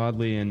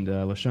and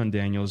LaShawn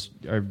Daniels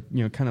are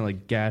kind of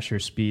like gasher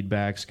speed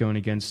backs going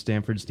against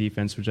Stanford's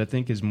defense, which I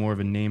think is more of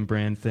a name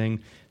brand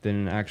thing than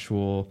an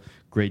actual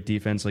great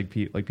defense like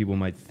people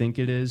might think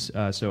it is.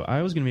 So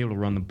Iowa's going to be able to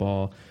run the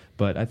ball.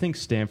 But I think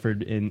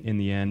Stanford, in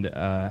the end,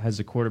 has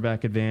a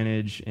quarterback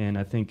advantage, and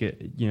I think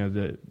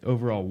the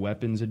overall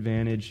weapons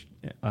advantage.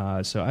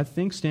 So I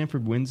think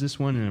Stanford wins this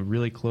one in a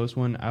really close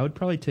one. I would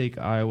probably take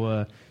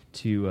Iowa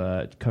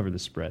to cover the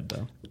spread,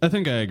 though. I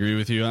think I agree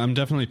with you. I'm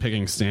definitely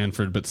picking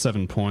Stanford, but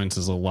 7 points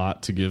is a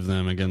lot to give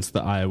them against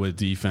the Iowa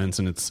defense,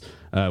 and it's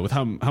with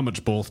how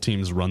much both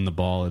teams run the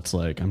ball. It's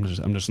like I'm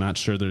just not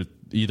sure that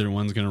either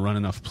one's going to run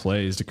enough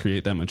plays to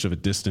create that much of a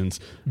distance.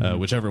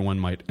 Whichever one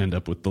might end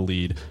up with the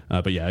lead.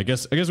 But yeah, I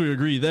guess we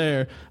agree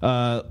there.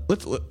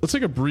 Let's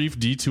take a brief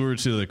detour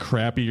to the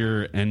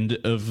crappier end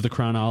of the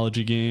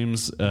chronology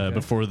games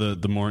before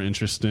the more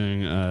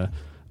interesting.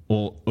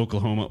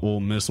 Oklahoma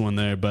Ole Miss one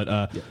there,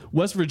 but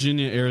West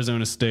Virginia,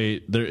 Arizona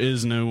State, there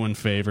is no one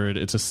favored.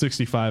 It's a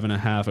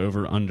 65.5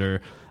 over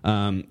under.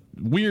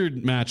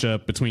 Weird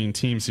matchup between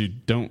teams who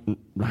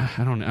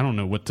I don't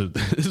know what to.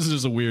 This is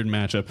just a weird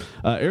matchup.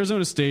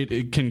 Arizona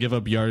State can give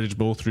up yardage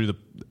both through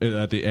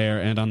the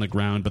air and on the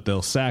ground, but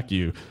they'll sack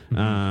you.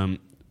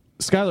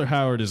 Skyler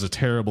Howard is a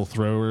terrible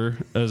thrower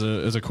as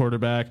a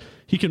quarterback.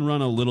 He can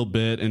run a little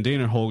bit, and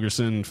Dana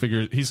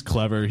Holgorsen he's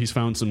clever. He's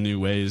found some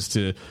new ways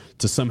to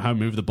somehow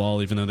move the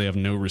ball, even though they have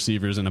no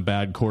receivers and a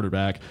bad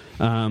quarterback.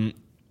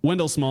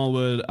 Wendell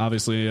Smallwood,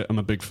 obviously, I'm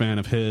a big fan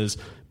of his,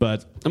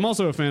 but I'm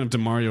also a fan of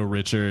Demario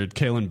Richard.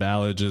 Kalen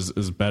Ballage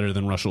is better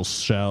than Russell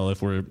Shell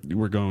if we're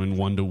going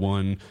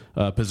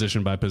 1-to-1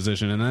 position by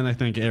position. And then I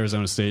think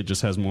Arizona State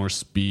just has more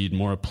speed,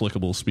 more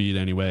applicable speed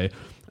anyway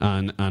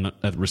on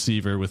at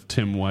receiver with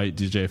Tim White,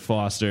 DJ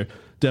Foster,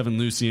 Devin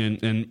Lucien,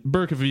 and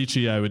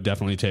Berkovici I would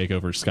definitely take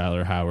over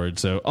Skyler Howard.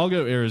 So I'll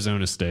go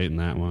Arizona State in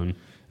that one.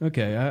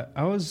 Okay,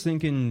 I was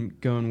thinking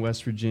going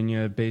West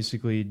Virginia,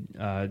 basically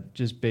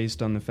just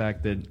based on the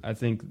fact that I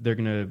think they're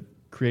going to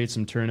create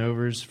some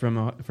turnovers from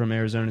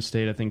Arizona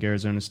State. I think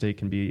Arizona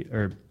State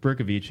or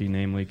Berkovici,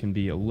 namely, can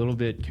be a little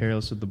bit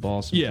careless with the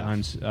ball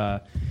sometimes. Yeah.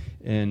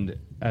 And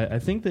I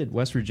think that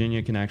West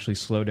Virginia can actually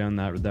slow down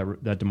that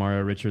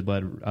Demario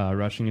Richard-led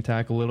rushing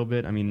attack a little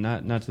bit. I mean,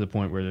 not to the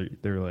point where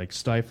they're like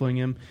stifling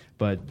him,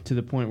 but to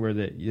the point where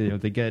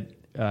they get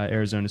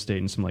Arizona State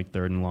in some like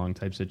 3rd and long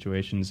type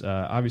situations.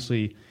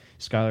 Obviously,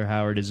 Skyler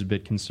Howard is a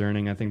bit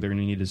concerning. I think they're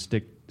going to need to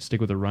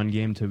stick with a run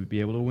game to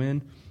be able to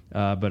win.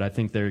 But I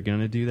think they're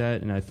going to do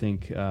that, and I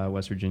think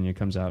West Virginia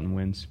comes out and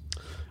wins.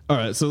 All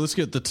right, so let's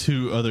get the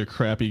two other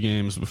crappy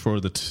games before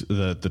the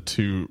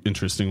two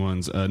interesting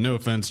ones. No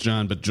offense,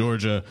 John, but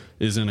Georgia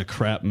is in a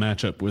crap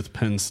matchup with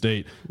Penn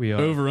State. We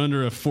are. Over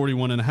under of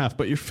 41.5,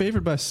 but you're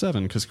favored by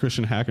 7 because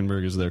Christian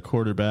Hackenberg is their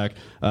quarterback.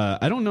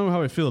 I don't know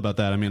how I feel about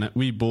that. I mean,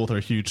 we both are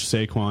huge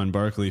Saquon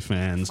Barkley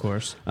fans. Of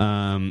course.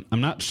 I'm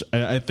not.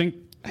 I think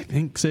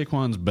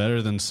Saquon's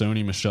better than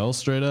Sony Michel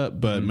straight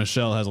up, but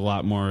Michel has a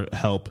lot more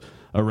help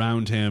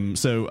around him.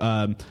 So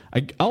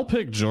I'll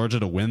pick Georgia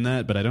to win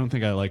that, but I don't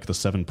think I like the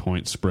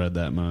 7-point spread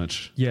that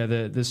much. Yeah,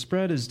 the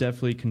spread is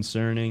definitely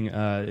concerning.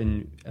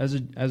 And as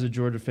a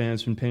Georgia fan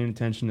who's been paying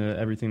attention to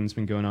everything that's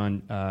been going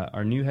on,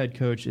 our new head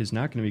coach is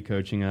not going to be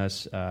coaching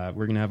us. We're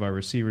going to have our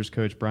receivers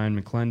coach,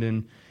 Brian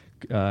McClendon,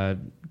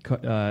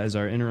 as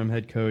our interim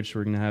head coach.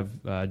 We're going to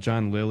have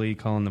John Lilly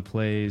calling the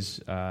plays.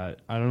 I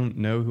don't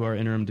know who our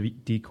interim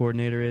D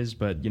coordinator is,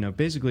 but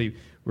basically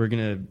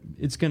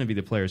it's going to be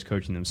the players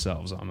coaching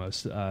themselves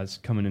almost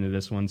coming into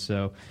this one.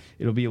 So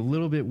it'll be a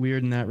little bit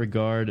weird in that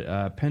regard.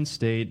 Penn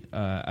State,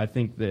 I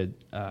think that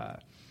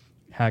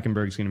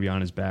Hackenberg's going to be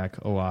on his back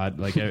a lot,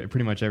 like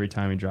pretty much every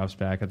time he drops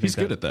back. I think he's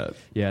good at that.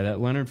 Yeah,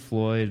 that Leonard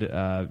Floyd,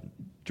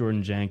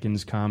 Jordan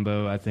Jenkins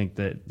combo, I think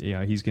that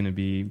he's going to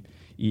be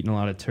eating a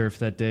lot of turf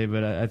that day.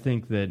 But I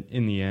think that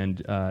in the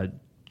end,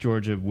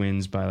 Georgia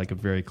wins by like a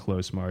very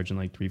close margin,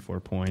 like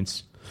 3-4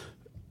 points.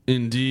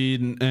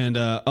 Indeed. And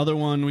other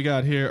one we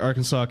got here,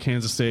 Arkansas,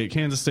 Kansas State.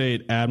 Kansas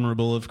State,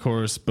 admirable, of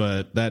course,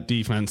 but that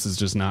defense is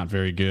just not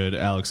very good.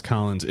 Alex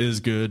Collins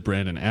is good.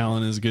 Brandon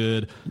Allen is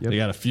good. Yep. They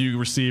got a few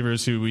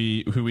receivers who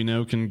we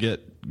know can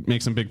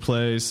make some big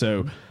plays.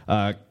 So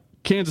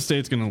Kansas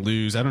State's going to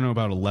lose. I don't know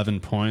about 11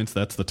 points.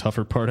 That's the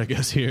tougher part, I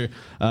guess, here.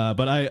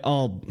 But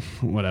I'll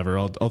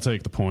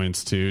take the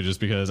points too, just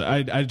because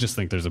I just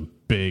think there's a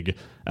big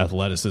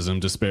athleticism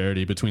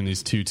disparity between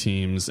these two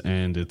teams,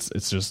 and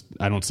it's just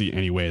I don't see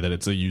any way that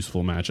it's a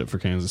useful matchup for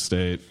Kansas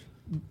State.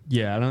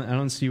 Yeah, I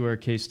don't see where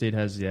K-State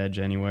has the edge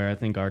anywhere. I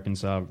think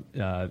Arkansas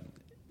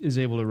is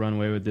able to run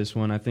away with this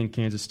one. I think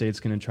Kansas State's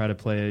going to try to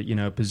play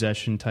a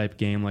possession type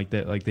game like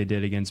they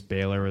did against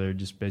Baylor, where they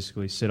just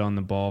basically sit on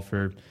the ball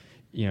for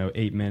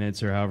 8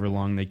 minutes or however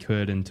long they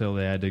could until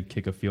they had to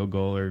kick a field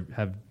goal or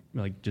have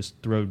just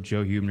throw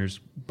Joe Huebner's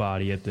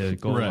body at the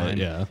goal line.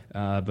 Yeah.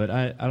 But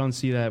I don't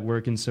see that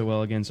working so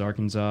well against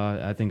Arkansas.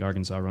 I think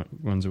Arkansas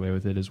runs away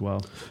with it as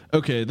well.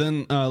 Okay,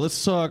 then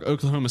let's talk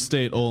Oklahoma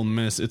State, Ole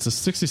Miss. It's a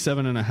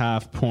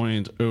 67.5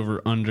 point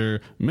over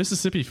under.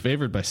 Mississippi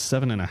favored by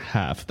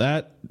 7.5.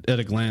 That at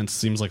a glance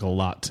seems like a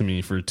lot to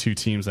me for two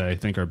teams that I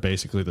think are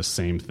basically the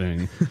same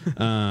thing.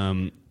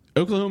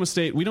 Oklahoma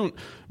State,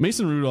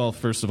 Mason Rudolph,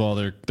 first of all,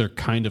 they're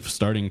kind of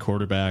starting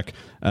quarterback.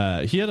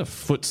 He had a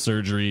foot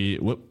surgery.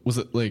 What was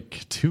it,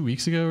 like 2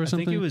 weeks ago or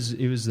something? I think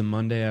it was the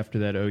Monday after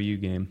that OU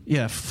game.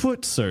 Yeah,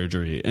 foot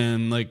surgery.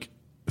 And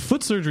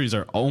foot surgeries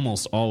are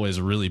almost always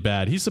really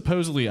bad. He's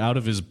supposedly out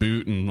of his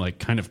boot and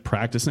kind of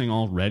practicing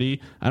already.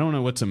 I don't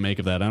know what to make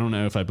of that. I don't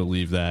know if I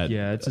believe that.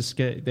 Yeah,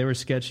 they were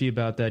sketchy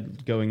about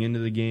that going into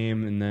the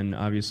game, and then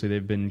obviously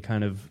they've been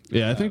kind of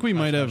I think we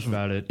might have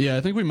about it. Yeah,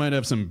 I think we might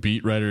have some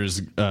beat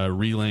writers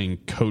relaying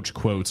coach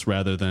quotes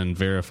rather than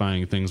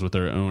verifying things with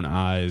their own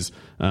eyes.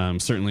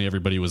 Certainly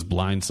everybody was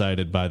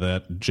blindsided by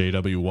that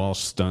J.W.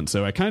 Walsh stunt,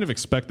 so I kind of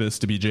expect this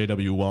to be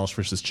J.W. Walsh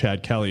versus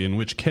Chad Kelly, in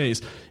which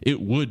case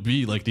it would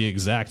be like the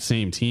exact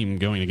same team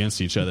going against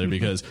each other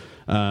because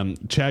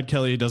Chad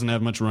Kelly doesn't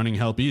have much running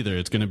help either.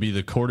 It's going to be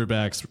the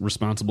quarterbacks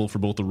responsible for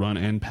both the run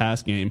and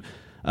pass game.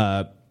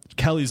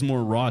 Kelly's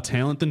more raw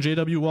talent than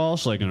J.W.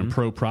 Walsh, in a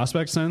pro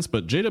prospect sense,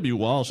 but J.W.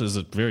 Walsh is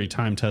a very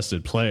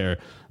time-tested player.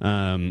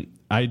 I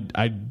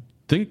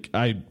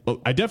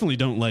definitely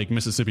don't like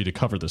Mississippi to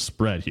cover the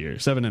spread here.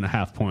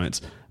 7.5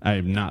 points.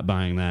 I'm not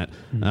buying that.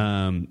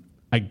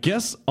 I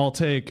guess I'll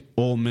take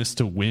Ole Miss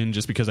to win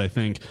just because I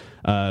think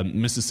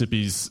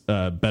Mississippi's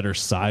better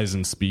size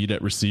and speed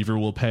at receiver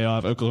will pay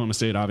off. Oklahoma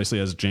State obviously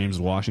has James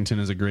Washington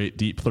as a great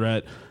deep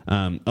threat.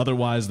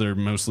 Otherwise, they're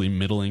mostly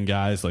middling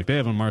guys. They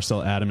have a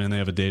Marcel Adaman, they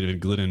have a David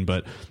Glidden,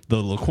 but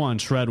the Laquan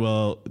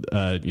Treadwell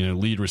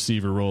lead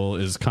receiver role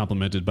is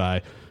complemented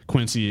by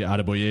Quincy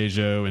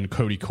Adeboyejo and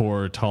Cody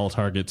Core, tall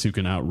targets who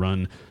can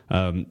outrun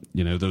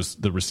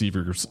the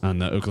receivers on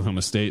the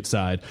Oklahoma State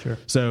side. Sure.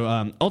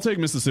 So I'll take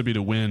Mississippi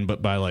to win,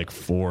 but by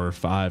 4 or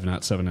 5,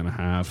 not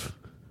 7.5.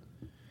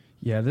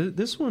 Yeah,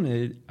 this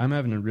one I'm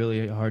having a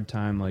really hard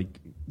time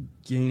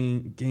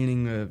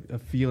gaining a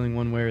feeling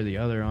one way or the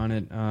other on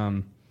it.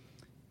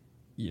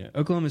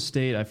 Oklahoma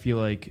State I feel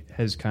like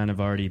has kind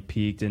of already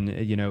peaked,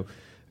 and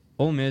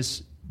Ole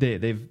Miss.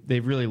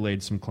 They've really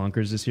laid some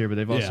clunkers this year, but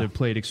they've also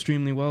played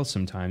extremely well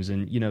sometimes.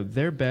 And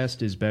their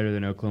best is better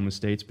than Oklahoma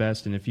State's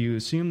best. And if you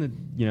assume that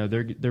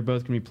they're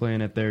both going to be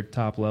playing at their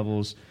top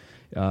levels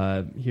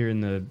here in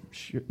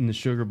the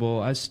Sugar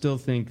Bowl, I still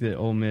think that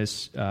Ole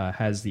Miss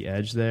has the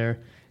edge there,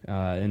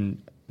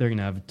 and they're going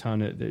to have a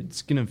ton of.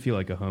 It's going to feel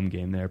like a home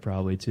game there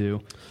probably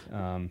too.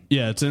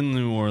 It's in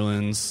New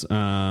Orleans,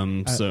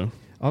 so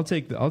I'll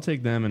take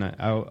them, and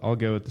I'll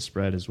go with the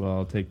spread as well.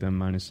 I'll take them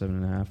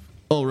 -7.5.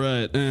 All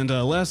right, and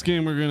last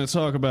game we're going to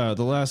talk about,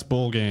 the last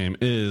bowl game,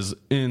 is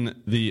in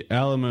the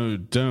Alamo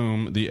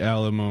Dome, the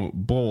Alamo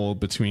Bowl,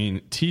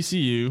 between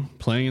TCU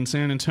playing in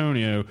San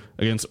Antonio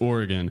against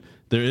Oregon.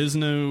 There is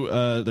no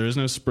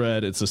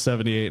spread. It's a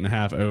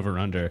 78.5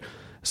 over/under.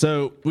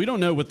 So we don't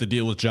know what the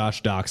deal with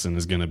Josh Doxson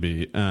is going to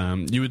be.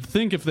 You would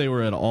think if they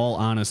were at all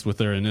honest with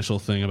their initial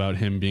thing about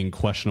him being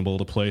questionable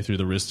to play through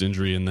the wrist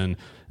injury, and then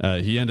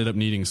he ended up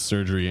needing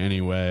surgery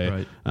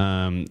anyway.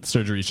 Right.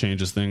 Surgery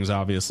changes things,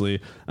 obviously.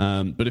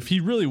 But if he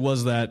really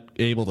was that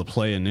able to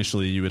play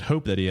initially, you would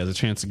hope that he has a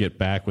chance to get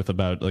back with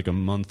about a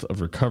month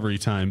of recovery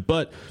time.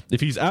 But if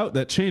he's out,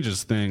 that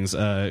changes things.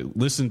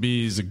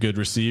 Listenby's a good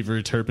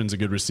receiver. Turpin's a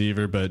good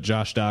receiver, but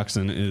Josh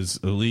Doxson is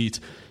elite.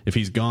 If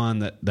he's gone,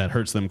 that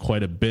hurts them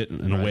quite a bit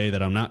in a way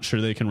that I'm not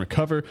sure they can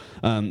recover.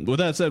 With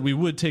that said, we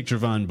would take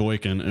Trevon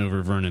Boykin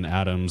over Vernon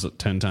Adams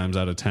 10 times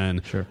out of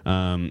 10. Sure.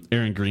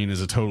 Aaron Green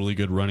is a totally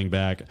good running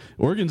back.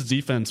 Oregon's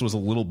defense was a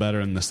little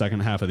better in the second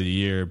half of the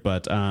year,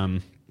 but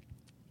and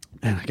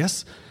I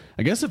guess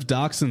if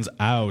Doxson's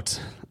out,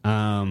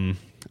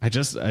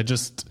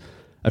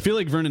 I feel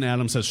like Vernon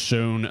Adams has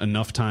shown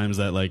enough times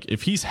that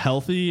if he's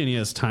healthy and he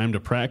has time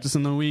to practice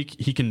in the week,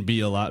 he can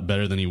be a lot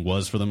better than he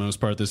was for the most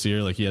part this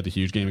year. He had the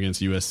huge game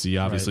against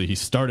USC. Obviously, He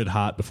started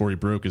hot before he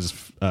broke his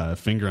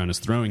finger on his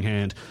throwing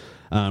hand.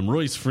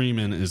 Royce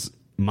Freeman is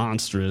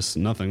monstrous,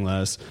 nothing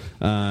less.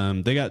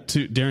 They got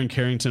Darren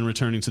Carrington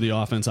returning to the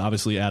offense,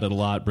 obviously added a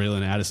lot.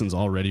 Braylon Addison's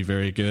already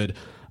very good.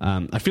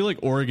 I feel like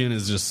Oregon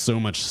is just so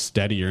much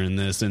steadier in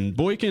this, and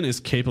Boykin is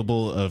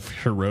capable of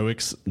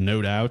heroics,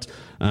 no doubt.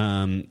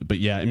 But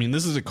yeah, I mean,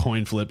 this is a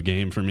coin flip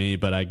game for me,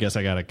 but I guess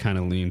I got to kind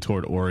of lean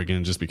toward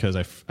Oregon just because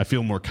I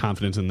feel more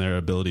confident in their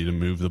ability to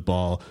move the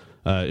ball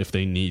if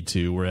they need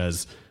to,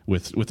 whereas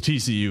with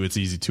TCU, it's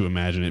easy to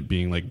imagine it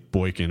being like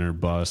Boykin or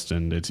bust,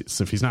 and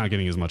so if he's not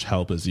getting as much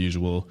help as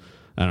usual,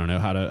 I don't know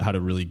how to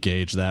really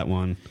gauge that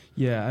one.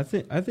 Yeah,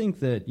 I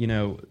think that, you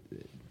know,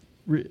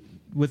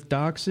 with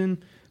Doxson,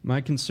 my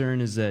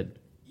concern is that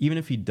even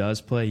if he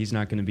does play, he's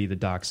not going to be the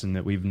Doxson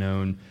that we've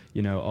known,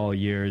 you know, all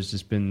year. It's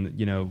just been,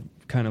 you know,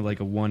 kind of like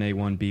a 1A,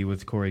 1B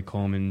with Corey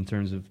Coleman in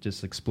terms of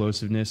just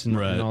explosiveness and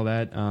all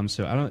that.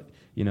 So I don't,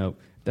 you know,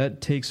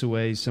 that takes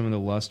away some of the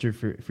luster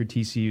for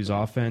TCU's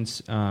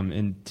offense.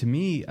 And to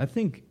me, I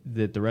think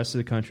that the rest of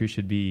the country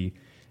should be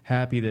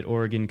happy that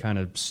Oregon kind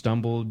of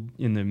stumbled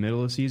in the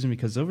middle of the season,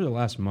 because over the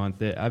last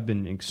month, I've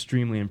been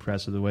extremely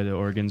impressed with the way that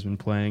Oregon's been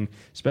playing,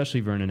 especially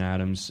Vernon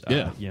Adams.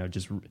 You know,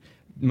 just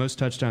most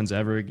touchdowns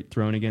ever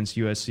thrown against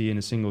USC in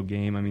a single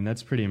game. I mean,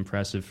 that's pretty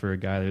impressive for a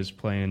guy that was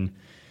playing,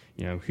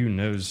 you know, who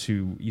knows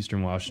who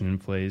Eastern Washington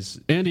plays.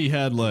 And he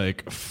had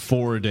like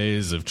 4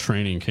 days of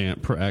training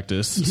camp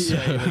practice.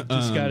 Yeah, he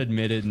just got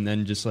admitted and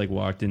then just like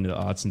walked into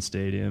Autzen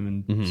Stadium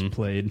and just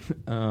played.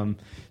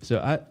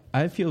 So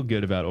I feel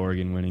good about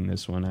Oregon winning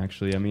this one,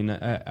 actually. I mean,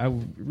 I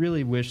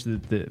really wish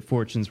that the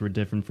fortunes were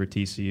different for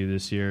TCU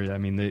this year. I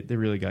mean, they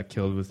really got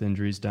killed with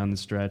injuries down the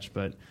stretch,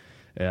 but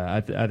yeah,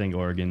 I think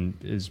Oregon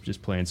is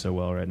just playing so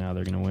well right now,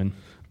 they're going to win.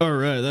 All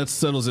right, that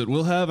settles it.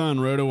 We'll have on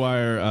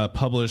RotoWire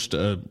published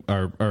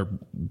our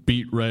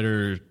beat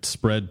writer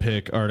spread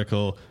pick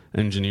article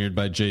engineered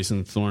by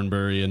Jason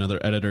Thornbury, another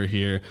editor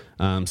here.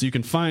 So you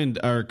can find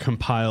our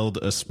compiled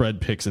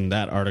spread picks in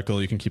that article.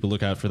 You can keep a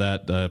lookout for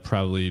that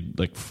probably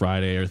like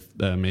Friday or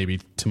maybe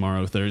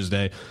tomorrow,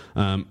 Thursday.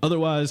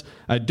 Otherwise,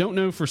 I don't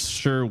know for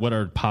sure what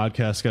our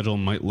podcast schedule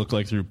might look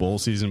like through bowl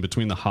season.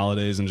 Between the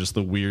holidays and just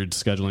the weird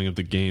scheduling of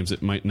the games,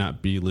 it might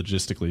not be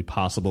logistically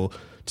possible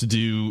to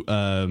do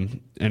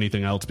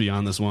anything else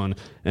beyond this one.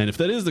 And if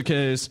that is the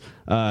case,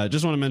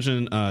 just want to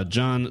mention,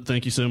 John,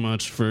 thank you so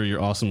much for your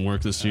awesome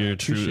work this year.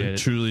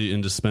 Truly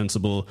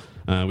indispensable.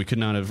 We could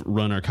not have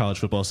run our college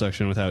football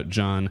section without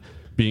John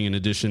being an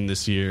addition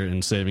this year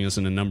and saving us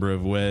in a number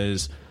of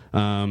ways.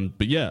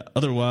 But yeah,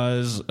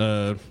 otherwise...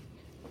 I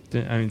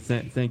mean,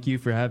 thank you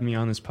for having me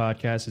on this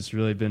podcast. It's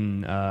really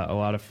been a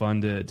lot of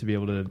fun to be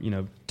able to, you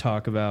know,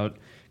 talk about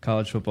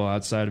college football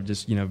outside of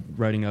just, you know,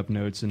 writing up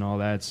notes and all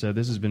that. So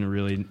this has been a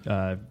really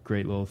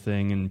great little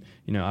thing. And,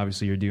 you know,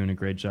 obviously you're doing a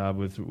great job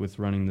with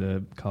running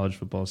the college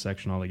football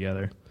section all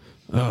together.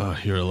 Oh,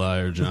 you're a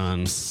liar,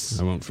 John.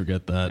 I won't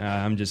forget that.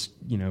 I'm just,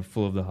 you know,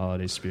 full of the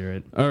holiday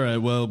spirit. All right,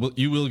 well,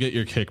 you will get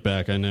your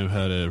kickback. I know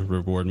how to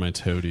reward my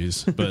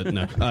toadies. But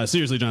no,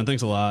 seriously, John,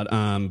 thanks a lot.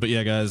 But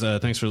yeah, guys,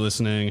 thanks for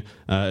listening.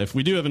 If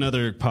we do have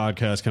another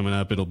podcast coming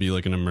up, it'll be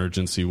like an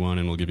emergency one,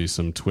 and we'll give you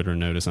some Twitter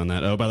notice on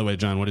that. Oh, by the way,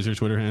 John, what is your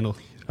Twitter handle?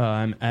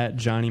 I'm at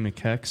Johnny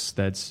McKechs.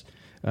 That's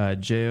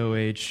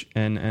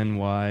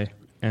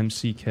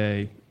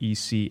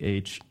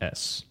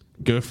JohnnyMcKechs.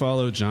 Go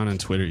follow John on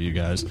Twitter, you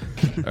guys. All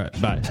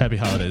right, bye. Happy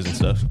holidays and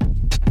stuff.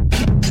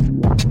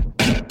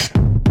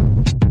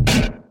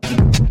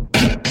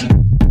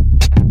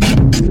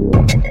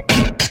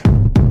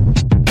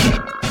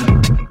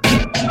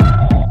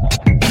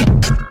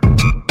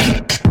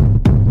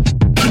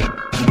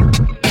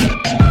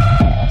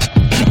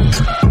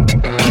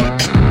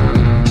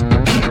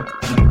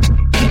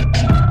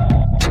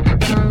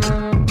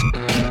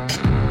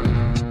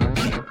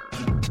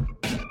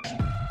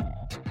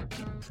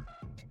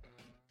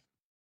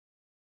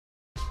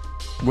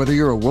 Whether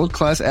you're a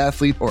world-class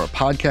athlete or a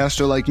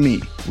podcaster like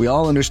me, we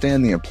all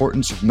understand the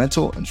importance of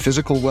mental and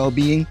physical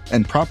well-being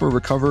and proper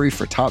recovery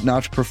for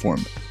top-notch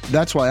performance.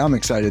 That's why I'm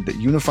excited that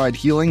Unified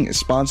Healing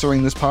is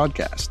sponsoring this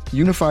podcast.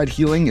 Unified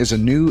Healing is a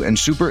new and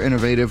super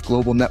innovative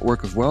global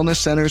network of wellness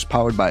centers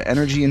powered by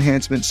Energy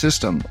Enhancement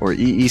System, or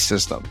EE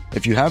System.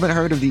 If you haven't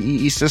heard of the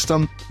EE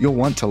System, you'll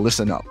want to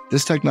listen up.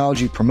 This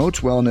technology promotes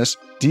wellness,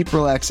 deep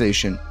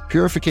relaxation,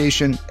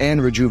 purification,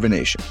 and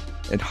rejuvenation.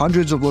 At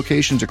hundreds of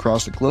locations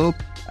across the globe,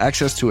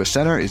 access to a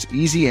center is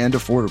easy and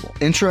affordable.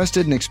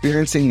 Interested in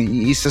experiencing the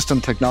EE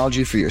System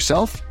technology for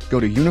yourself?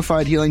 Go to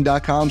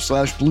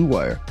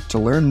unifiedhealing.com/bluewire to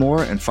learn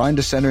more and find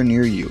a center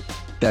near you.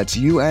 That's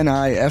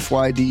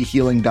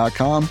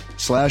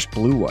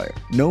unifydhealing.com/bluewire.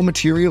 No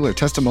material or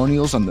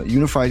testimonials on the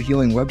Unified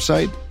Healing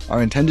website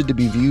are intended to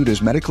be viewed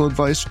as medical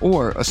advice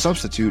or a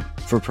substitute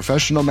for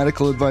professional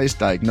medical advice,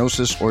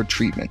 diagnosis, or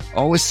treatment.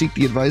 Always seek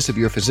the advice of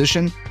your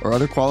physician or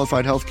other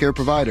qualified healthcare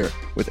provider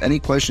with any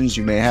questions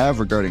you may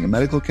have regarding a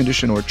medical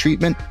condition or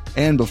treatment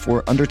and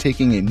before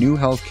undertaking a new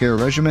healthcare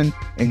regimen,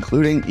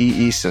 including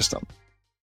EE System.